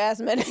quick ass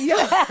minute. Yeah,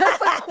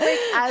 that's a quick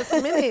ass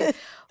minute.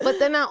 But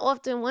then I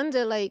often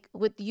wonder, like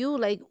with you,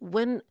 like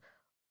when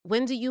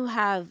do you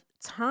have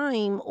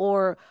time,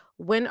 or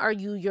when are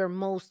you your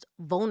most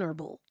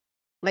vulnerable?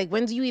 Like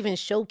when do you even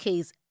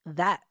showcase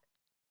that?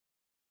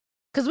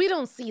 Because we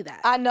don't see that.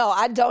 I know.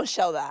 I don't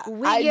show that.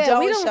 We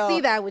don't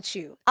see that with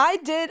you. I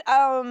did,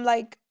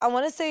 like, I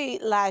want to say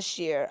last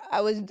year,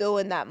 I was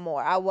doing that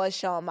more. I was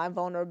showing my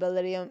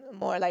vulnerability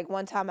more. Like,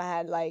 one time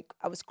I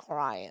was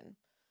crying.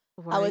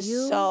 It was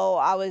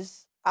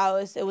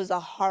a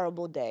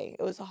horrible day.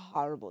 It was a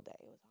horrible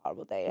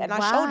day. And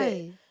I showed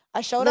it.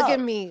 I showed up. Look at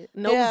me,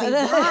 nosy.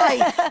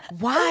 Yeah.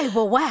 Why?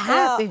 Well, what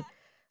happened?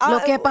 Lo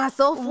que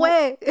pasó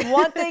fue.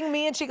 One thing,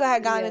 me and Chicklet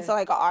had gotten into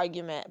like an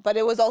argument, but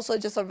it was also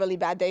just a really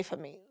bad day for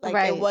me. Like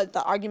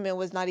the argument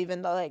was not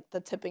even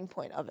the tipping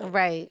point of it.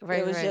 Right.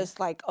 It was just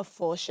like a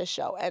full shit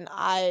show, and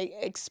I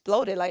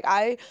exploded. Like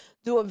I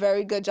do a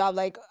very good job.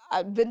 Like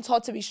I've been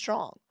taught to be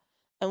strong,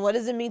 and what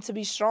does it mean to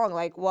be strong?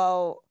 Like,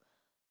 well,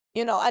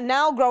 You know, and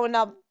now growing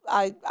up,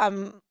 I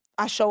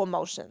show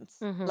emotions.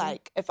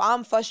 Like, if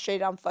I'm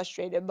frustrated, I'm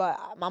frustrated. But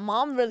my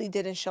mom really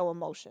didn't show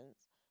emotions.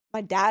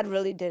 My dad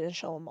really didn't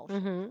show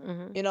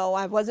emotions. You know,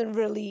 I wasn't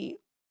really,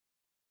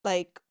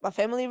 like, my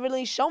family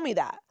really showed me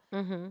that.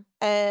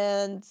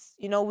 And,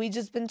 you know, we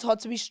just been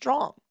taught to be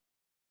strong.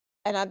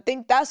 And I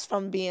think that's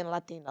from being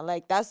Latina.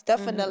 Like, that's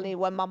definitely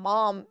what my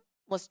mom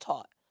was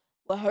taught,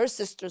 what her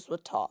sisters were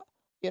taught.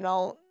 You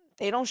know,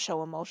 they don't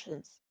show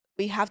emotions.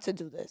 We have to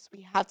do this.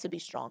 We have to be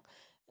strong.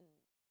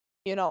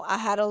 You know, I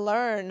had to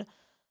learn,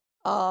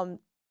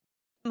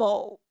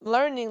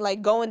 learning,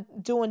 like,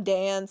 doing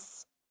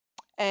dance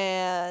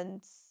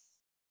and,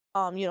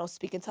 you know,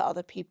 speaking to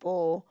other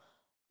people.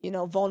 You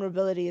know,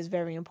 vulnerability is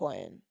very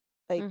important.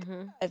 Like,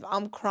 if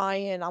I'm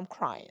crying, I'm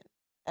crying.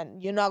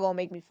 And you're not going to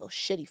make me feel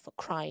shitty for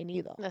crying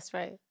either. That's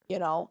right. You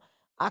know,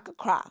 I could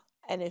cry.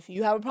 And if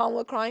you have a problem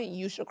with crying,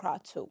 you should cry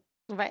too.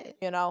 Right.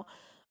 You know?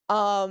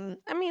 I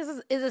mean,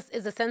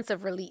 it's a sense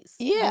of release.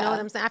 Yeah. You know what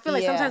I'm saying? I feel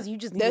like sometimes you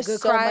just need a good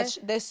cry.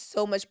 There's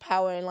so much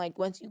power in, like,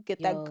 once you get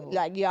that,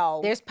 like,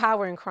 there's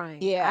power in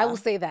crying. Yeah. I will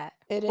say that.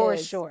 For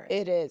sure.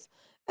 It is.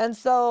 And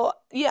so,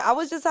 yeah, I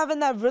was just having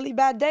that really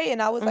bad day.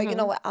 And I was like, you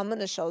know what? I'm going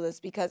to show this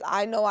because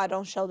I know I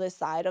don't show this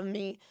side of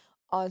me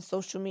on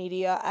social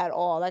media at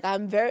all. Like,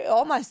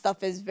 all my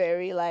stuff is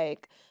very,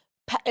 like,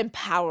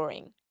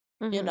 empowering,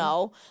 you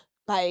know?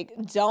 Like,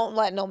 don't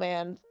let no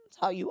man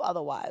tell you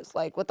otherwise.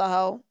 Like, what the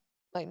hell?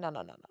 Like, no.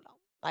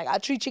 Like, I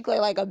treat Chicklet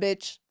like a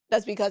bitch.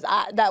 That's because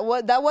that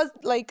was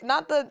like,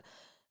 not that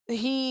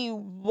he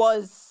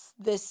was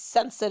this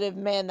sensitive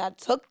man that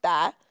took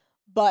that,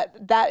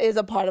 but that is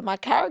a part of my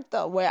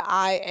character where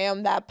I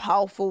am that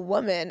powerful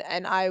woman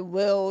and I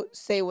will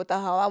say what the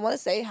hell I want to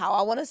say, how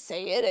I want to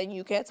say it, and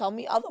you can't tell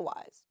me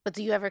otherwise. But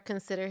do you ever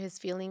consider his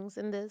feelings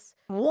in this?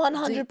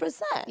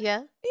 100%.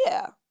 Yeah?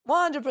 Yeah,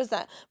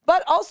 100%.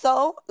 But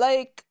also,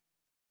 like...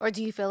 Or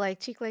do you feel like,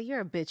 Chicklet,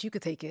 you're a bitch, you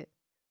could take it?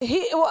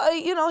 Well,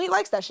 you know, he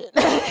likes that shit.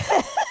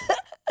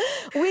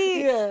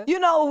 You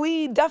know,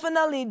 we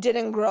definitely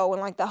didn't grow in,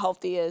 like, the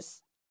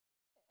healthiest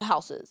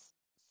houses.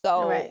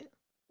 So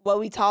what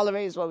we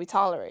tolerate is what we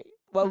tolerate.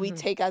 What we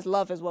take as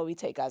love is what we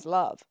take as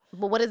love.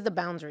 But what is the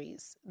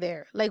boundaries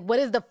there? Like, what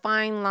is the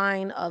fine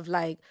line of,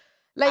 like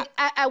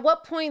at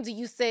what point do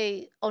you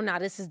say, oh, nah,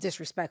 this is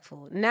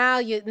disrespectful? Now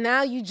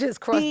you just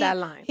crossed that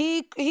line.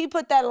 He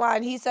put that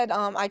line. He said,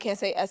 I can't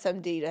say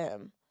SMD to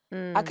him.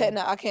 I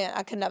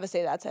could never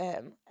say that to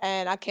him.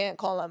 And I can't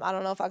call him, I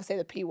don't know if I can say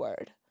the P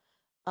word.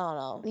 I don't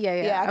know.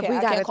 Yeah. I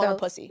can't call him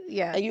pussy.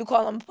 Yeah. And you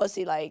call him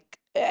pussy, like,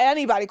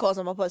 anybody calls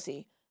him a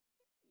pussy,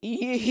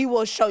 he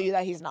will show you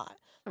that he's not.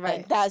 Right.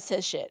 Like, that's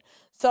his shit.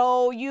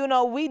 So, you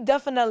know, we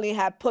definitely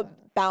have put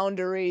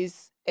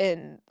boundaries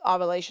in our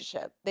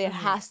relationship. There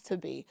has to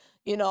be.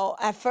 You know,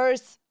 at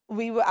first,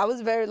 I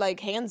was very, like,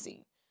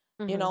 handsy,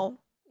 you know?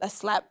 A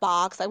slap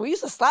box. Like, we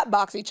used to slap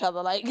box each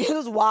other. Like, it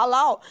was wild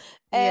out.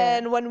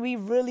 And when we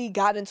really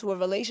got into a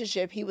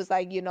relationship, he was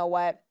like, you know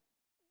what?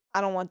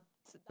 I don't want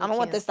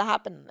this to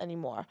happen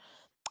anymore.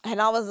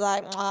 And I was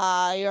like,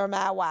 you're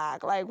mad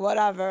whack. Like,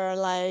 whatever.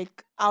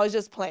 Like, I was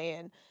just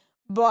playing.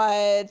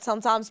 But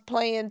sometimes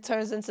playing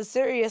turns into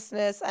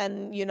seriousness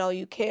and, you know,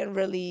 you can't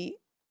really,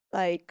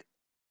 like,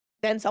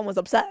 then someone's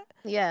upset.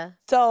 Yeah.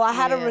 So I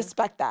had to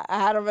respect that. I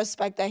had to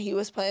respect that he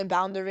was putting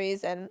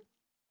boundaries and,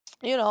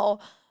 you know,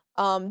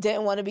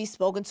 didn't want to be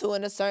spoken to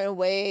in a certain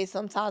way.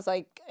 Sometimes,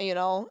 like, you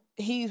know,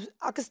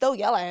 I could still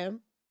yell at him.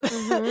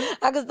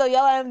 I could still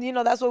yell at him. You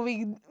know, that's what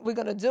we're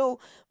going to do.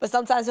 But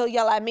sometimes he'll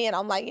yell at me and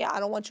I'm like, yeah, I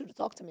don't want you to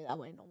talk to me that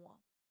way no more.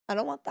 I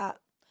don't want that.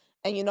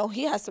 And, you know,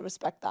 he has to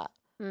respect that.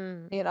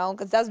 You know,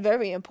 because that's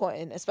very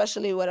important,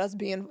 especially with us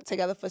being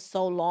together for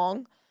so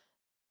long.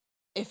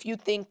 If you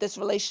think this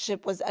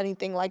relationship was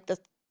anything like the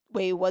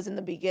way it was in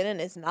the beginning,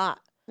 it's not.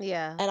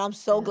 Yeah. And I'm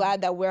so glad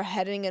that we're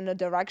heading in a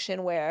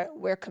direction where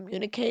we're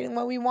communicating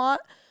what we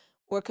want.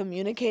 We're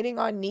communicating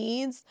our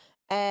needs.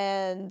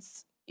 And,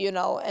 you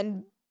know,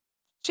 and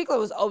Chicklet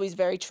was always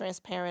very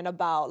transparent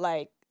about,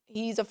 like,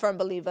 he's a firm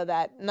believer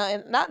that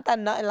not that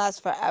nothing lasts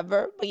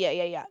forever, but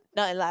yeah.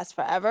 Nothing lasts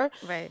forever.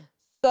 Right.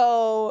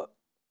 So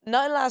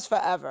nothing lasts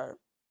forever.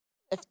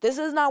 If this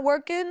is not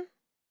working,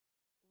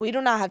 we do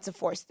not have to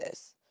force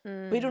this.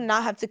 We do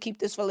not have to keep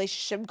this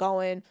relationship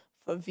going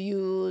for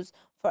views,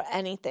 for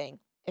anything.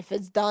 If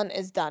it's done,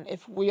 it's done.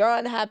 If we are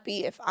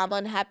unhappy, if I'm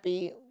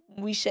unhappy,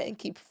 we shouldn't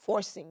keep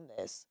forcing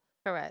this.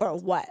 Correct. For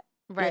what?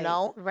 Right. You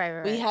know?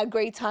 Right. We had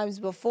great times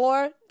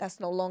before.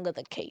 That's no longer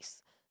the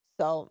case.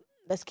 So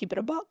let's keep it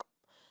a buck.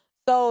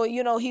 So,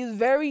 you know, he's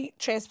very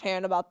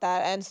transparent about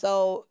that. And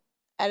so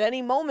at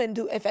any moment,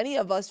 if any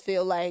of us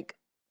feel like,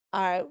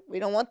 all right, we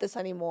don't want this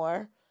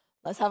anymore,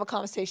 let's have a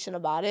conversation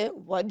about it.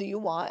 What do you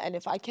want? And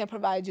if I can't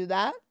provide you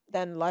that,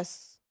 then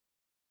let's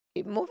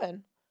keep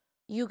moving.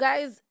 You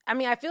guys, I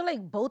mean, I feel like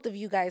both of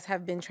you guys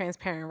have been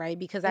transparent, right?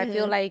 Because I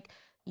feel like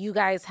you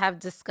guys have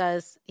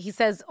discussed, he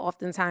says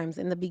oftentimes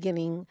in the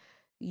beginning,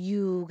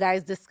 you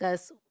guys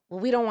discuss, well,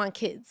 we don't want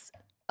kids.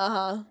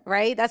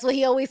 Right? That's what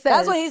he always says.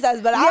 That's what he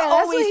says. But I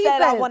always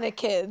said I wanted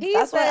kids.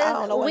 That's why I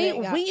don't know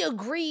what we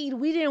agreed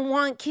we didn't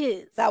want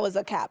kids. That was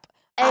a cap.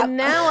 And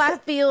now I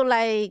feel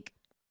like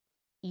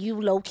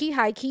you low-key,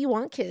 high-key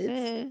want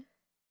kids.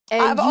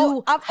 And I've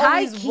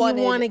high-key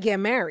want to get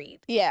married.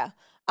 Yeah.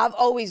 I've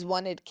always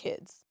wanted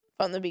kids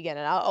from the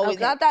beginning.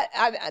 Not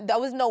that there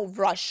was no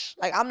rush.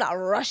 Like, I'm not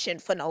rushing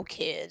for no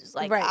kids.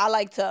 Like, I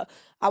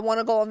want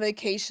to go on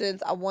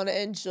vacations. I want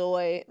to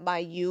enjoy my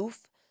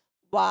youth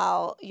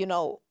while,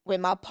 with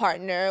my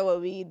partner, where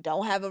we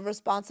don't have a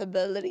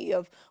responsibility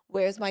of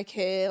where's my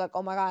kid? Like,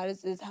 oh my God,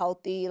 is this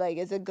healthy? Like,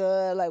 is it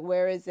good? Like,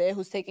 where is it?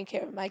 Who's taking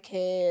care of my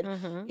kid?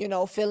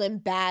 Feeling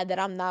bad that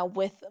I'm not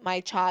with my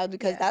child,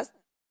 because that's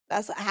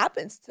what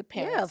happens to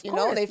parents. Yeah, of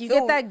course. You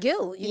get that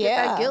guilt. You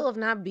get that guilt of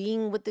not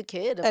being with the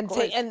kid, of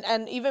course.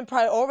 And even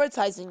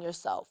prioritizing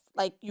yourself.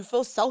 Like, you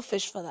feel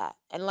selfish for that.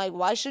 And, like,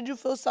 why should you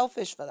feel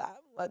selfish for that?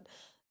 But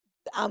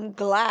I'm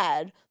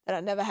glad that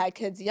I never had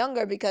kids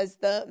younger, because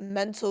the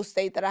mental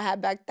state that I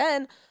had back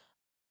then,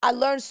 I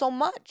learned so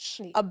much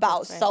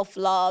about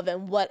self-love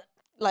and what,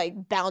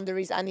 like,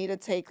 boundaries I need to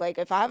take. Like,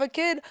 if I have a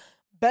kid,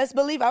 best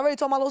believe, I already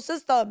told my little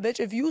sister, bitch,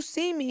 if you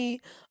see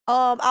me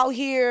out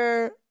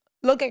here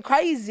looking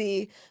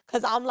crazy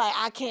because I'm like,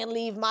 I can't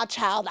leave my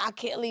child,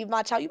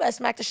 you better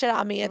smack the shit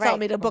out of me and tell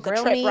me to book a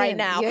trip right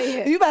now.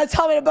 You better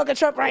tell me to book a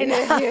trip right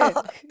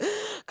now.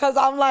 Because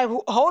I'm like,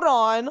 hold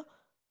on.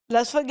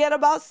 Let's not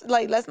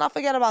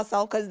forget about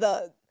self, because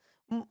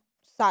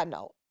side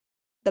note,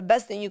 the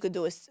best thing you could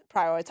do is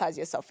prioritize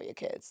yourself for your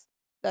kids.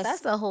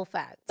 That's a whole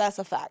fact. That's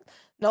a fact.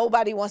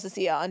 Nobody wants to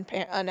see an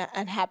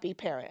unhappy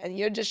parent, and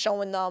you're just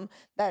showing them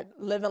that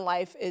living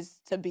life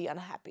is to be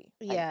unhappy.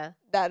 Yeah,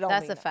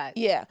 that's a fact.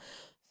 Yeah.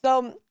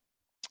 So,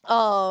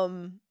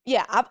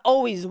 I've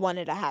always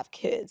wanted to have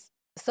kids.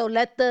 So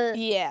let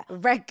the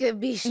record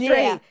be straight.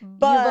 Yeah,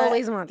 but you've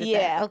always wanted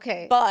that.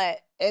 Okay.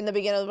 But in the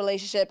beginning of the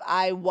relationship,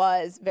 I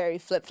was very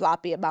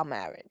flip-floppy about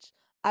marriage.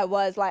 I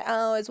was like,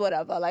 oh, it's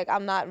whatever. Like,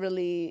 I'm not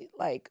really,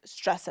 like,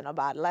 stressing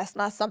about it. That's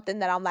not something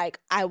that I'm like,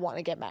 I want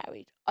to get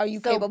married. Are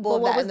you capable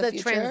of that in the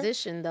future? What was the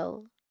transition,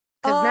 though?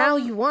 Because now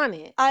you want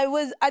it.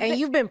 And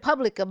you've been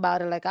public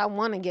about it. Like, I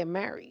want to get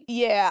married.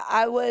 Yeah,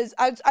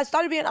 I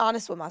started being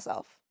honest with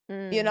myself.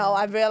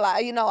 I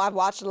realized, I've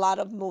watched a lot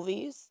of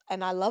movies,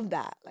 and I love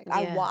that. Like,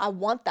 I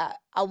want that.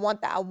 I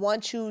want that. I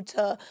want you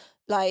to,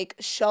 like,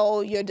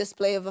 show your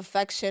display of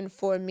affection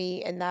for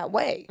me in that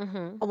way.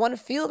 I want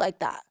to feel like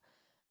that.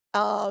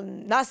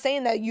 Not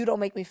saying that you don't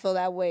make me feel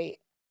that way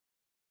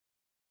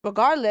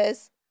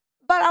regardless,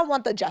 but I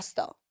want the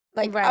gesto.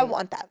 Like, I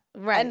want that.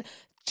 Right. And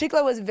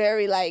Chicklet was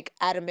very, like,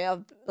 adamant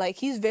of, like,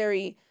 he's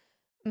very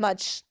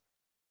much,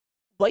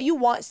 what you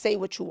want, say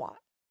what you want.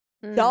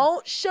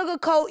 Don't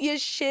sugarcoat your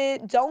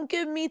shit. Don't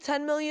give me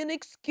 10 million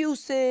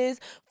excuses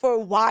for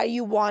why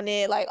you want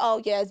it. Like,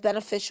 oh, yeah, it's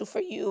beneficial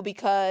for you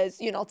because,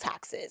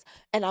 taxes.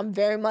 And I'm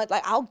very much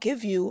like, I'll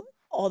give you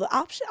all the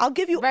options. I'll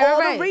give you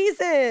all the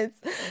reasons.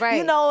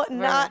 Right. Not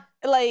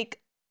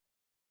like,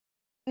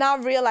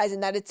 not realizing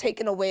that it's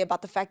taken away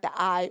about the fact that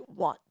I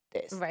want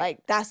this. Right.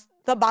 Like, that's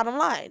the bottom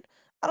line.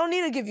 I don't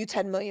need to give you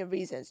 10 million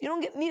reasons. You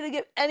don't need to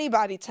give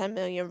anybody 10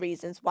 million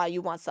reasons why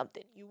you want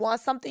something. You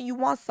want something, you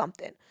want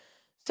something.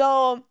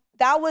 So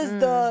that was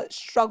the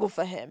struggle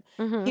for him.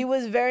 He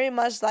was very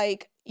much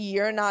like,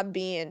 you're not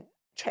being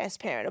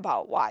transparent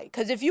about why.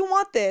 Because if you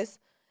want this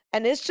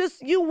and it's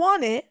just you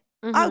want it,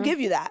 I'll give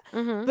you that.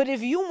 But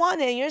if you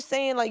want it and you're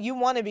saying like you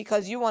want it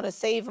because you want to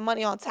save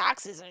money on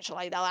taxes and shit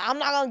like that, like, I'm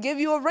not going to give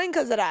you a ring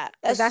because of that.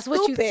 That's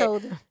what you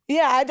told him.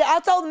 Yeah, I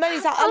told him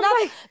many times.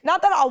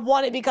 Not that I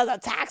want it because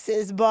of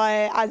taxes,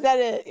 but I said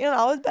it,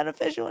 it's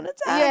beneficial in the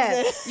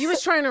taxes. Yeah, you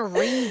was trying to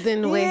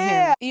reason with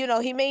him.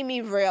 He made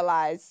me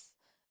realize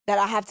that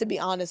I have to be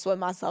honest with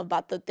myself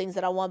about the things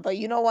that I want. But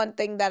one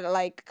thing that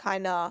like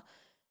kind of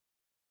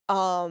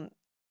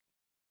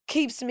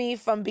keeps me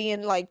from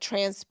being like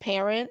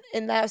transparent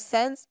in that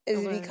sense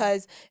is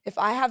because if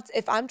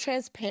I'm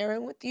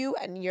transparent with you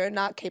and you're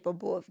not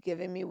capable of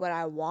giving me what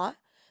I want,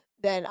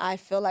 then I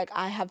feel like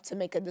I have to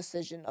make a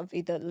decision of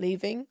either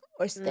leaving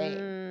or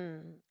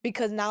staying.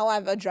 Because now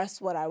I've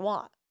addressed what I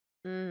want.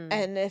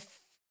 And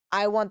if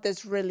I want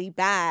this really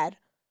bad,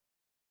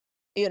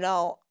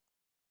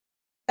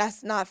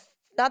 that's not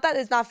that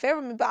it's not fair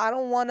for me,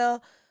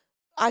 but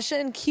I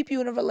shouldn't keep you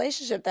in a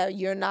relationship that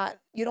you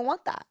don't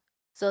want that.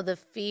 So the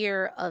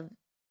fear of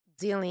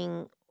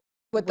dealing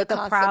with the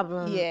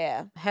problem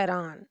head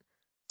on.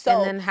 So,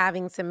 and then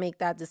having to make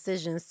that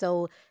decision.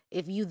 So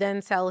if you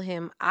then tell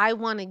him, I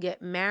want to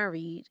get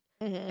married,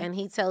 and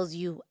he tells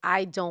you,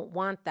 I don't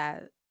want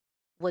that,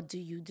 what do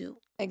you do?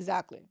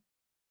 Exactly.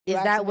 Is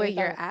that where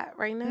you're at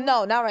right now?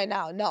 No, not right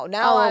now. No,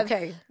 now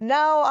okay.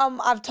 Now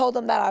I've told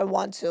him that I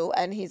want to,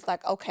 and he's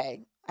like,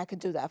 okay, I could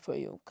do that for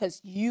you because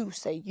you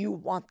say you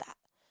want that.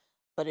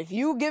 But if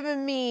you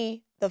giving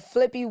me the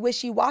flippy,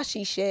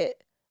 wishy-washy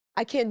shit,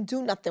 I can't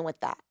do nothing with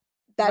that.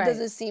 That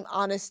doesn't seem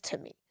honest to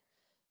me.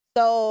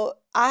 So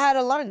I had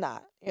to learn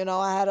that.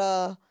 I had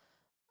to,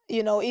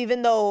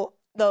 even though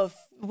the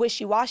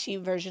wishy-washy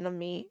version of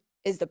me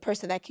is the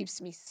person that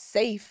keeps me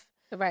safe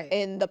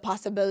in the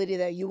possibility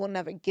that you will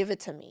never give it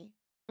to me.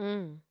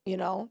 You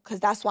know, because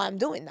that's why I'm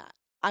doing that.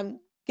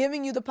 I'm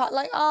giving you the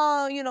like,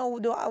 oh, you know,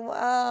 do I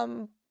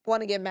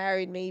want to get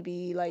married?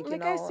 Maybe, like, you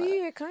know, I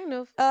see it kind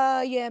of.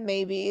 Yeah,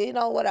 maybe, you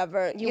know,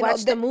 whatever. You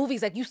watch the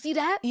movies, like, you see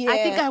that? Yeah. I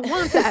think I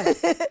want that.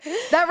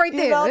 That right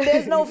there. You know,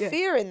 there's no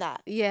fear in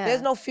that. Yeah.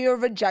 There's no fear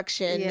of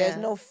rejection. Yeah. There's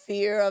no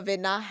fear of it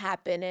not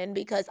happening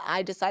because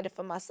I decided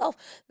for myself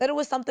that it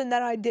was something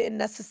that I didn't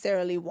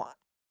necessarily want.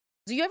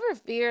 Do you ever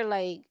fear,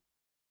 like,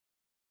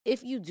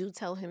 if you do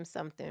tell him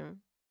something,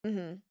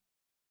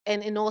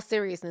 and in all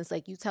seriousness,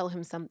 like, you tell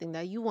him something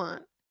that you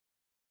want,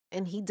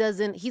 and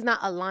he's not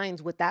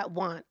aligned with that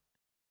want,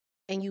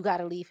 and you got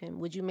to leave him,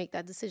 would you make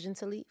that decision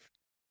to leave?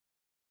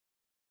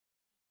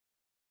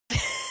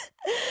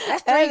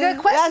 That's 3 good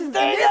questions.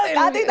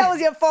 I think that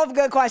was your 4th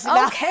good question.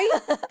 Okay.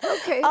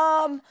 Okay.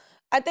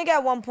 I think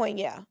at one point,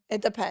 yeah,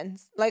 it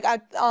depends. Like,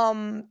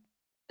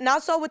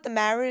 not so with the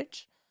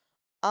marriage,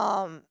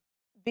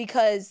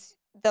 because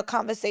the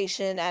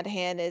conversation at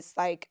hand is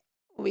like,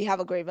 we have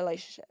a great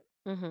relationship.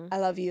 I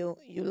love you.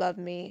 You love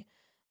me.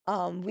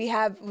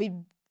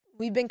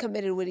 We've been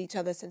committed with each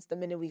other since the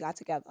minute we got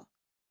together.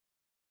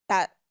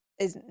 That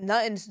is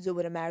nothing to do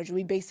with a marriage.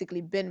 We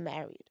basically been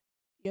married,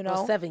 you know?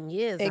 Well, 7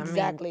 years.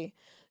 Exactly.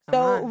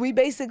 So we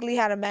basically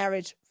had a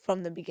marriage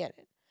from the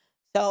beginning.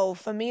 So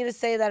for me to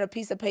say that a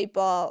piece of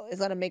paper is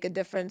going to make a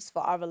difference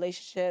for our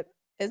relationship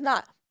is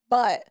not.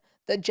 But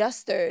the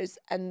gestures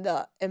and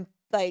the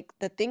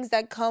things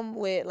that come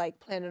with, like,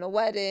 planning a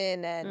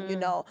wedding and, you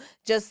know,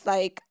 just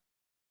like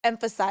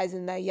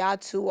emphasizing that y'all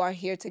two are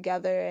here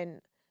together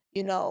and,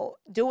 you know,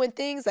 doing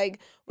things.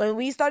 Like, when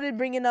we started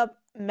bringing up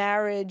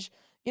marriage,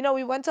 you know,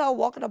 we went to a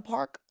walk in the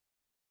park.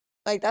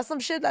 Like, that's some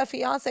shit that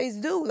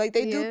fiancés do. Like,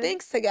 they do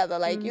things together,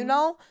 like, you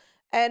know?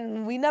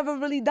 And we never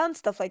really done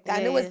stuff like that.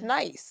 And it was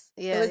nice.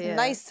 It was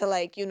nice to,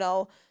 like, you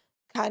know,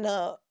 kind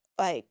of,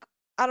 like,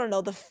 I don't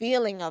know, the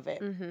feeling of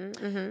it.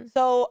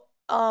 So,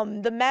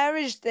 the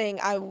marriage thing,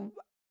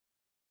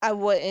 I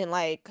wouldn't,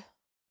 like,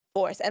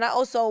 force. And I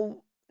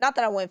also, not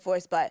that I wouldn't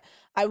force, but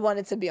I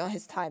wanted to be on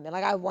his timing.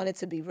 Like, I want it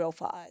to be real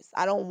for us.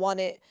 I don't want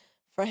it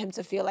for him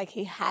to feel like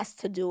he has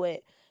to do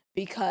it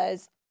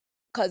because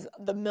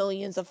the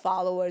millions of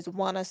followers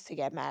want us to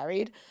get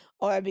married,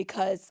 or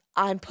because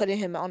I'm putting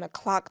him on a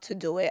clock to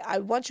do it. I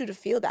want you to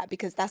feel that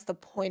because that's the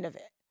point of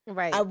it.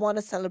 Right. I want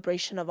a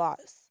celebration of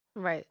us.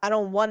 Right. I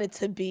don't want it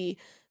to be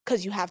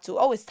because you have to,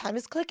 oh, it's time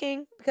is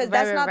clicking, because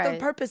that's not the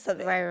purpose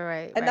of it.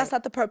 Right. And that's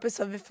not the purpose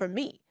of it for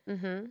me.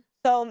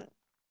 So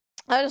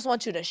I just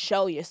want you to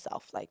show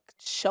yourself, like,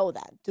 show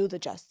that, do the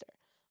gesture.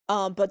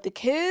 But the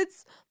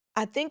kids,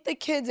 I think the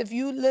kids, if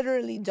you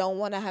literally don't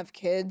want to have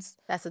kids,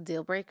 that's a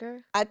deal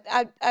breaker. I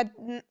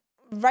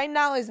right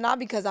now is not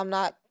because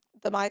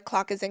my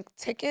clock isn't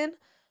ticking,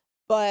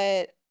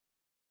 but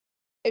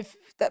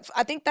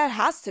I think that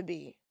has to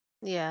be.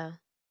 Yeah.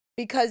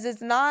 Because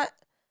it's not,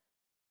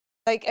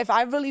 like, if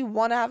I really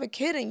want to have a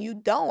kid and you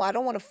don't, I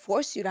don't want to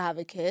force you to have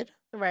a kid.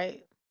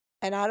 Right.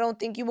 And I don't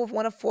think you would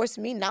want to force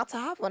me not to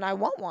have one. I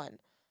want one.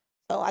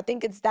 So I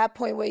think it's that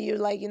point where you're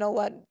like, you know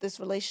what, this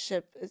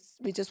relationship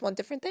we just want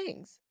different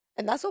things.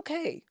 And that's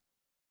okay.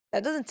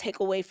 That doesn't take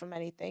away from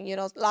anything. You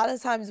know, a lot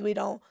of times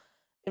in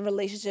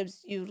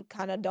relationships, you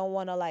kind of don't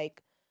want to,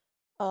 like,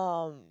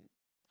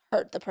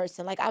 hurt the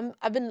person. Like,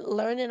 I've been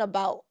learning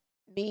about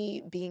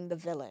me being the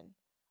villain.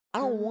 I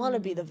don't want to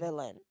be the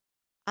villain.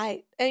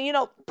 And, you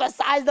know,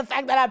 besides the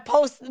fact that I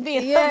post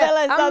being the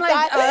villain sometimes. I'm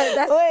like,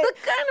 that's the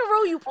kind of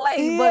role you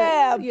play.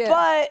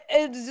 But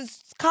it's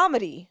just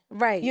comedy.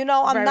 Right. You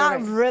know, I'm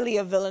not really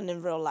a villain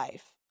in real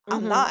life.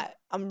 I'm not.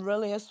 I'm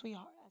really a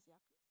sweetheart.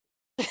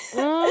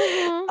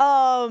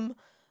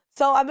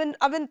 So I've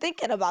been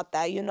thinking about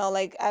that, you know,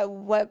 like,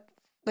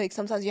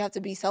 sometimes you have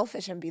to be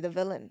selfish and be the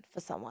villain for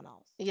someone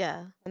else.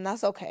 Yeah. And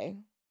that's okay,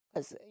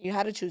 because you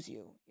had to choose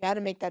you. You had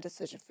to make that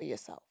decision for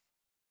yourself.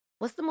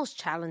 What's the most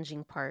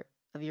challenging part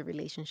of your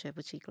relationship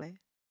with Chicklet?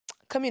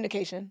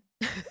 Communication.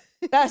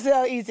 That's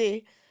so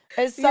easy.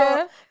 It's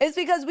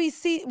because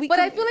but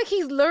I feel like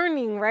he's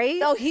learning, right?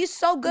 No, he's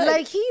so good.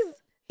 Like,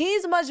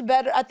 he's much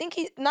better. I think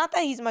not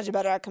that he's much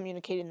better at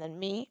communicating than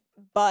me,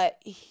 but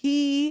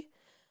he's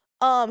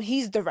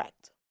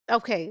direct.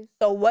 Okay.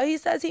 So what he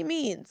says he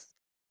means.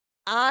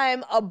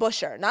 I'm a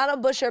busher. Not a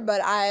busher,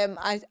 but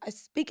I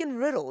speak in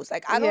riddles.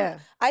 Like,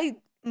 I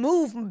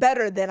move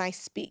better than I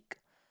speak.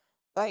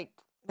 Like,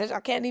 bitch,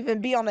 I can't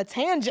even be on a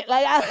tangent.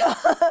 Like,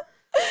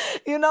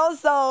 you know,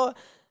 so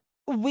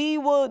we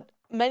would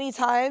many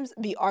times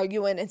be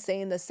arguing and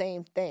saying the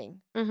same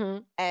thing.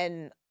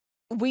 And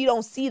we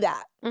don't see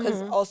that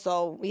because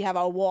also we have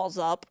our walls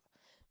up.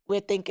 We're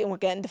thinking we're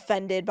getting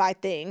defended by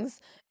things,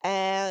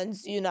 and,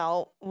 you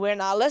know, we're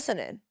not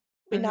listening.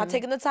 We're not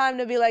taking the time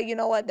to be like, you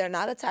know what, they're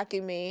not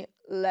attacking me.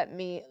 Let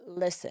me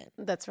listen.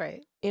 That's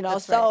right. You know,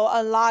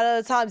 a lot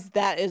of the times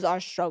that is our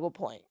struggle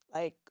point.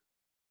 Like,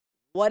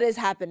 what is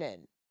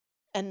happening?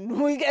 And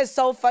we get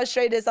so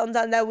frustrated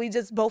sometimes that we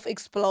just both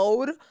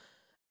explode.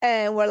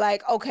 And we're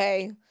like,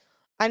 okay,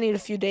 I need a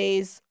few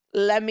days.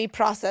 let me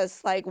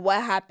process like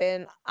what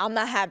happened. I'm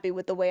not happy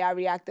with the way I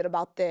reacted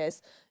about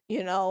this,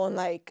 you know, and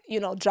like, you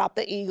know, drop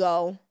the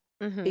ego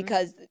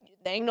because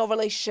there ain't no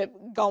relationship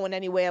going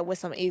anywhere with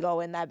some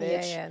ego in that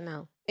bitch. Yeah,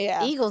 no.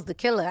 Yeah. Ego's the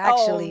killer,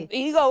 actually.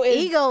 Ego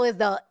is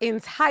the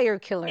entire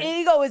killer.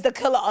 Ego is the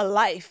killer of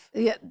life.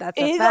 Yeah, that's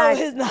a fact.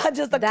 Ego is not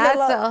just a killer.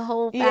 That's a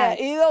whole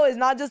fact. Yeah, ego is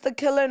not just a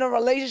killer in a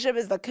relationship,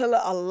 it's the killer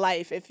of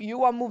life. If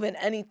you are moving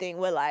anything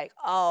with like,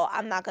 oh,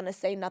 I'm not going to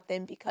say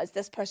nothing because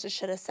this person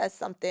should have said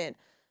something.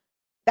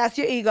 That's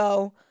your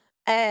ego.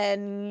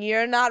 And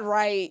you're not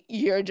right.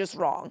 You're just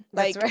wrong.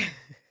 Like, that's right.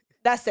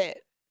 That's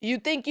it. You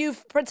think you're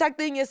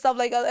protecting yourself,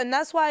 like, and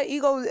that's why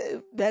ego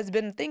has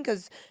been a thing,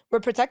 because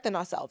we're protecting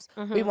ourselves.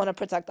 We want to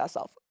protect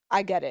ourselves.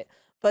 I get it.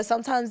 But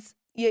sometimes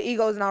your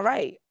ego is not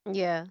right.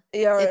 Yeah.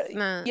 It's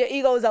not. Your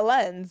ego is a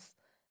lens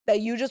that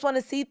you just want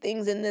to see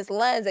things in this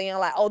lens, and you're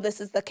like, oh, this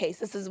is the case.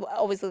 This is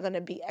always going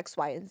to be X,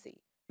 Y, and Z.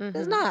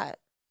 It's not,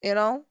 you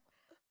know?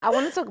 I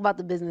want to talk about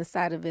the business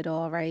side of it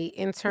all, right?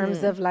 In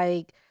terms of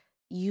like,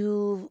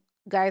 you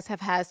guys have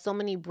had so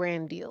many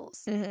brand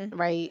deals,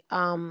 right?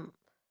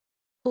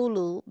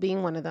 Hulu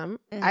being one of them.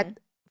 I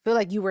feel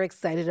like you were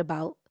excited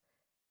about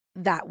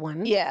that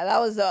one. Yeah, that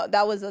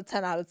was a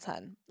 10 out of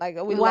 10. Like,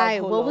 we Why?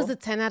 love Hulu. What was a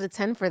 10 out of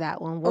 10 for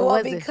that one? What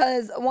was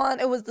because one,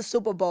 it was the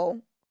Super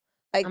Bowl.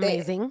 Like,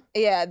 amazing.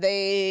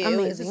 It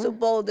was the Super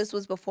Bowl. This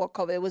was before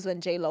COVID. It was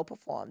when J-Lo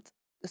performed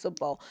the Super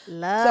Bowl.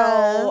 Love.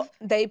 So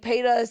they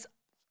paid us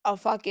a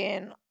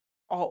fucking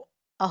a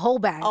whole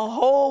bag. A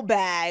whole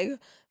bag.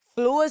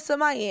 Flew us to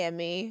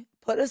Miami,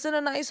 put us in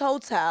a nice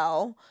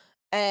hotel,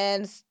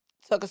 and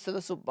took us to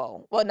the Super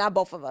Bowl. Well, not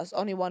both of us.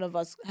 Only one of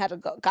us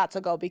got to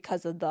go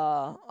because of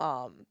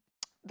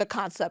the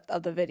concept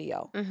of the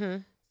video.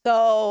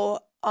 So,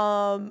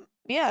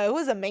 yeah, it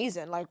was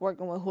amazing, like,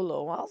 working with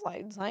Hulu. I was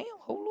like, damn,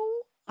 Hulu?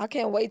 I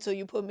can't wait till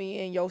you put me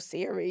in your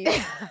series.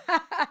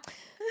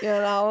 You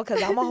know,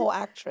 because I'm a whole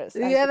actress.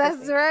 Yeah,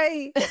 that's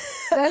right.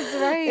 That's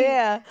right.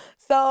 Yeah.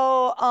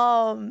 So,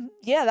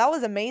 yeah, that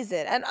was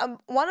amazing. And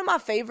one of my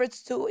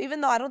favorites too,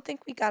 even though I don't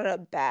think we got a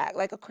bag,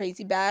 like a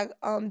crazy bag,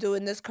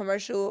 doing this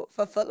commercial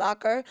for Foot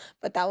Locker,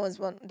 but that was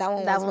one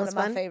of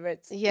my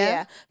favorites.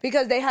 Yeah.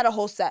 Because they had a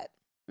whole set.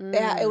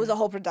 It was a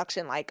whole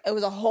production, like it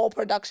was a whole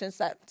production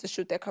set to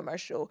shoot their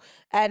commercial,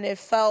 and it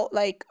felt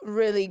like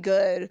really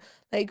good.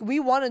 Like, we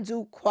want to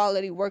do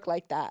quality work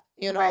like that,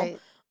 you know. Right.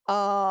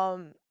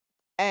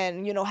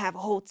 And, you know, have a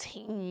whole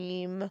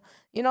team.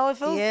 You know, it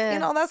feels, you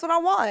know, that's what I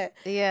want.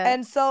 Yeah.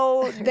 And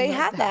so they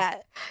had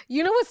that.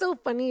 You know what's so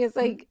funny? It's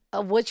like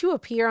what you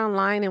appear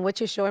online and what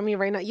you're showing me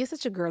right now, you're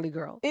such a girly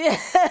girl. Yeah.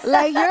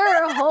 Like,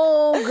 you're a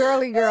whole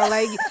girly girl.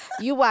 Like,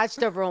 you watch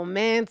the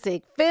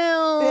romantic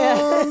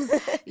films.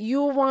 Yeah.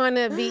 You want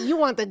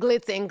the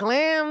glitz and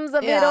glams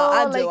of it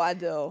all. I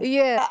do.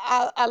 Yeah.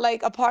 I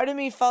like, a part of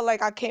me felt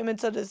like I came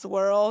into this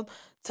world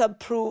to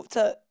prove,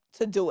 to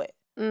do it.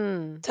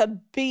 To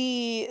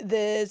be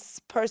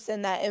this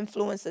person that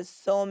influences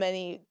so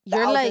many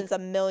thousands of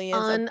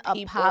millions of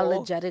people.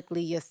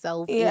 Unapologetically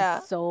yourself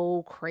is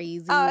so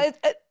crazy.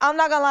 I'm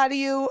not gonna lie to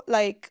you.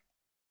 Like,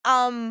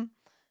 I'm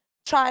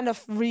trying to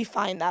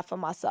refine that for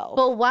myself.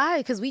 But why?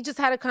 Because we just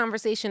had a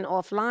conversation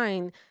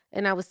offline,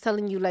 and I was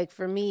telling you, like,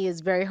 for me,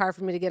 it's very hard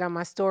for me to get on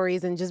my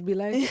stories and just be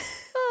like,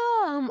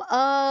 oh, I'm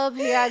up,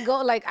 here I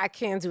go. Like, I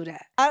can't do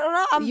that. I don't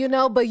know. You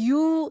know, but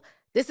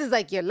this is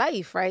like your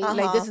life, right?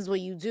 Like, this is what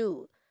you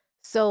do.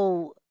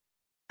 So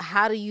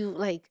how do you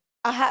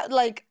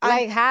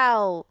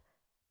how?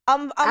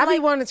 I be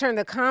wanting to turn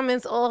the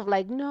comments off.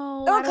 Like,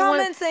 no, I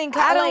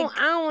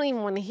don't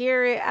even want to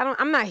hear it.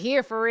 I'm not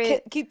here for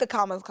it. Keep the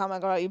comments coming,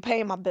 girl. You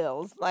paying my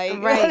bills,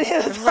 like,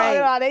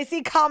 right. They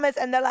see comments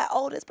and they're like,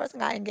 oh, this person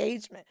got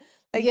engagement.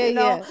 Like, you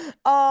know.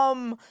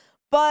 Yeah.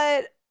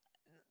 But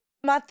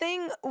my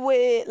thing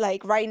with,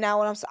 like, right now,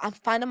 when I'm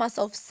finding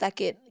myself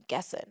second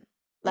guessing,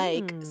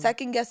 like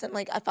second guessing,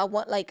 like, if I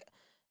want, like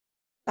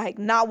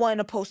not wanting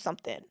to post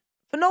something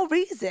for no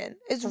reason.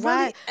 It's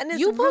really, and it's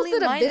you really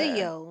posted minor. A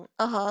video,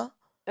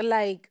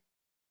 like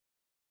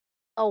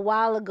a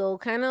while ago,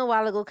 kind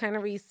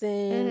of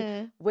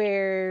recent,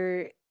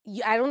 where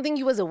I don't think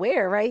you was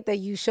aware, right, that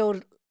you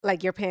showed,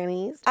 like, your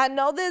panties. I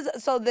know there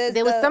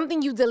was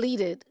something you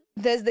deleted.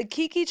 There's the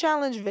Kiki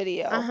challenge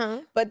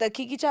video, but the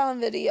Kiki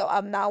challenge video,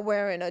 I'm not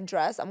wearing a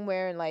dress. I'm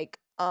wearing, like,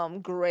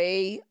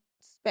 gray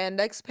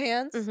spandex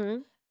pants,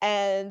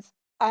 and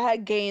I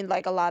had gained,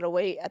 like, a lot of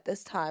weight at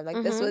this time.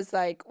 Like, this was,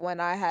 like, when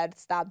I had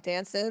stopped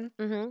dancing.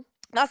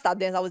 Not stopped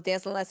dancing. I was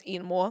dancing less,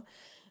 eating more.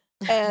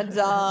 And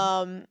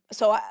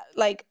so,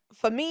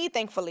 for me,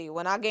 thankfully,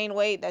 when I gain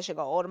weight, that should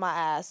go all to my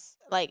ass,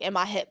 like, in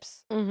my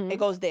hips. It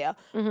goes there.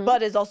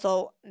 But it's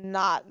also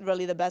not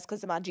really the best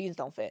because my jeans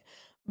don't fit.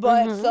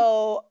 But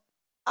so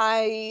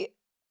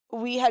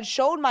we had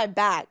showed my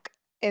back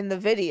in the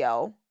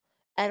video,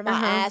 and my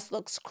ass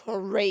looks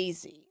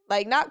crazy.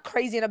 Like, not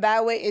crazy in a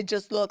bad way. It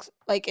just looks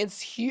like it's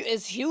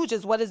huge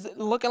is what is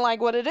looking like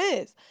what it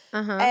is.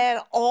 And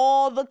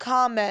all the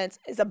comments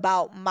is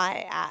about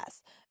my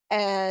ass.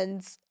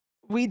 And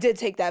we did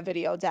take that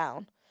video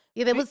down.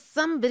 Yeah, there was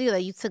some video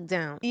that you took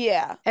down.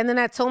 Yeah. And then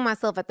I told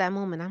myself at that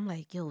moment, I'm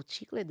like, yo,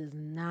 Chicklet does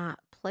not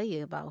play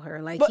about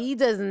her. Like, he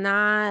does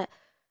not.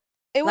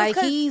 It was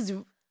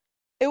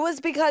It was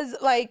because,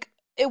 like,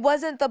 it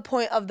wasn't the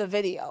point of the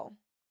video.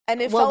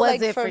 And it felt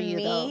like, for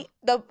me,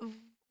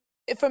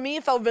 for me,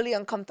 it felt really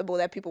uncomfortable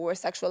that people were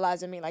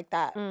sexualizing me like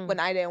that when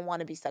I didn't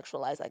want to be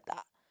sexualized like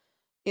that.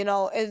 You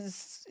know,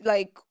 it's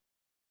like,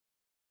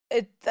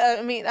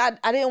 I mean,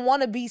 I didn't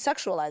want to be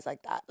sexualized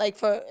like that. Like,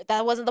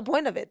 that wasn't the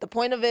point of it. The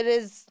point of it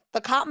is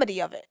the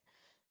comedy of it.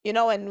 You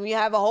know, and we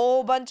have a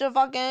whole bunch of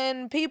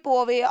fucking people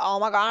over here. Oh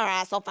my God, her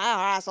ass so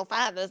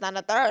fat, this, and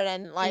the third.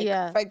 And, like,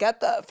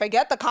 forget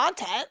the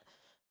content.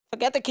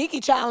 Forget the Kiki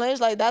challenge.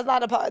 Like, that's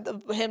not a part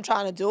of him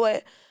trying to do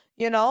it.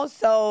 You know?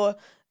 So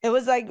it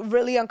was, like,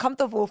 really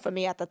uncomfortable for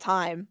me at the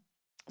time.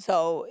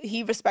 So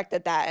he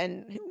respected that,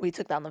 and we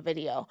took down the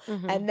video.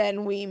 And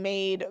then we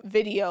made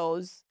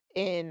videos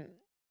in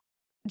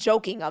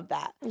joking of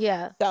that.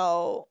 Yeah.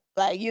 So,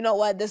 like, you know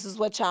what? This is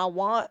what y'all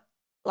want.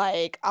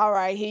 Like, all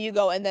right, here you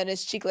go. And then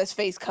it's Chicklet's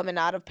face coming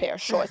out of pair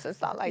of shorts and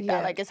stuff like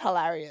that. Like, it's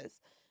hilarious.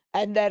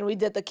 And then we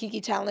did the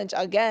Kiki challenge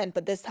again,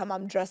 but this time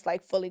I'm dressed,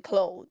 like, fully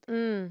clothed.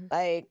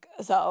 Like,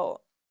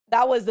 so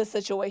that was the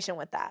situation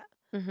with that.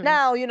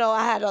 Now, you know,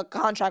 I had a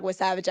contract with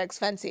Savage X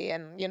Fenty,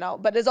 and, you know,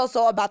 but it's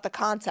also about the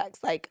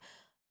context. Like,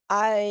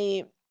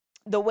 the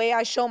way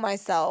I show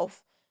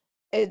myself,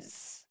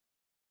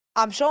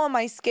 I'm showing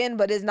my skin,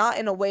 but it's not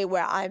in a way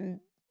where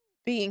I'm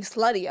being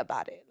slutty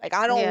about it. Like,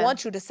 I don't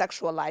want you to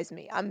sexualize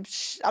me. I'm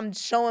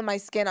showing my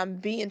skin. I'm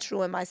being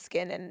true in my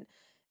skin, and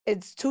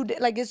it's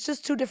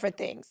just two different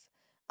things.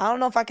 I don't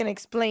know if I can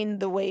explain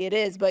the way it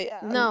is, but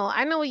no,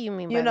 I know what you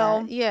mean by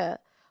that. Yeah.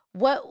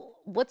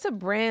 What's a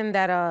brand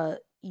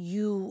that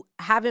you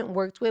haven't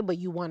worked with but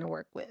you want to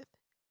work with?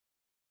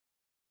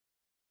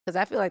 Because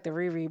I feel like the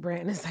Riri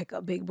brand is like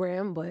a big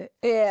brand, but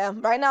yeah,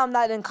 right now I'm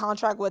not in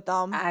contract with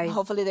them.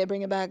 Hopefully they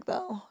bring it back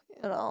though.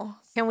 You know.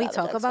 Can we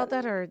talk about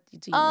that, or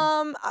do you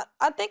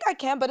I think I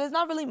can, but it's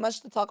not really much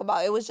to talk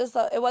about. It was just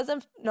it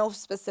wasn't no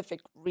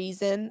specific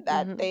reason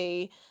that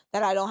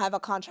that I don't have a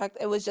contract.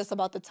 It was just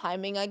about the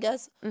timing, I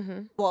guess.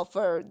 Well,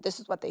 this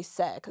is what they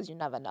said, because you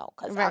never know.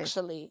 Because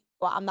actually,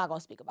 well, I'm not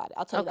gonna speak about it.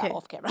 I'll tell you that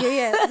off camera.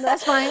 Yeah,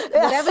 that's fine.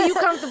 Whatever you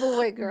comfortable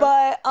with, girl.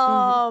 But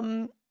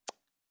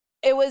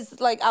it was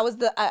like I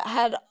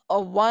had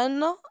a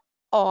one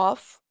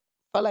off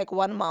for like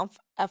 1 month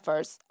at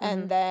first,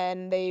 and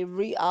then they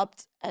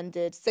re-upped and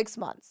did 6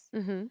 months.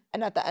 And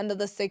at the end of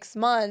the 6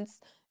 months,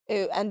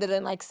 it ended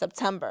in like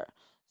September.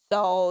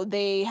 So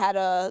they had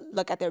to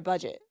look at their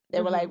budget.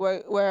 They were like,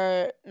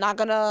 we're not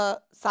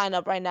gonna sign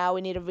up right now.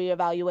 We need to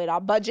reevaluate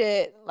our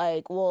budget.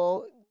 Like,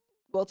 we'll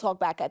talk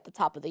back at the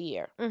top of the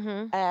year.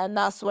 And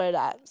that's where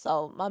that.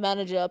 So my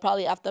manager,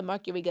 probably after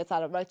Mercury gets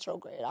out of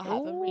retrograde, I'll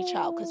have him reach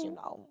out, because, you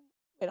know,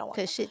 we don't want,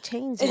 because shit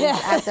changes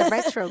after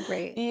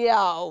retrograde.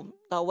 No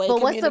way.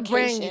 But what's the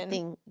brand you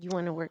think you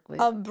want to work with?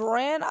 A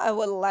brand I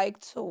would like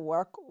to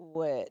work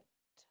with.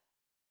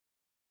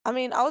 I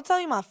mean, I would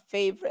tell you my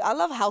favorite. I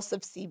love House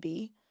of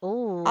CB.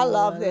 Ooh, I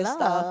love their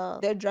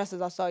stuff. Their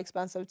dresses are so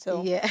expensive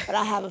too. Yeah. But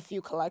I have a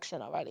few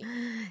collection already.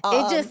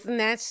 It just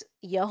snatched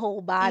your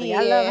whole body. Yeah.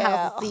 I love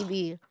House of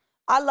CB.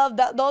 I love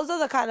that. Those are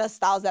the kind of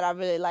styles that I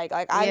really like.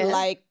 Like, I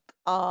like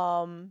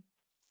I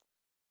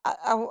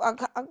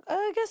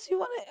guess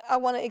I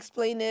want to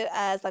explain it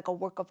as like a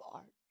work of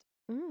art.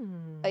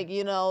 Like,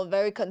 you know,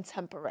 very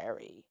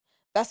contemporary.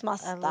 That's my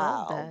style. I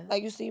love that.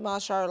 Like, you see my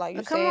shirt, like,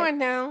 you come on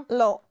now.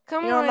 Look,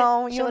 come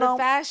on. Show the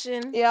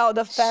fashion. Yeah,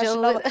 the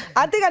fashion.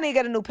 I think I need to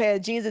get a new pair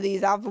of jeans of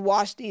these. I've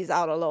washed these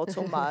out a little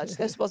too much.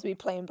 They're supposed to be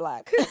plain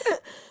black.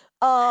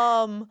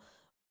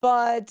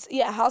 But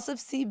yeah, House of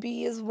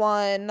CB is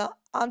one.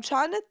 I'm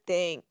trying to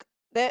think.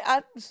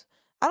 I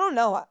don't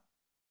know.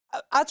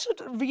 I should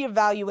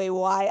reevaluate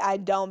why I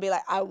don't be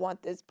like, I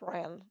want this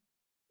brand.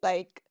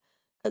 Like,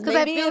 because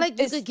I feel like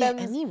you could get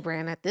any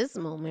brand at this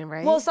moment,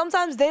 right? Well,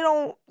 sometimes they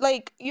don't,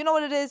 like, you know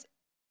what it is?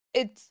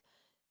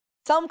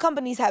 Some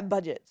companies have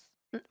budgets.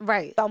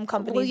 Right. Some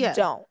companies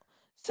don't.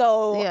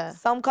 So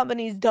some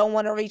companies don't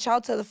want to reach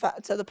out to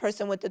the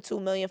person with the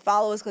 2 million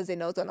followers, because they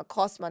know it's going to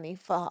cost money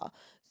for her.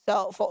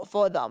 So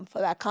for them, for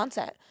that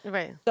content.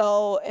 Right.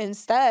 So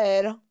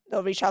instead,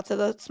 they'll reach out to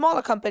the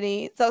smaller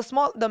company,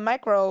 the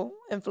micro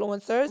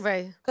influencers.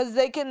 Right. Because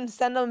they can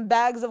send them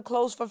bags of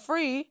clothes for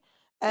free.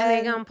 And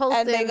they're going to post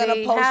it. They're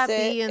going to post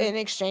it in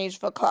exchange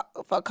for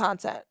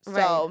content.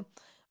 Right. So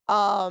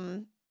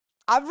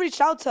I've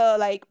reached out to,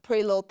 like,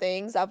 Pretty Little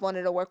Things. I've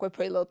wanted to work with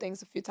Pretty Little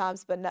Things a few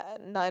times, but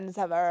none's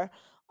ever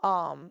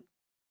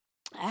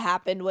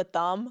happened with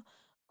them.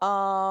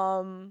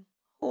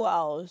 Who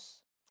else?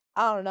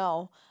 I don't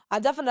know. I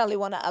definitely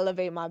want to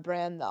elevate my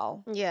brand,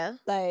 though. Yeah.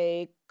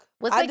 Like,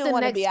 what's I do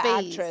want to be an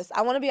actress.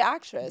 I want to be an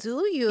actress.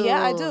 Do you?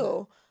 Yeah, I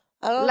do.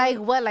 Like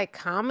what? Like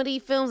comedy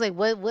films? Like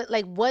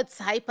what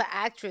type of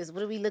actress?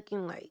 What are we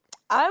looking like?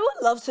 I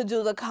would love to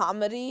do the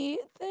comedy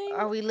thing.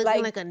 Are we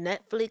looking like a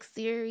Netflix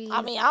series?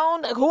 I mean, I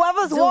don't.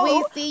 Whoever's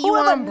see you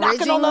on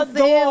knocking on the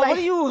door. Like,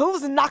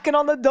 who's knocking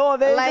on the door,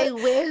 bitch? Like,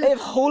 if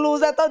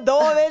Hulu's at the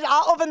door, bitch,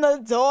 I'll open the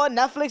door.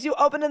 Netflix, you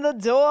opening the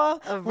door.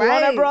 Right.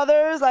 Warner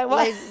Brothers, like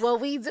what? Like,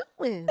 what we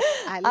doing?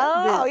 I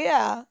love this. Oh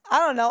yeah, I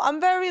don't know. I'm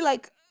very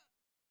like.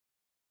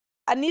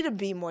 I need to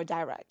be more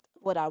direct.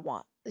 What I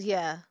want.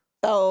 Yeah.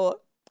 So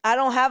I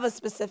don't have a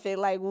specific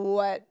like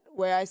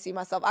where I see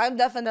myself. I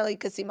definitely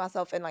could see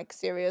myself in like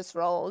serious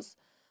roles.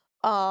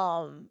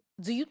 Do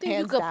you think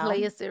you could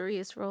play a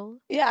serious role?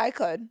 Yeah, I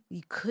could.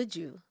 Could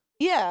you?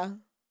 Yeah,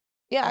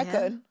 I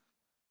could.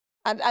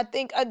 I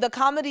think the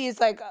comedy is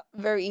like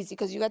very easy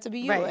because you got to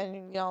be you,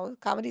 and you know,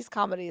 comedy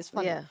is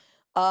funny. Yeah.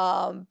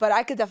 But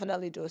I could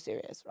definitely do a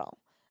serious role.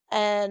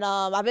 And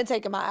I've been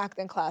taking my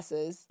acting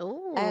classes.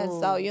 Ooh. And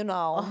so, you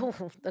know,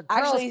 the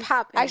girls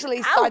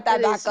actually start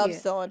that back up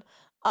soon.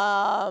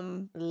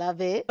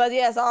 Love it. But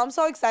yeah, so I'm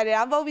so excited.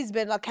 I've always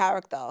been a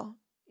character.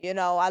 You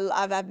know,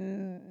 I've had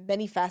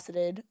many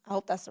faceted. I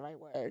hope that's the right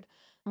word.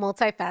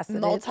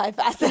 Multifaceted.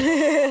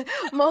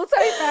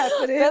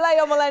 Multifaceted. They're like,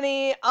 yo,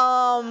 Maleni,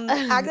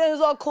 acting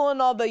is all cool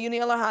and all, but you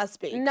need to learn how to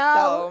speak.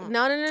 No.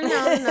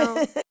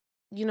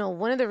 You know,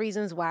 one of the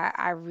reasons why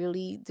I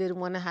really did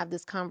want to have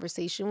this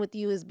conversation with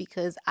you is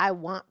because I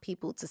want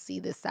people to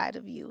see this side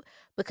of you,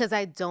 because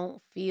I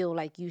don't feel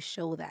like you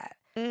show that.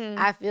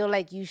 I feel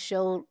like you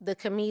show the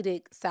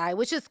comedic side,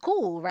 which is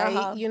cool,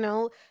 right? You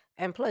know,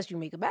 and plus you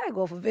make a bag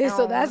off of it,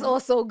 so that's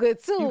also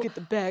good too. You get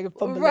the bag and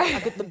fumble it. I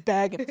get the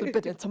bag and flip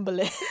it and tumble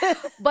it.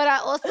 But I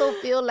also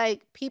feel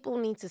like people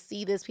need to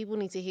see this. People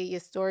need to hear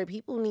your story.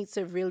 People need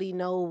to really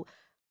know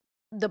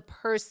the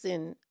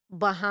person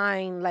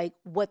behind like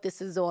what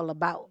this is all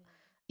about.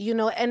 You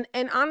know, and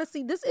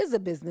honestly, this is a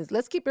business.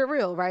 Let's keep it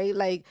real, right?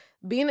 Like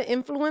being an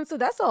influencer,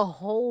 that's a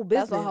whole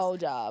business. That's a whole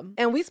job.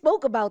 And we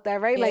spoke about that,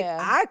 right? Yeah. Like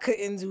I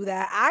couldn't do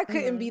that. I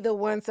couldn't be the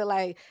one to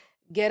like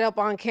get up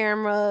on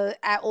camera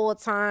at all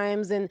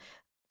times, and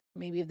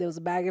maybe if there was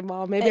a bag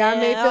involved, maybe I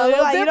may feel a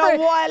little different. You know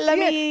what?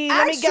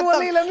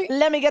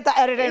 Let me get the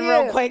editing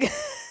real quick.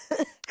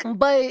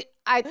 But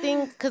I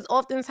think because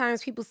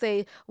oftentimes people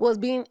say, "Well, is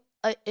being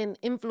an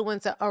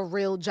influencer a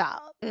real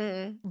job?"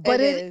 But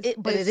it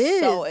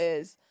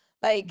is.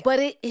 Like, but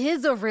it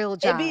is a real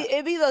job.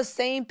 It be the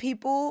same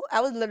people.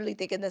 I was literally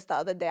thinking this the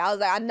other day. I was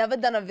like, I never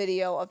done a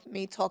video of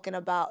me talking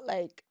about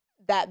like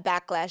that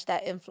backlash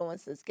that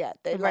influencers get.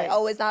 They're like,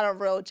 oh, it's not a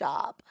real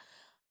job.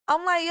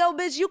 I'm like, yo,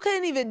 bitch, you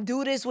couldn't even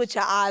do this with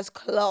your eyes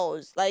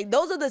closed. Like,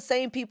 those are the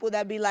same people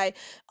that be like,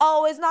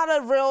 oh, it's not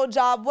a real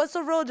job. What's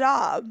a real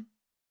job?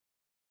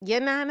 You're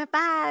 9 to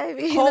 5.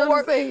 You know what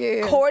I'm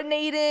saying?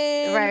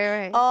 Coordinating,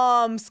 right.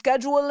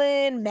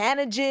 Scheduling,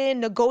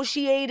 managing,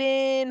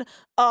 negotiating,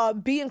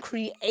 being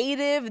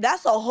creative.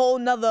 That's a whole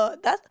nother.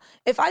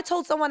 If I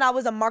told someone I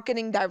was a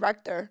marketing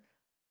director,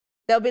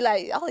 they'll be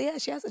like, oh yeah,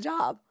 she has a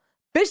job.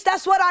 Bitch,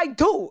 that's what I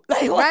do.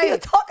 Like, what are you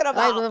talking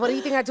about? Like, what do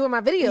you think I do in my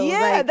videos?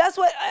 Yeah, like, that's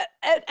what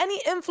any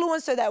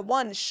influencer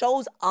that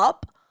shows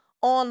up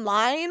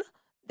online.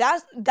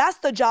 That's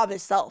the job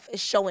itself,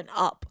 is showing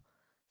up.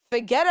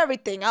 Forget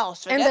everything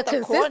else. Forget and the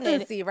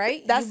consistency,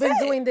 right? You've been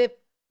doing it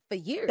for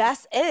years.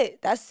 That's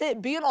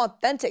it. Being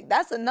authentic.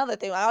 That's another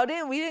thing.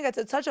 We didn't get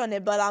to touch on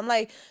it, but I'm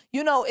like,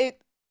 you know,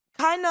 it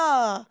kind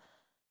of,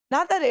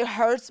 not that it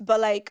hurts,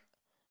 but like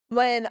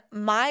when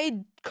my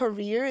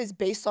career is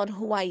based on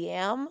who I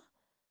am,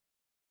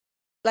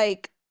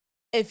 like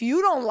if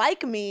you don't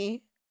like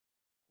me,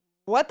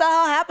 what the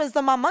hell happens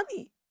to my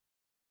money?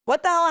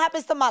 What the hell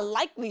happens to my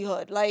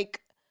livelihood?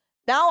 Like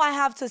now I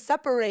have to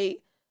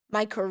separate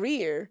my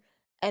career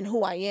and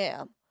who I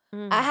am.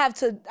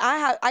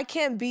 I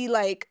can't be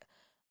like,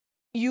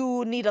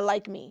 you need to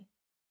like me.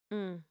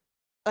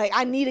 Like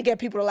I need to get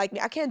people to like me.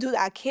 I can't do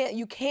that.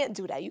 You can't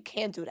do that. You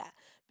can't do that.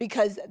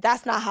 Because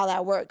that's not how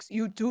that works.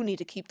 You do need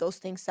to keep those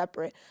things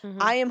separate.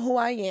 I am who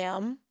I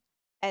am,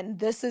 and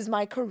this is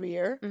my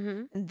career,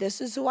 and this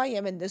is who I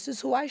am, and this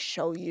is who I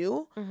show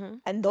you.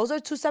 And those are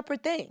two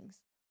separate things.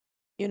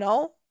 You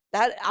know?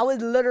 That I was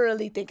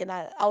literally thinking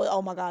that.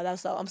 Oh my God,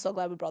 I'm so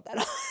glad we brought that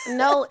up.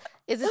 No,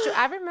 is it true?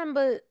 I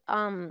remember,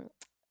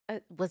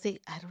 was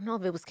it, I don't know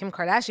if it was Kim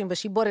Kardashian, but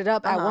she brought it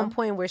up at one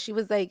point where she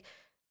was like,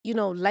 you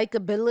know,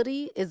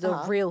 likability is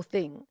a real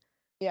thing.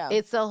 Yeah.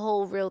 It's a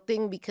whole real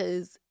thing,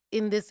 because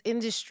in this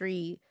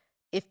industry,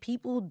 if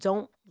people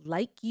don't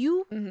like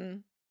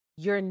you,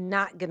 you're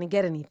not going to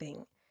get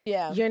anything.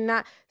 Yeah. You're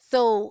not.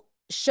 So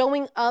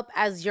showing up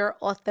as your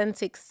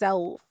authentic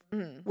self,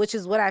 which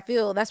is what I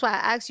feel. That's why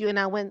I asked you, and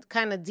I went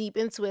kind of deep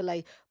into it,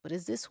 like, but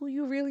is this who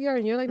you really are?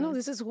 And you're like, no,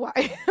 this is who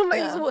I am.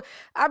 Like,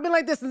 I've been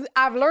like this.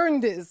 I've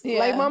learned this.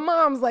 Like, my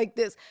mom's like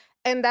this.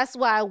 And that's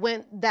why I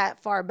went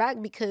that far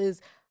back,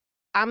 because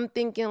I'm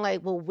thinking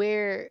like, well,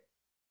 where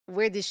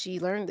did she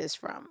learn this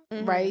from?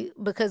 Right?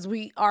 Because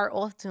we are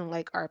often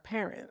like our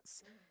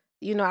parents.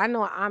 You know, I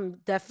know I'm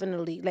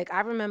definitely, like,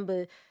 I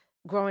remember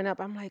growing up,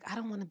 I'm like, I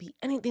don't want to be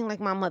anything like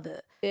my mother.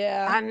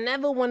 Yeah. I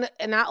never want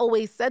to, and I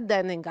always said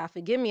that, and then God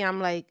forgive me, I'm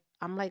like,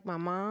 I'm like my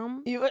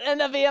mom. You would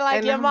end up being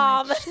like your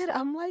mom. Like, shit,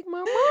 I'm like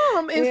my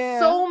mom in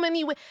so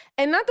many ways.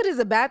 And not that it's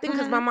a bad thing,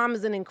 because my mom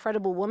is an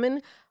incredible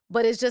woman,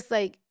 but it's just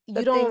like,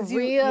 you don't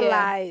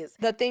realize.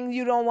 The things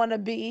you don't want to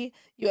be,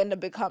 you end up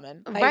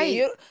becoming. Like,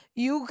 right.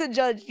 You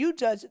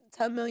judge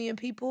 10 million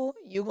people,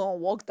 you're going to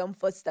walk them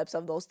footsteps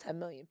of those 10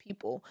 million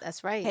people.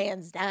 That's right.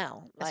 Hands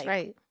down. That's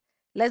right.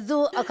 Let's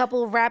do a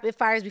couple of rapid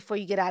fires before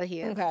you get out of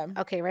here. Okay.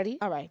 Okay, ready?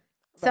 All right.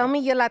 Tell me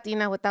you're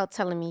Latina without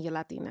telling me you're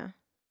Latina.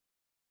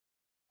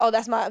 Oh,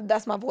 that's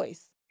my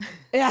voice.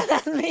 Yeah,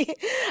 that's me.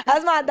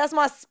 That's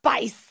my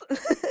spice.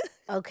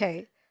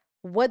 Okay.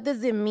 What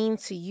does it mean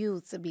to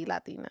you to be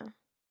Latina?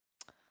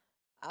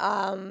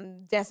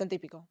 Dancing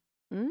típico.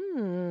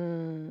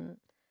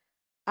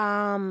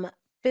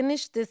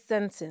 Finish this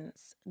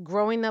sentence.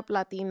 Growing up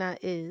Latina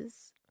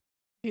is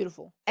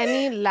beautiful.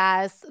 Any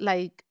last,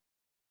 like,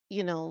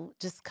 you know,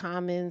 just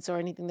comments or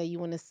anything that you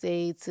want to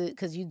say to,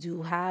 because you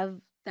do have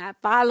that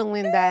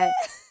following that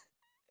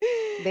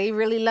they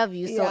really love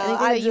you. So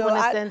anything that you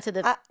want to send to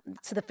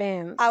the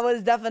fans?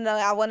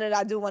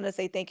 I do want to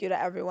say thank you to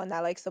everyone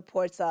that like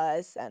supports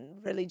us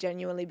and really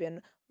genuinely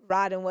been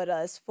riding with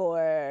us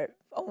for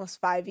almost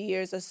 5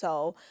 years or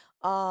so.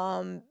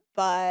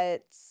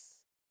 But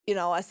you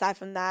know, aside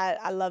from that,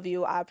 I love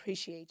you. I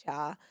appreciate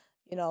y'all,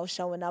 you know,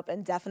 showing up,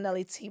 and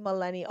definitely Team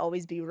Maleni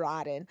always be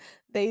riding.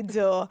 They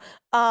do.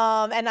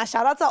 And I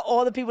shout out to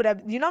all the people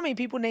that, you know how many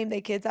people name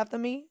their kids after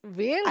me?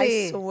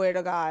 Really? I swear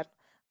to God.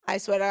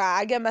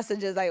 I get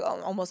messages like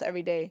almost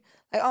every day.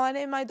 Like, oh, I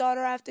named my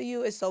daughter after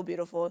you. It's so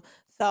beautiful.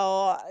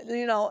 So,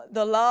 you know,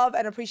 the love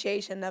and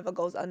appreciation never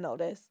goes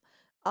unnoticed.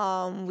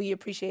 We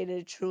appreciate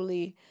it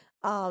truly.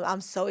 I'm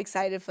so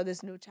excited for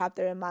this new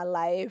chapter in my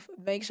life.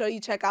 Make sure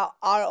you check out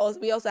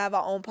we also have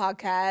our own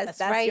podcast.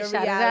 That's right, Your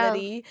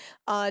Reality.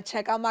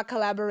 Check out my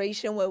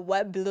collaboration with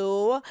Wet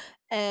Blue.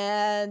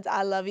 And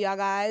I love y'all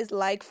guys.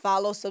 Like,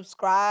 follow,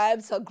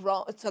 subscribe to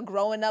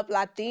Growing Up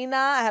Latina.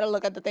 I had to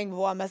look at the thing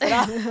before I messed it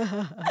up.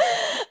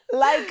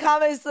 Like,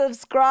 comment,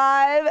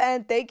 subscribe,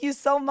 and thank you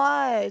so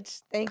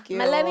much. Thank you.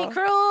 Maleni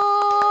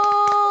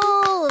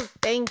Cruz.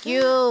 Thank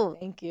you.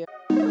 Thank you.